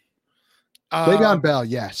fine. Le'Veon Bell,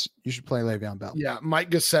 yes, you should play Le'Veon Bell. Yeah, Mike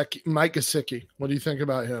Gesicki. What do you think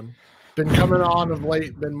about him? Been coming on of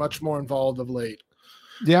late, been much more involved of late.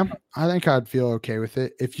 Yeah, I think I'd feel okay with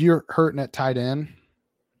it. If you're hurting at tight end,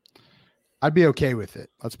 I'd be okay with it.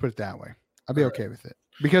 Let's put it that way. I'd be okay with it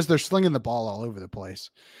because they're slinging the ball all over the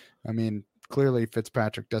place. I mean, clearly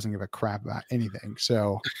Fitzpatrick doesn't give a crap about anything,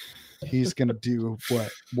 so he's going to do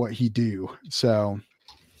what he do. So,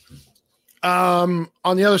 on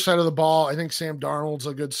the other side of the ball, I think Sam Darnold's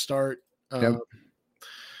a good start.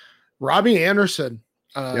 Robbie Anderson,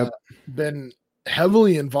 been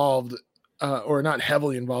heavily involved. Or not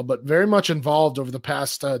heavily involved, but very much involved over the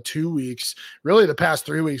past 2 weeks, really the past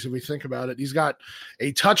 3 weeks, if we think about it. He's got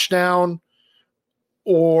a touchdown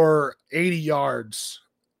or 80 yards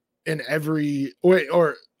in every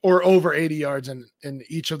or over 80 yards in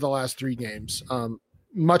each of the last 3 games.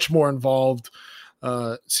 Much more involved.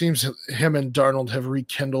 Seems him and Darnold have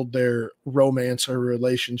rekindled their romance or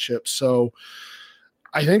relationship. So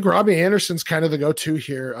I think Robbie Anderson's kind of the go-to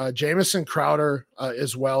here. Jamison Crowder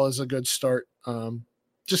as well is a good start.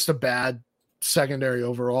 Just a bad secondary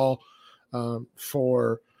overall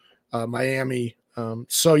for Miami.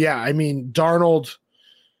 So yeah, I mean Darnold,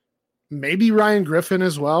 maybe Ryan Griffin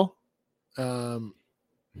as well. Yeah,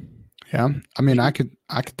 I mean I could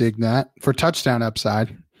dig that for touchdown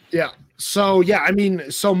upside. Yeah. So yeah, I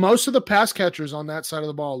mean, so most of the pass catchers on that side of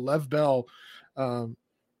the ball, Lev Bell.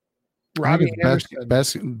 Robbie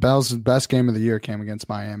Bell's best game of the year came against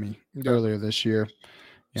Miami earlier this year.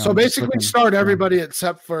 You know, so basically start everybody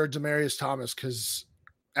except for Demaryius Thomas because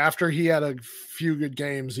after he had a few good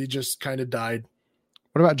games, he just kind of died.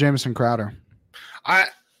 What about Jamison Crowder? I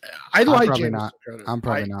like Jamison Crowder. I'm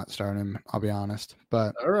probably not starting him, I'll be honest.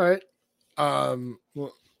 But all right.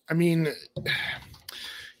 Well, I mean,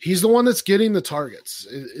 he's the one that's getting the targets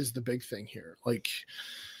is the big thing here. Like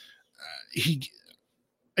he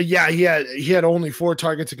had only 4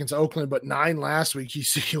 targets against Oakland, but 9 last week.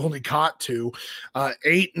 He only caught 2,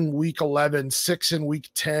 8 in week 11, 6 in week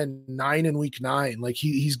 10, 9 in week 9. Like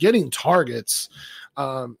he's getting targets.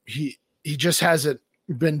 He just hasn't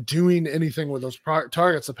been doing anything with those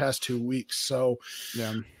targets the past 2 weeks. So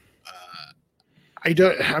yeah.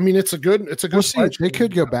 I mean, it's a good. We'll see. They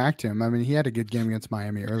could go back to him. I mean, he had a good game against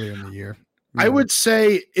Miami earlier in the year. I would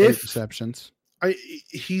say if receptions.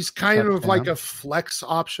 He's kind of like a flex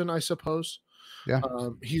option, I suppose. Yeah.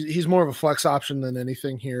 He's more of a flex option than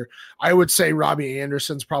anything here. I would say Robbie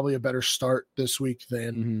Anderson's probably a better start this week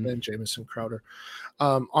than Jamison Crowder.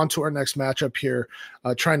 On to our next matchup here.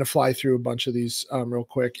 Trying to fly through a bunch of these real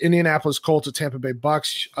quick. Indianapolis Colts at Tampa Bay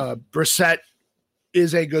Bucks. Brissett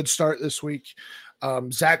is a good start this week.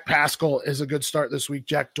 Zach Pascal is a good start this week.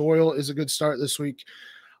 Jack Doyle is a good start this week.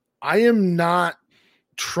 I am not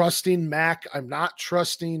trusting Mac. I'm not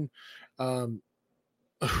trusting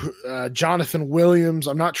Jonathan Williams.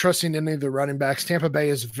 I'm not trusting any of the running backs. Tampa Bay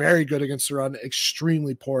is very good against the run,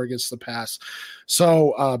 extremely poor against the pass.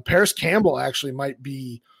 So Paris Campbell actually might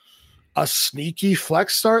be a sneaky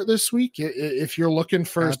flex start this week. If you're looking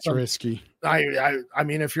for that's risky. I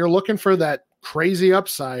mean, if you're looking for that crazy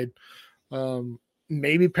upside,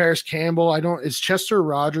 maybe Paris Campbell. Is Chester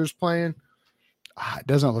Rogers playing? It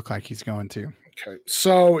doesn't look like he's going to. Okay.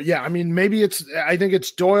 So, yeah, I mean, I think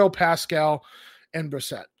it's Doyle, Pascal, and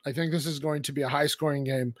Brissett. I think this is going to be a high-scoring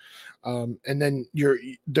game. And then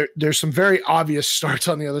there's some very obvious starts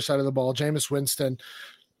on the other side of the ball. Jameis Winston,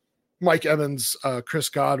 Mike Evans, Chris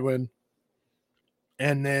Godwin.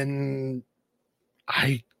 And then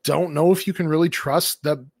I don't know if you can really trust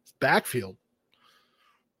the backfield.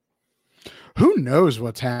 Who knows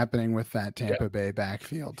what's happening with that Tampa Bay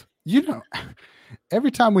backfield? You know,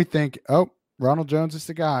 every time we think, oh, Ronald Jones is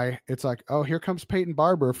the guy, it's like, oh, here comes Peyton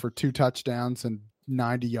Barber for 2 touchdowns and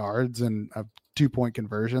 90 yards and a 2-point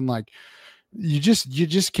conversion. Like you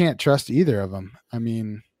just can't trust either of them. I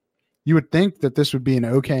mean, you would think that this would be an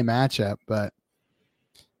okay matchup, but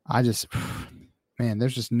man,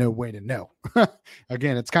 there's just no way to know.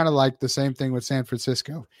 Again, it's kind of like the same thing with San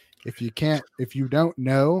Francisco. If you don't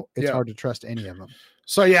know, it's hard to trust any of them.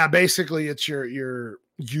 So yeah, basically it's your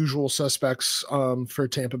usual suspects for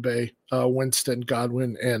Tampa Bay, Winston,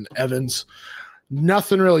 Godwin, and Evans.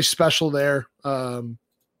 Nothing really special there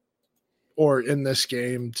or in this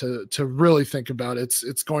game to really think about.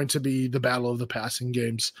 It's going to be the battle of the passing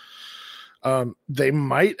games. They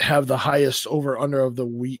might have the highest over under of the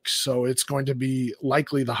week, so it's going to be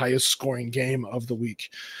likely the highest scoring game of the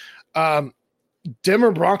week.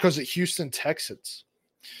 Denver Broncos at Houston Texans.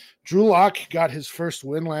 Drew Lock got his first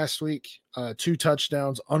win last week, 2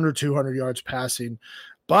 touchdowns, under 200 yards passing.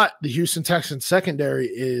 But the Houston Texans secondary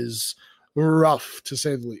is rough, to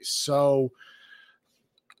say the least. So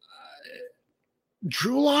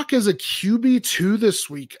Drew Lock is a QB2 this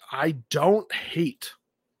week. I don't hate.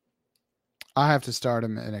 I have to start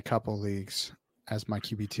him in a couple leagues as my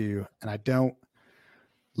QB2, and I don't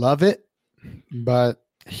love it, but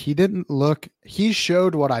he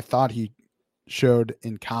showed what I thought he showed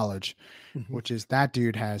in college, which is that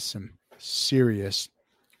dude has some serious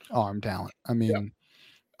arm talent. I mean,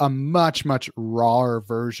 a much, much rawer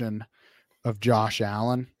version of Josh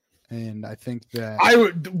Allen. And I think that I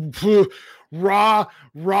would raw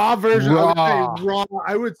version.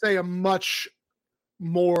 I would say a much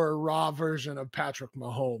more raw version of Patrick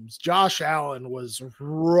Mahomes. Josh Allen was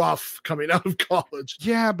rough coming out of college.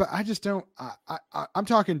 Yeah, but I just don't. I'm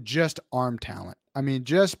talking just arm talent. I mean,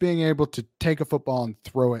 just being able to take a football and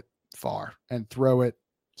throw it far and throw it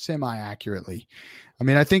semi-accurately. I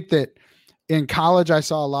mean, I think that in college, I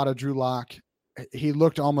saw a lot of Drew Lock. He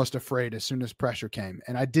looked almost afraid as soon as pressure came.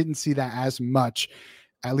 And I didn't see that as much,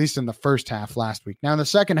 at least in the first half last week. Now, in the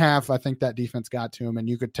second half, I think that defense got to him, and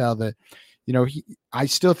you could tell that, I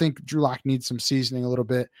still think Drew Lock needs some seasoning a little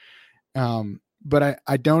bit. But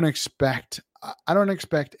I don't expect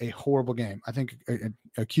a horrible game. I think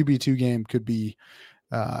a QB2 game could be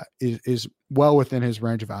is well within his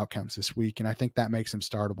range of outcomes this week, and I think that makes him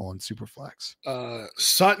startable in SuperFlex.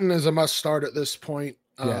 Sutton is a must start at this point.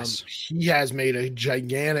 Yes. He has made a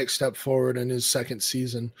gigantic step forward in his second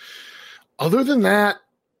season. Other than that,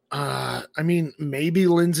 I mean, maybe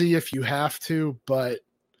Lindsey if you have to, but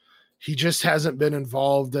he just hasn't been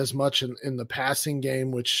involved as much in the passing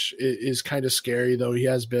game, which is kind of scary, though he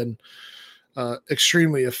has been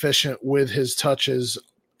extremely efficient with his touches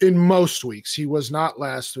in most weeks. He was not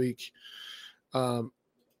last week.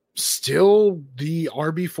 Still the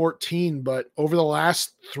RB14, but over the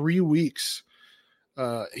last 3 weeks,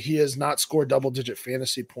 he has not scored double-digit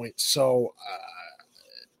fantasy points. So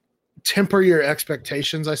temper your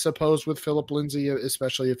expectations, I suppose, with Phillip Lindsay,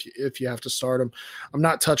 especially if you have to start him. I'm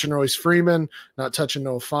not touching Royce Freeman, not touching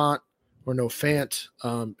Noah Fant or Noah Fant.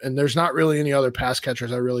 And there's not really any other pass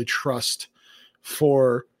catchers I really trust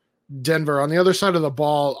for Denver. On the other side of the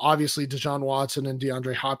ball, obviously Deshaun Watson and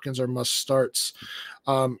DeAndre Hopkins are must starts.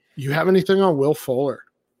 You have anything on Will Fuller?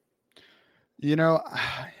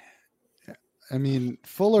 I mean,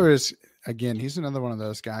 Fuller is, again, he's another one of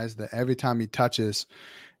those guys that every time he touches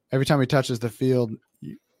the field,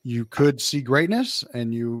 you could see greatness,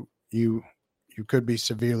 and you could be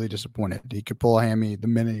severely disappointed. He could pull a hammy the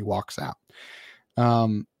minute he walks out.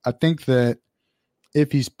 I think that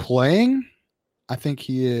if he's playing, I think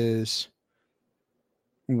he is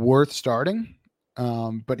worth starting,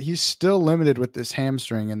 but he's still limited with this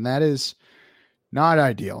hamstring, and that is not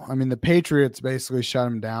ideal. I mean, the Patriots basically shut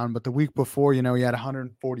him down, but the week before, he had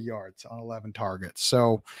 140 yards on 11 targets.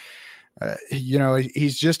 So,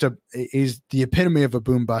 he's the epitome of a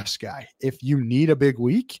boom bust guy. If you need a big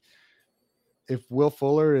week, if Will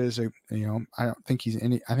Fuller is I think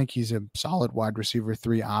he's a solid wide receiver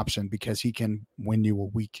 3 option because he can win you a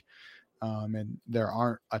week. And there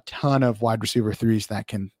aren't a ton of wide receiver 3s that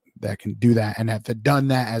can do that and have done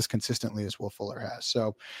that as consistently as Will Fuller has.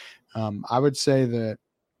 So I would say that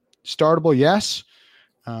startable, yes,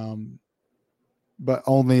 but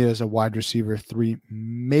only as a wide receiver 3,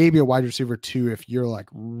 maybe a wide receiver 2 if you're like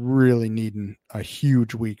really needing a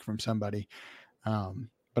huge week from somebody.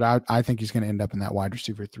 But I think he's going to end up in that wide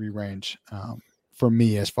receiver 3 range for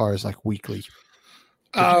me as far as like weekly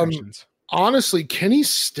projections. Honestly, Kenny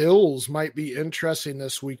Stills might be interesting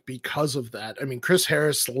this week because of that. I mean, Chris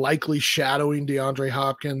Harris likely shadowing DeAndre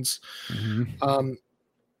Hopkins. Mm-hmm.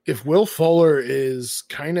 If Will Fuller is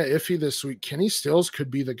kind of iffy this week, Kenny Stills could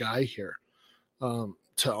be the guy here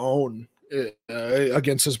to own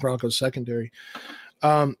against this Broncos secondary.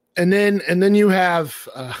 And then you have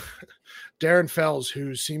Darren Fells,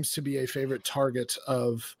 who seems to be a favorite target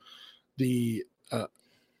of the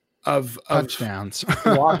of touchdowns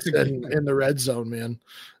Watson in the red zone, man.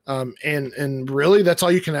 And really that's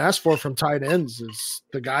all you can ask for from tight ends is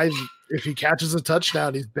the guy, if he catches a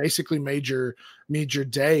touchdown, he's basically made your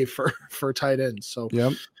day for tight ends. So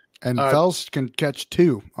yep. And Fells can catch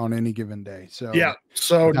 2 on any given day. So yeah,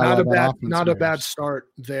 so not a bad start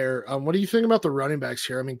there. What do you think about the running backs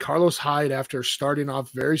here? I mean, Carlos Hyde, after starting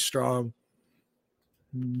off very strong,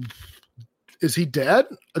 is he dead?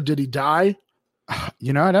 Did he die? I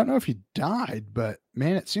don't know if he died, but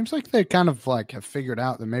man, it seems like they kind of like have figured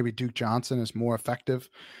out that maybe Duke Johnson is more effective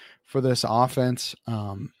for this offense.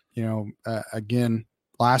 Again,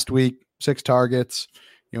 last week, 6 targets,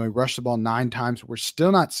 He rushed the ball 9 times. We're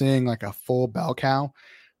still not seeing like a full bell cow.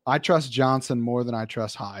 I trust Johnson more than I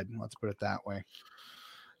trust Hyde. Let's put it that way.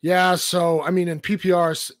 Yeah. So, I mean, in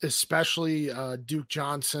PPR, especially Duke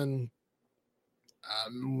Johnson,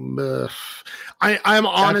 I'm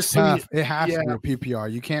honestly, tough. It has to be a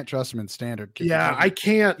PPR. You can't trust him in standard. Yeah, I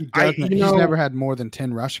can't. He's never had more than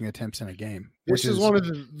 10 rushing attempts in a game. This is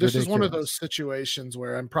one of those situations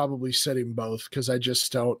where I'm probably sitting both because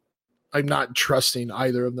I'm not trusting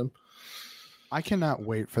either of them. I cannot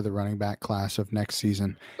wait for the running back class of next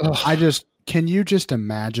season. Ugh. Can you just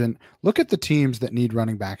imagine? Look at the teams that need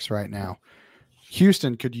running backs right now.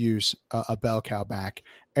 Houston could use a bell cow back.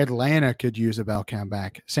 Atlanta could use a bell cow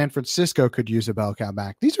back. San Francisco could use a bell cow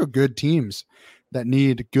back. These are good teams that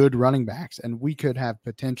need good running backs, and we could have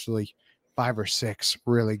potentially 5 or 6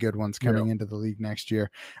 really good ones coming into the league next year.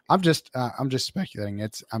 I'm just speculating.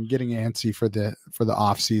 I'm getting antsy for the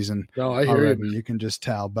off season. No, I hear you. You can just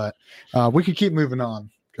tell, but we can keep moving on.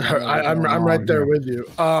 I'm right there with you.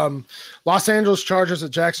 Los Angeles Chargers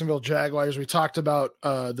at Jacksonville Jaguars. We talked about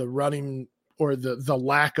the running or the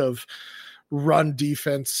lack of run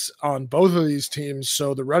defense on both of these teams.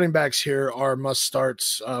 So the running backs here are must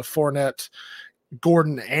starts. Fournette,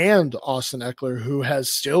 Gordon, and Austin Eckler, who has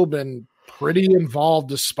still been pretty involved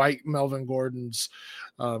despite Melvin Gordon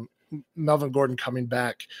coming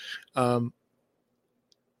back.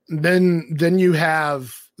 Then you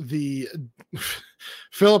have the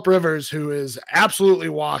Phillip Rivers, who is absolutely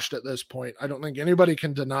washed at this point. I don't think anybody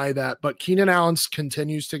can deny that, but Keenan Allen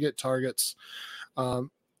continues to get targets.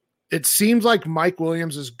 It seems like Mike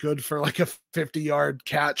Williams is good for like a 50-yard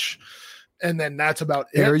catch, and then that's about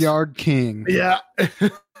it. Air yard king. Yeah.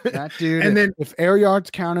 That dude. And then if air yards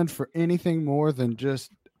counted for anything more than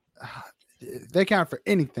just they count for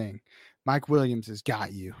anything, Mike Williams has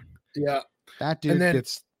got you. Yeah. That dude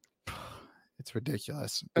it's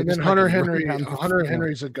ridiculous. And then Hunter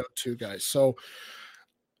Henry's a go-to guy. So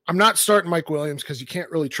I'm not starting Mike Williams because you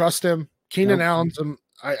can't really trust him. Keenan Allen's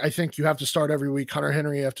I think you have to start every week. Hunter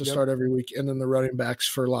Henry, you have to start every week. And then the running backs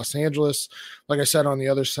for Los Angeles. Like I said, on the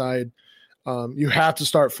other side, you have to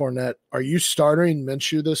start Fournette. Are you starting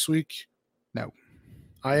Minshew this week? No.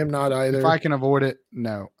 I am not either. If I can avoid it,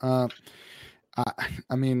 no. I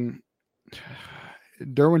mean,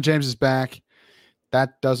 Derwin James is back.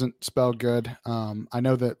 That doesn't spell good. I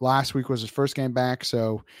know that last week was his first game back,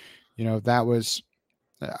 so that was.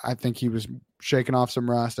 I think he was shaking off some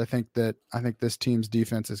rust. I think this team's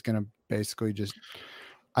defense is going to basically just.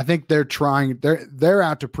 I think they're trying. They're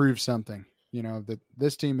out to prove something. That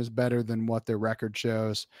this team is better than what their record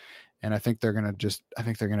shows, and I think they're going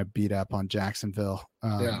to beat up on Jacksonville.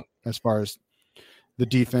 As far as the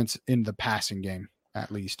defense in the passing game,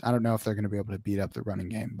 at least. I don't know if they're going to be able to beat up the running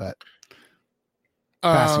game, but.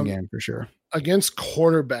 Passing game for sure. Against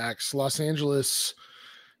quarterbacks, Los Angeles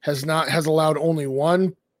has allowed only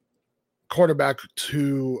one quarterback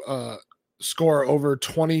to score over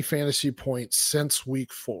 20 fantasy points since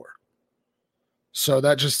week 4. So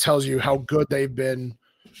that just tells you how good they've been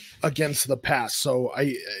against the pass. So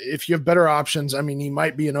if you have better options, I mean, he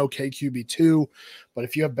might be an okay QB2, but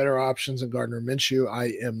if you have better options than Gardner Minshew,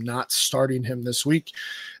 I am not starting him this week.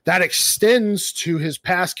 That extends to his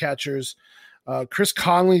pass catchers. Chris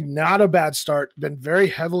Conley, not a bad start, been very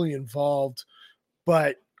heavily involved,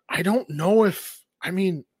 but I don't know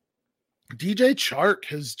DJ Chark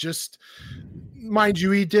has just, mind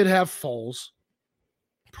you, he did have falls,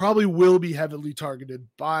 probably will be heavily targeted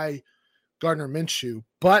by Gardner Minshew,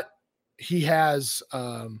 but he has,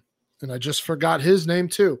 and I just forgot his name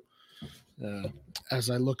too, as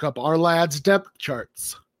I look up our lad's depth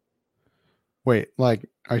charts. Wait, like,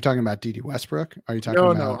 are you talking about D.D. Westbrook? Are you talking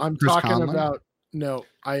about No, I'm Chris talking Conley? about no,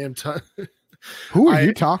 I am Who are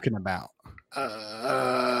you talking about?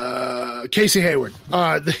 Casey Hayward.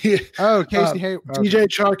 Casey Hayward. DJ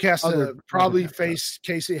Chark has to probably face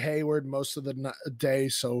Casey Hayward most of the day,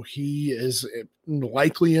 so he is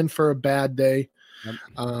likely in for a bad day.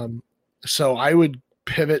 Yep. So I would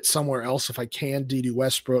pivot somewhere else if I can. D.D.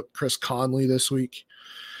 Westbrook, Chris Conley this week.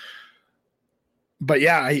 But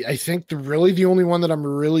yeah, I think the only one that I'm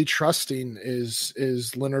really trusting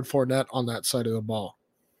is Leonard Fournette on that side of the ball.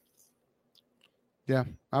 Yeah,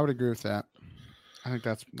 I would agree with that. I think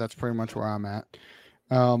that's pretty much where I'm at.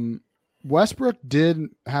 Westbrook did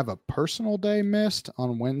have a personal day missed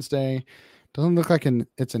on Wednesday. Doesn't look like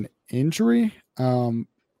it's an injury.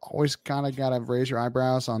 Always kind of got to raise your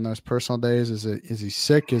eyebrows on those personal days. Is he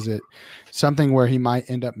sick? Is it something where he might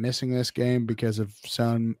end up missing this game because of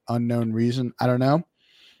some unknown reason? I don't know.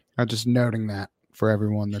 I'm just noting that for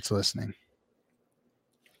everyone that's listening.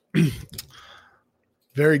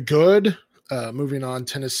 Very good. moving on,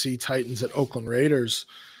 Tennessee Titans at Oakland Raiders.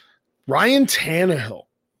 Ryan Tannehill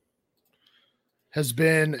has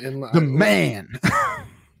been in the man.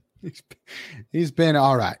 He's been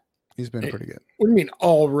all right. He's been pretty good. What do you mean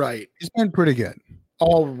all right? He's been pretty good.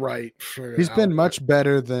 All right. He's been much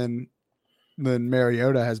better than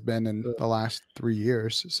Mariota has been in the last 3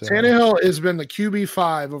 years. So. Tannehill has been the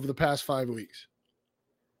QB5 over the past 5 weeks.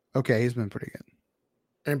 Okay, he's been pretty good.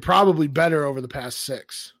 And probably better over the past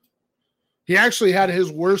 6. He actually had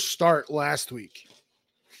his worst start last week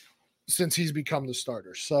since he's become the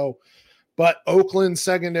starter. So, but Oakland's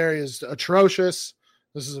secondary is atrocious.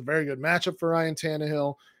 This is a very good matchup for Ryan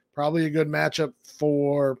Tannehill. Probably a good matchup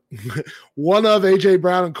for one of A.J.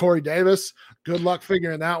 Brown and Corey Davis. Good luck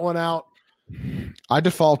figuring that one out. I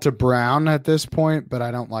default to Brown at this point, but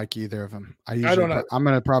I don't like either of them. I'm going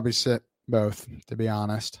to probably sit both, to be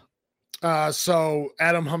honest. So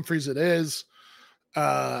Adam Humphries it is.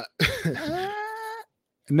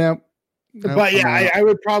 Nope. But yeah, I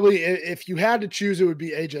would probably, if you had to choose, it would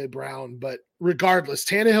be A.J. Brown. But regardless,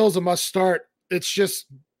 Tannehill's a must start. It's just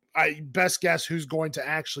best guess who's going to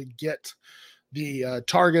actually get the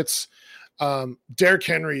targets. Derrick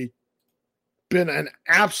Henry been an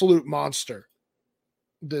absolute monster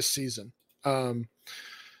this season.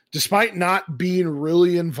 Despite not being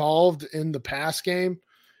really involved in the pass game,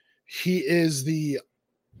 he is the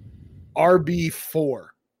RB4.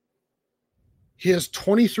 He has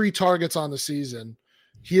 23 targets on the season.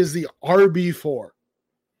 He is the RB4.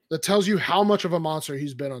 That tells you how much of a monster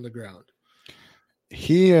he's been on the ground.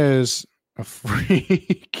 He is a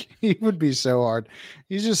freak. He would be so hard.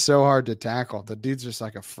 He's just so hard to tackle. The dude's just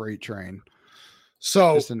like a freight train.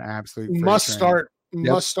 So just an absolute must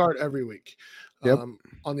start every week. Yep.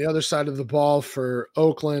 On the other side of the ball for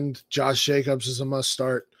Oakland, Josh Jacobs is a must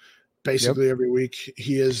start basically every week.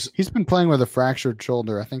 He's been playing with a fractured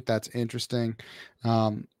shoulder. I think that's interesting.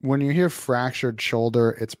 When you hear fractured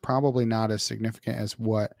shoulder, it's probably not as significant as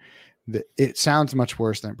what it sounds much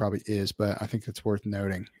worse than it probably is, but I think it's worth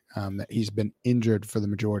noting that he's been injured for the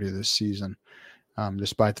majority of this season,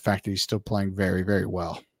 despite the fact that he's still playing very, very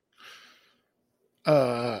well.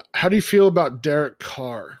 How do you feel about Derek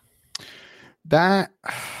Carr? That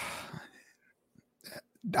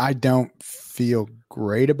I don't feel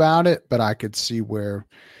great about it, but I could see where,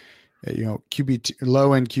 QB2,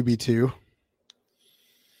 low end QB2.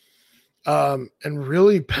 And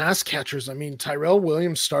really pass catchers. I mean, Tyrell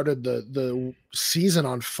Williams started the season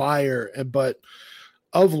on fire, but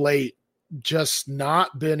of late just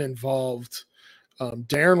not been involved.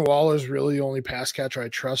 Darren Waller's really the only pass catcher I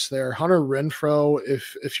trust there. Hunter Renfrow,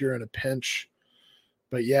 if you're in a pinch.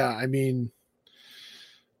 But yeah, I mean,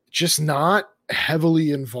 just not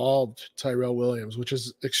heavily involved Tyrell Williams, which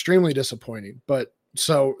is extremely disappointing. But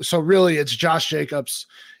so really it's Josh Jacobs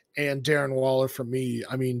and Darren Waller for me.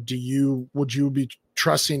 I mean, would you be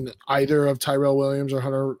trusting either of Tyrell Williams or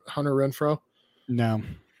Hunter Renfrow? No.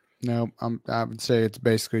 I would say it's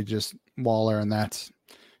basically just Waller, and that's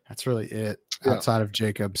really it outside of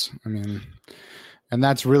Jacobs. I mean, and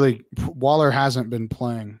that's really, Waller hasn't been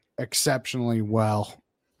playing exceptionally well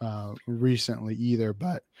recently either,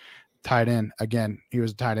 but tight end, again, he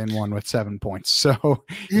was a tight end one with 7 points. So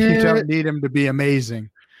you don't need him to be amazing.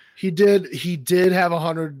 He did have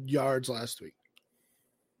 100 yards last week.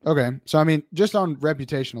 Okay. So, I mean, just on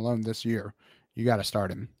reputation alone this year, you got to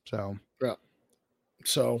start him. So, yeah.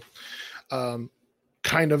 So,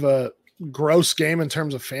 kind of a gross game in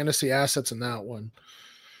terms of fantasy assets in that one.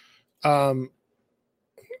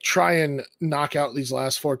 Try and knock out these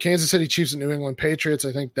last 4. Kansas City Chiefs and New England Patriots.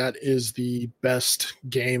 I think that is the best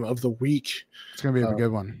game of the week. It's going to be a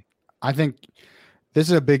good one. I think this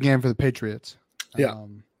is a big game for the Patriots. Yeah.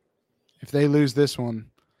 If they lose this one,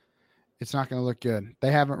 it's not going to look good.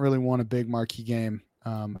 They haven't really won a big marquee game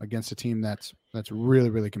against a team that's really,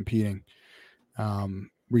 really competing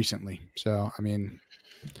recently. So, I mean,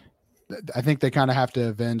 I think they kind of have to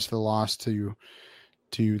avenge the loss to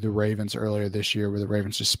the Ravens earlier this year, where the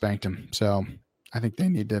Ravens just spanked them. So, I think they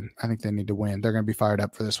need to win. They're going to be fired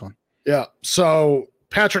up for this one. Yeah. So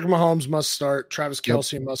Patrick Mahomes must start. Travis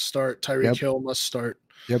Kelce must start. Tyreek Hill must start.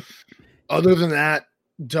 Yep. Other than that,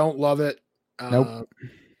 don't love it. Nope.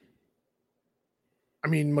 I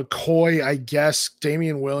mean, McCoy, I guess.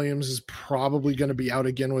 Damian Williams is probably going to be out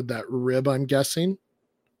again with that rib, I'm guessing.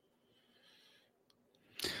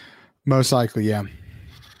 Most likely, yeah.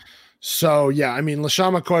 So, yeah, I mean,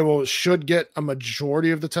 LaShawn McCoy should get a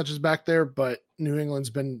majority of the touches back there, but New England's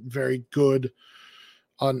been very good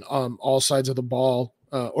on all sides of the ball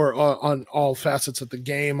or on all facets of the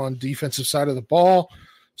game on defensive side of the ball.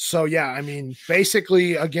 So, yeah, I mean,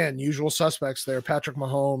 basically, again, usual suspects there: Patrick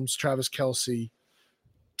Mahomes, Travis Kelce,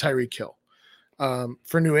 Tyreek Hill.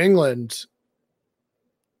 For New England,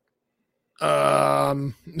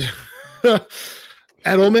 Edelman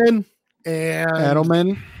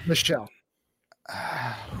and Michelle.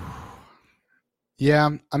 Yeah,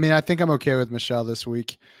 I mean, I think I'm okay with Michelle this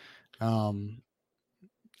week. I'm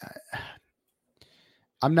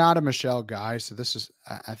not a Michelle guy, so this is,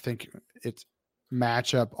 I think it's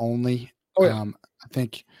matchup only. Oh, yeah. I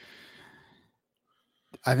think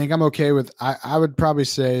I'm okay with, I would probably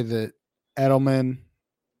say that Edelman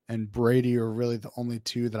and Brady are really the only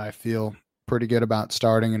two that I feel pretty good about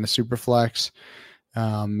starting in the SuperFlex.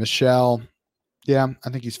 Michelle, yeah,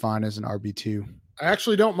 I think he's fine as an RB2. I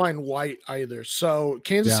actually don't mind White either. So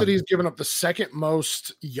Kansas City has given up the second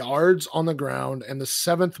most yards on the ground and the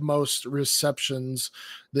seventh most receptions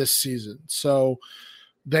this season. So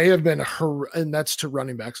they have been, and that's to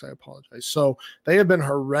running backs, I apologize. So they have been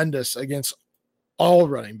horrendous against all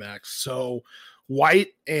running backs. So White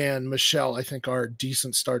and Michelle, I think, are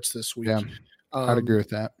decent starts this week. Yeah, I'd agree with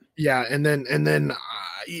that. Yeah, and then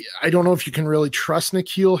I don't know if you can really trust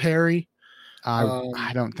N'Keal Harry.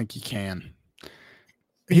 I don't think you can.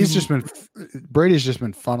 Brady's just been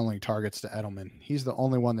funneling targets to Edelman. He's the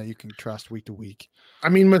only one that you can trust week to week. I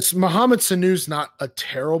mean, Mohamed Sanu's not a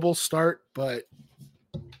terrible start, but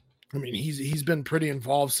I mean, he's been pretty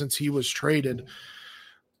involved since he was traded,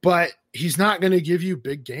 but he's not going to give you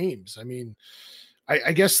big games. I mean,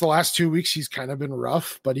 I guess the last 2 weeks he's kind of been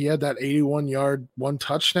rough, but he had that 81-yard, 1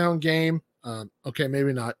 touchdown game. Okay,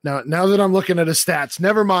 maybe not. Now that I'm looking at his stats,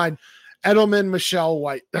 never mind. Edelman, Michelle,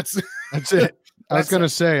 White. That's it. I was going to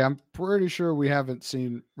say, I'm pretty sure we haven't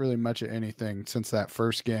seen really much of anything since that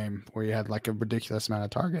first game where you had like a ridiculous amount of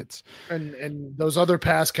targets. And those other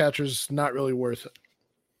pass catchers, not really worth it.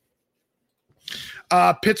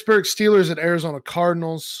 Pittsburgh Steelers at Arizona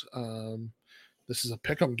Cardinals. This is a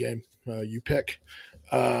pick'em game. You pick.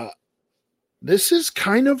 This is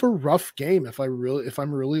kind of a rough game if I'm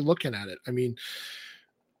really looking at it. I mean,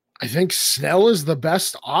 I think Snell is the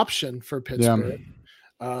best option for Pittsburgh.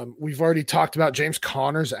 Yeah. We've already talked about James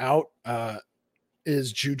Conner's out.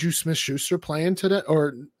 Is Juju Smith-Schuster playing today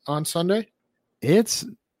or on Sunday? It's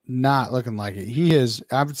not looking like it. He is.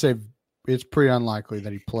 I would say it's pretty unlikely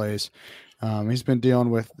that he plays. He's been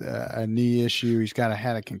dealing with a knee issue. He's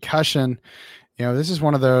had a concussion. You know, this is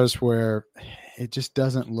one of those where it just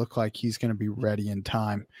doesn't look like he's going to be ready in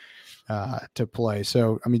time to play.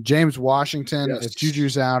 So, I mean, James Washington, yes, if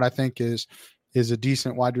Juju's out, I think is a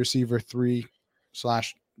decent wide receiver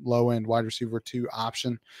 3/low-end wide receiver 2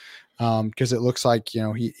 option because it looks like, you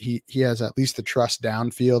know, he has at least the trust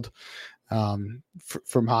downfield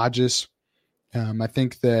from Hodges. I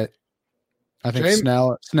think James,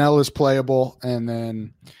 Snell is playable, and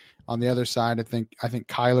then on the other side, I think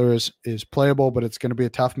Kyler is playable, but it's going to be a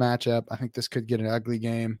tough matchup. I think this could get an ugly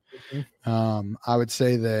game. Mm-hmm. I would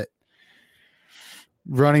say that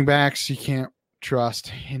running backs, you can't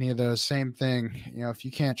trust any of those. Same thing, you know, if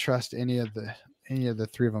you can't trust any of the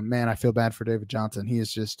 3 of them, man, I feel bad for David Johnson. He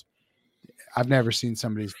is just, I've never seen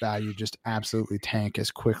somebody's value just absolutely tank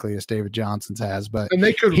as quickly as David Johnson's has. But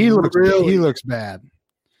he looks bad.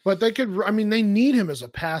 But they need him as a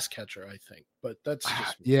pass catcher, I think. But that's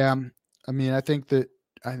just yeah. I mean, I think that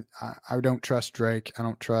I don't trust Drake. I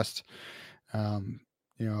don't trust, I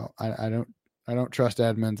don't trust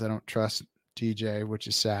Edmonds. I don't trust DJ, which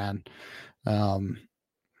is sad.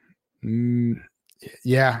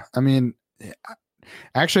 Yeah. I mean,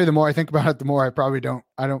 actually, the more I think about it, the more I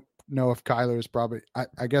don't know if Kyler is probably,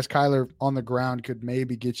 I guess Kyler on the ground could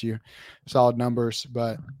maybe get you solid numbers,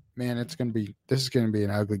 but man, this is going to be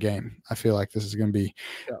an ugly game. I feel like this is going to be,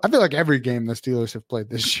 I feel like every game the Steelers have played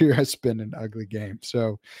this year has been an ugly game.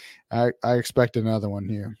 So I expect another one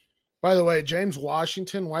here. By the way, James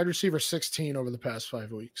Washington, wide receiver 16 over the past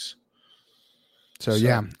 5 weeks. So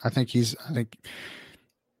yeah, I think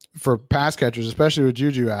for pass catchers, especially with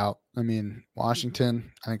Juju out, I mean,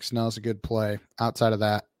 Washington, I think Snell's a good play. Outside of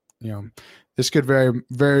that, you know, this could very,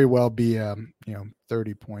 very well be,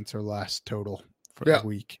 30 points or less total for a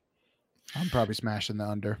week. I'm probably smashing the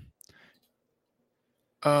under.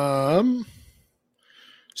 Seahawks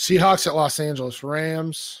at Los Angeles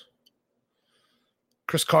Rams.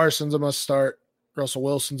 Chris Carson's a must start. Russell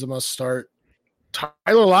Wilson's a must start.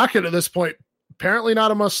 Tyler Lockett at this point, apparently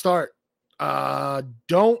not a must start.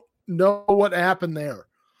 Don't know what happened there.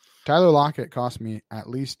 Tyler Lockett cost me at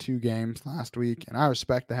least 2 games last week, and I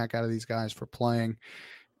respect the heck out of these guys for playing.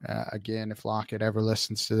 Again, if Lockett ever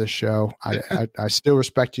listens to this show, I still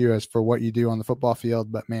respect you as for what you do on the football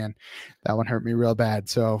field, but man, that one hurt me real bad.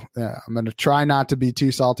 So I'm going to try not to be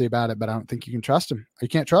too salty about it, but I don't think you can trust him. You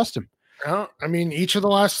can't trust him. I mean,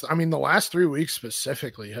 the last 3 weeks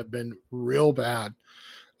specifically have been real bad.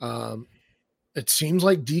 It seems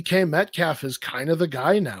like DK Metcalf is kind of the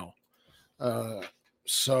guy now. I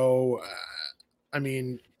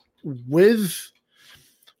mean, with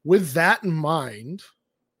that in mind,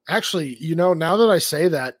 actually, now that I say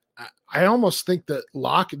that, I almost think that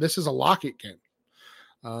this is a Lockett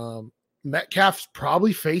game. Metcalf's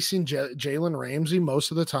probably facing Jalen Ramsey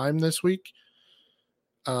most of the time this week.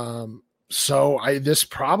 This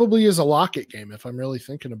probably is a Lockett game if I'm really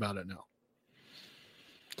thinking about it now.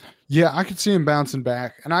 Yeah, I could see him bouncing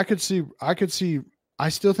back, and I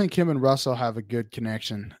still think him and Russell have a good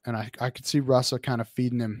connection, and I could see Russell kind of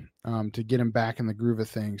feeding him to get him back in the groove of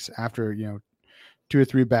things after 2 or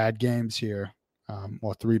 3 bad games here.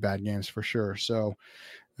 3 bad games for sure. So,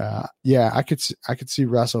 I could see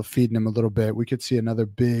Russell feeding him a little bit. We could see another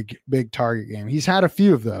big target game. He's had a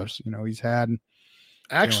few of those. He's had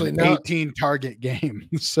actually an 18 target game.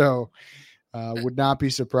 So, would not be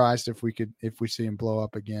surprised if we see him blow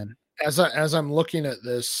up again. As I'm looking at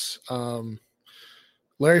this,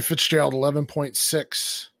 Larry Fitzgerald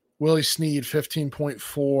 11.6, Willie Snead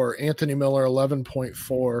 15.4, Anthony Miller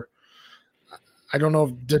 11.4. I don't know.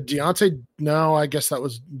 Did Deontay? No, I guess that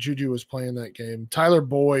was Juju was playing that game. Tyler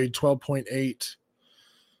Boyd 12.8.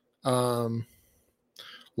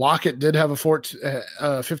 Lockett did have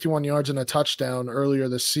a 51 yards and a touchdown earlier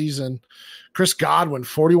this season. Chris Godwin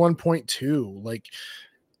 41.2. Like,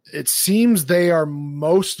 it seems they are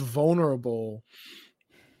most vulnerable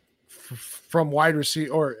from wide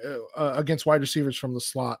receiver or against wide receivers from the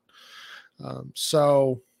slot.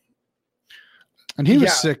 And he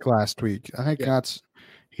was sick last week. I think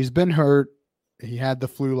he's been hurt. He had the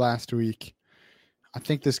flu last week. I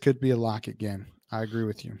think this could be a Lockett game. I agree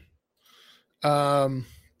with you. And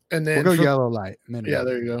then we'll go yellow light. Yeah,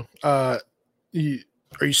 there you go. Are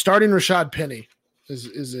you starting Rashad Penny?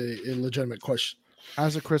 Is a legitimate question.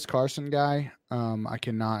 As a Chris Carson guy, I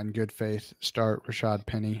cannot in good faith start Rashad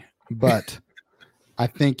Penny, but I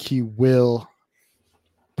think he will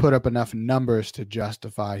put up enough numbers to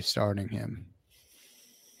justify starting him.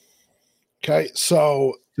 Okay,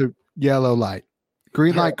 so yellow light.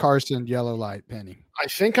 Green light Carson, yellow light Penny. I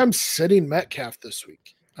think I'm sitting Metcalf this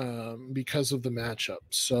week because of the matchup.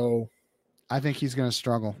 So I think he's going to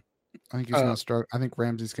struggle. I think he's going to struggle. I think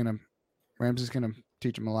Ramsey's going to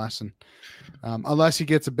teach him a lesson, unless he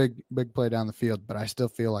gets a big play down the field. But I still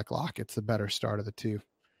feel like Lockett's the better start of the two,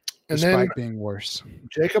 despite being worse.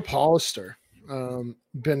 Jacob Hollister,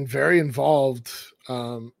 been very involved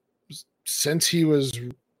since he was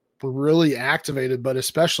really activated, but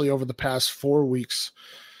especially over the past 4 weeks.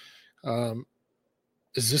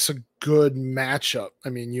 Is this a good matchup? I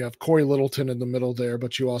mean, you have Corey Littleton in the middle there,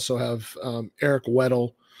 but you also have Eric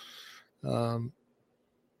Weddle.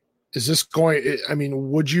 Is this going – I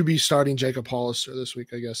mean, would you be starting Jacob Hollister this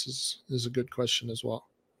week, I guess, is a good question as well.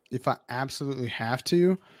 If I absolutely have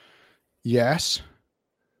to, yes.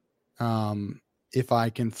 If I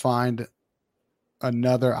can find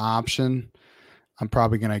another option, I'm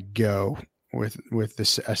probably going to go with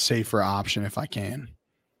a safer option if I can.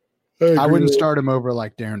 I wouldn't start him over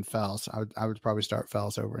like Darren Fells. I would probably start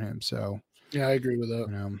Fells over him. So yeah, I agree with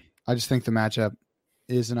that. I just think the matchup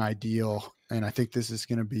isn't ideal, and I think this is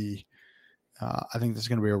going to be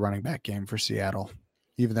a running back game for Seattle,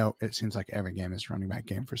 even though it seems like every game is a running back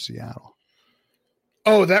game for Seattle.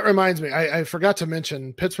 Oh, that reminds me. I forgot to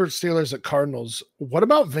mention Pittsburgh Steelers at Cardinals. What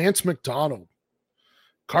about Vance McDonald?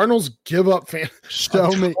 Cardinals give up they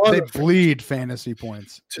bleed fantasy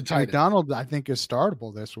points. McDonald, I think, is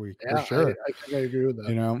startable this week for sure. I think I agree with that.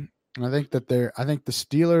 And I think that the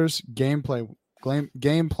Steelers'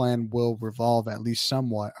 game plan will revolve at least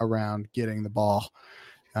somewhat around getting the ball.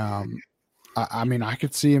 I mean, I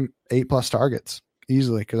could see him 8+ targets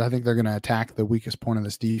easily because I think they're going to attack the weakest point of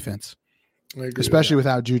this defense, especially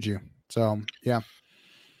without Juju. So yeah.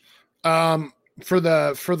 For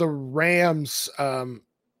the Rams,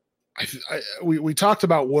 we talked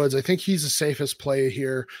about Woods. I think he's the safest play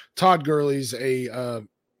here. Todd Gurley's a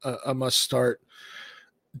must start.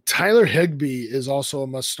 Tyler Higbee is also a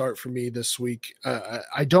must start for me this week.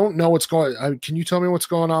 I don't know what's going. Can you tell me what's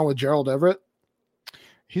going on with Gerald Everett?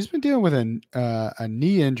 He's been dealing with a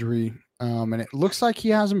knee injury, and it looks like he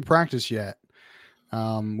hasn't practiced yet,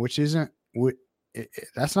 which isn't.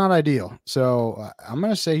 That's not ideal. So I'm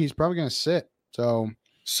going to say he's probably going to sit.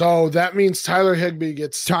 So that means Tyler Higbee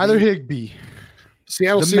gets Higbee.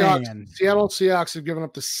 Seattle The Seahawks. man. Seattle Seahawks have given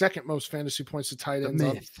up the second most fantasy points to tight ends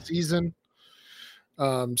on the season.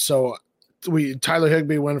 So Tyler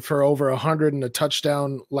Higbee went for over 100 and a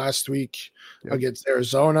touchdown last week against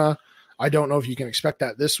Arizona. I don't know if you can expect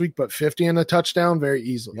that this week, but 50 and a touchdown very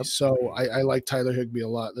easily. Yep. So I like Tyler Higbee a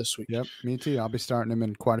lot this week. Yep, me too. I'll be starting him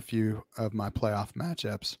in quite a few of my playoff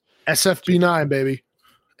matchups. SFB9, baby.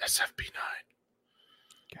 SFB9.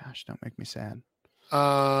 Gosh, don't make me sad.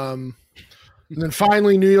 And then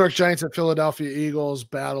finally, New York Giants at Philadelphia Eagles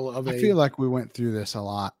battle of I feel like we went through this a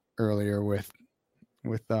lot earlier with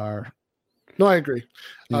our. No, I agree.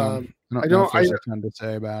 I don't have a ton to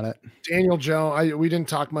say about it. Daniel Jones. We didn't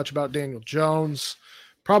talk much about Daniel Jones.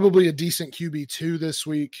 Probably a decent QB2 this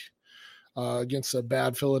week against a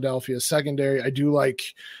bad Philadelphia secondary. I do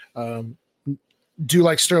like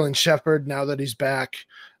Sterling Shepard now that he's back.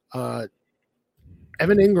 Evan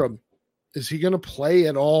Ingram, is he going to play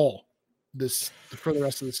at all for the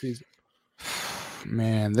rest of the season?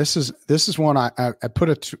 Man, this is one I put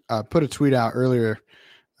a tweet out earlier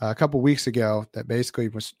a couple weeks ago that basically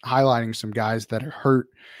was highlighting some guys that are hurt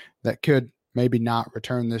that could maybe not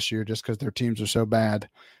return this year just because their teams are so bad.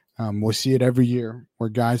 We see it every year where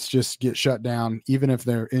guys just get shut down, even if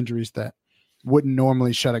they're injuries that wouldn't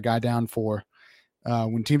normally shut a guy down for.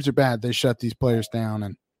 When teams are bad, they shut these players down.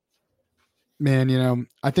 And man,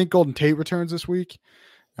 I think Golden Tate returns this week.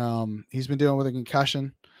 He's been dealing with a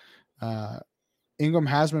concussion. Ingram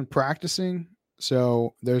has been practicing,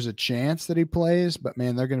 so there's a chance that he plays, but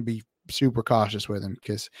man, they're going to be super cautious with him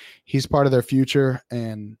because he's part of their future.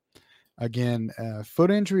 And again,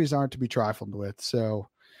 foot injuries aren't to be trifled with. So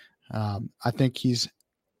I think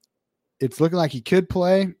it's looking like he could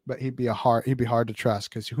play, but he'd be hard to trust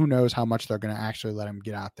because who knows how much they're going to actually let him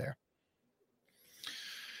get out there.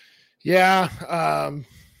 Yeah.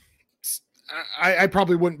 I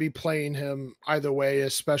probably wouldn't be playing him either way,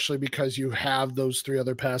 especially because you have those three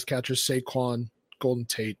other pass catchers, Saquon, Golden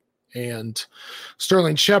Tate, and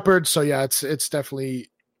Sterling Shepard. So yeah, it's definitely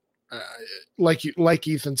like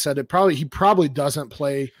Ethan said, he probably doesn't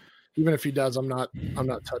play. Even if he does, I'm not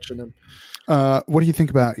touching him. What do you think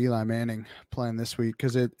about Eli Manning playing this week?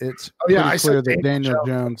 Because it's clear that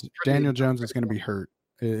Daniel Jones is going to be hurt.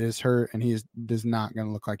 Is hurt, and he is not going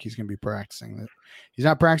to look like he's going to be practicing. He's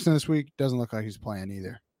not practicing this week. Doesn't look like he's playing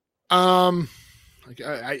either. I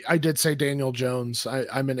did say Daniel Jones.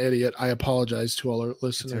 I'm an idiot. I apologize to all our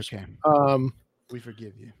listeners. It's okay. We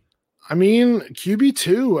forgive you. I mean,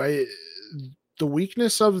 QB2. The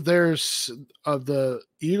weakness of the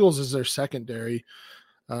Eagles is their secondary.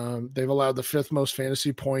 They've allowed the fifth most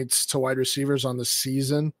fantasy points to wide receivers on the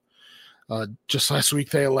season. Just last week,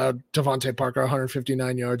 they allowed Devontae Parker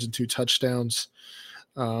 159 yards and 2 touchdowns.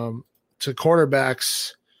 To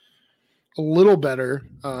quarterbacks, a little better,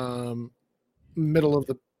 middle of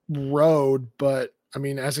the road. But, I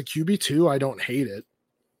mean, as a QB2, I don't hate it.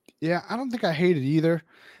 Yeah, I don't think I hate it either.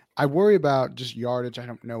 I worry about just yardage. I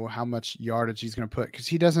don't know how much yardage he's going to put because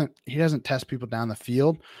he doesn't test people down the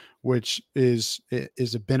field, which is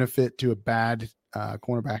a benefit to a bad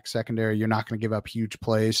cornerback secondary. You're not going to give up huge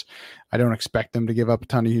plays. I don't expect them to give up a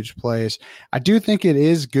ton of huge plays. I do think it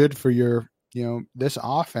is good for your, this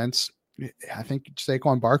offense. I think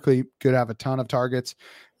Saquon Barkley could have a ton of targets,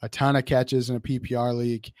 a ton of catches in a PPR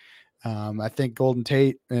league. I think Golden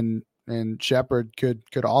Tate and Shepard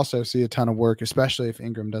could also see a ton of work, especially if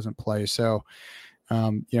Ingram doesn't play. So,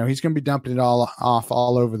 he's going to be dumping it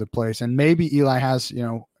all over the place. And maybe Eli has,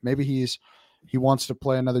 maybe he wants to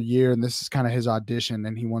play another year and this is kind of his audition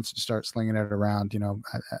and he wants to start slinging it around.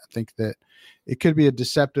 I think that it could be a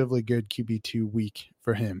deceptively good QB2 week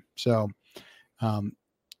for him. So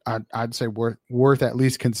I'd say worth at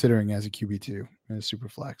least considering as a QB2 in a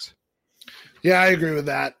SuperFlex. Yeah, I agree with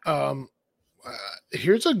that.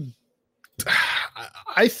 Here's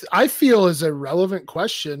I feel is a relevant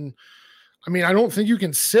question. I mean, I don't think you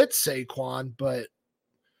can sit Saquon, but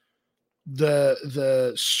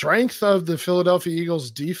the strength of the Philadelphia Eagles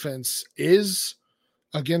defense is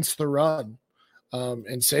against the run.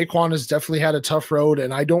 And Saquon has definitely had a tough road,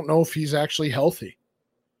 and I don't know if he's actually healthy.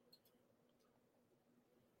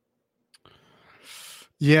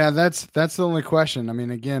 Yeah, that's the only question. I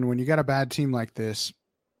mean, again, when you got a bad team like this,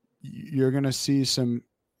 you're going to see some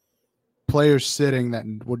players sitting that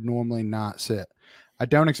would normally not sit. I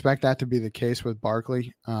don't expect that to be the case with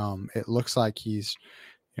Barkley. It looks like he's,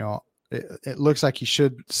 it looks like he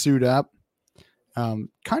should suit up. Kind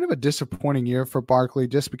of a disappointing year for Barkley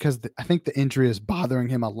just because I think the injury is bothering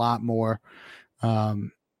him a lot more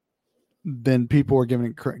than people were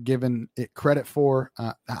giving it credit for.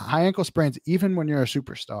 High ankle sprains, even when you're a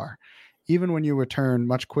superstar, even when you return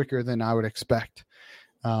much quicker than I would expect,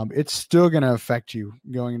 it's still going to affect you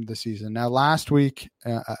going into the season. Now, last week,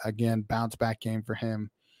 again, bounce back game for him.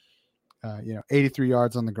 83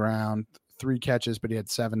 yards on the ground, 3 catches, but he had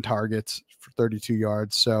 7 targets for 32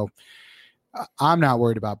 yards. So I'm not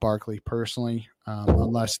worried about Barkley personally,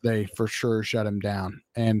 unless they for sure shut him down.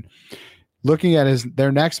 And looking at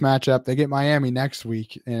their next matchup, they get Miami next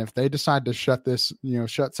week. And if they decide to shut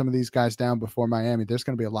some of these guys down before Miami, there's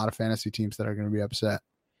going to be a lot of fantasy teams that are going to be upset.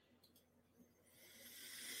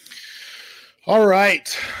 All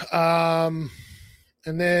right. And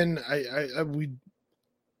then we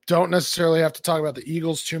don't necessarily have to talk about the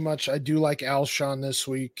Eagles too much. I do like Alshon this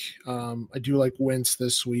week. I do like Wentz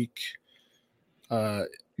this week.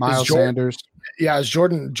 Miles Sanders. Yeah, as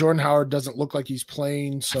Jordan Howard doesn't look like he's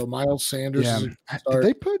playing, so Miles Sanders. Yeah.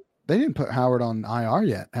 They didn't put Howard on IR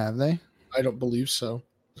yet, have they? I don't believe so.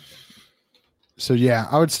 So yeah,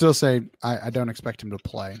 I would still say I don't expect him to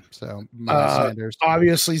play. So Miles Sanders.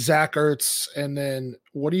 Obviously Zach Ertz, and then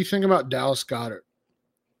what do you think about Dallas Goedert?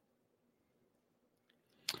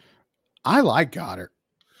 I like Goddard.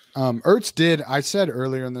 Ertz did. I said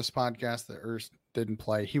earlier in this podcast that Ertz didn't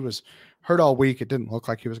play. He was hurt all week. It didn't look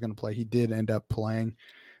like he was going to play. He did end up playing.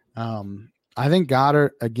 I think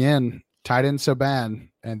Goddard, again, tight end so bad,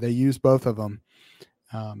 and they use both of them.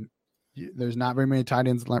 There's not very many tight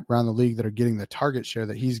ends around the league that are getting the target share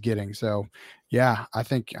that he's getting. So, yeah, I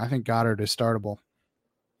think Goddard is startable.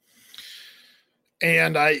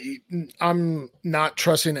 And I'm not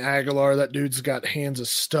trusting Aguilar. That dude's got hands of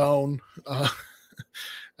stone.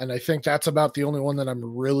 And I think that's about the only one that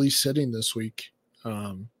I'm really sitting this week.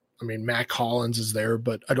 Matt Collins is there,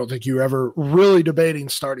 but I don't think you're ever really debating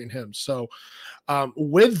starting him. So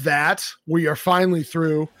with that, we are finally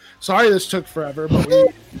through. Sorry this took forever, but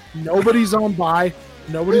nobody's on bye.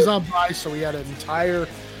 So we had an entire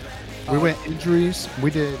we went injuries,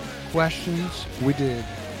 we did questions, we did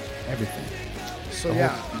everything. So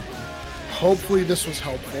yeah, hopefully this was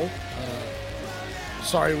helpful.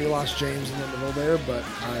 Sorry we lost James in the middle there, but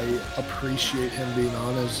I appreciate him being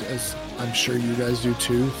on, as I'm sure you guys do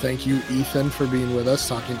too. Thank you, Ethan, for being with us,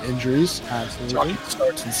 talking injuries, talking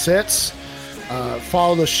starts and sits.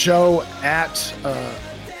 Follow the show at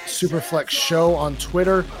SuperFlex Show on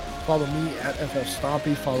Twitter. Follow me at FF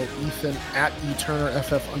Stompy. Follow Ethan at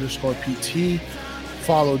eTurnerFF_PT.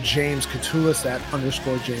 Follow James Catullus at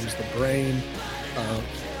 _James the Brain.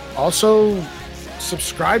 Also,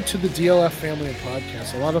 subscribe to the DLF family of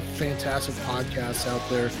podcasts. A lot of fantastic podcasts out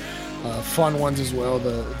there, fun ones as well.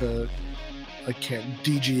 The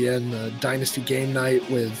DGN, the Dynasty Game Night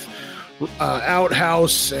with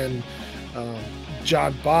Outhouse and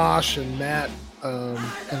John Bosch and Matt, and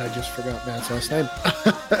I just forgot Matt's last name.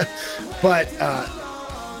 But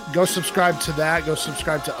go subscribe to that. Go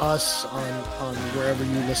subscribe to us on wherever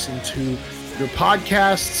you listen to your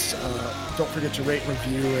podcasts. Don't forget to rate and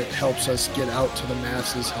review. It helps us get out to the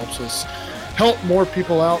masses, helps us help more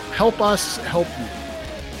people out, help us help you.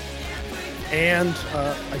 And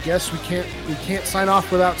I guess we can't sign off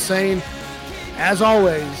without saying, as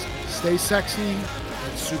always, stay sexy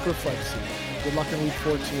and super flexy. Good luck in week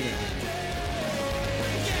 14.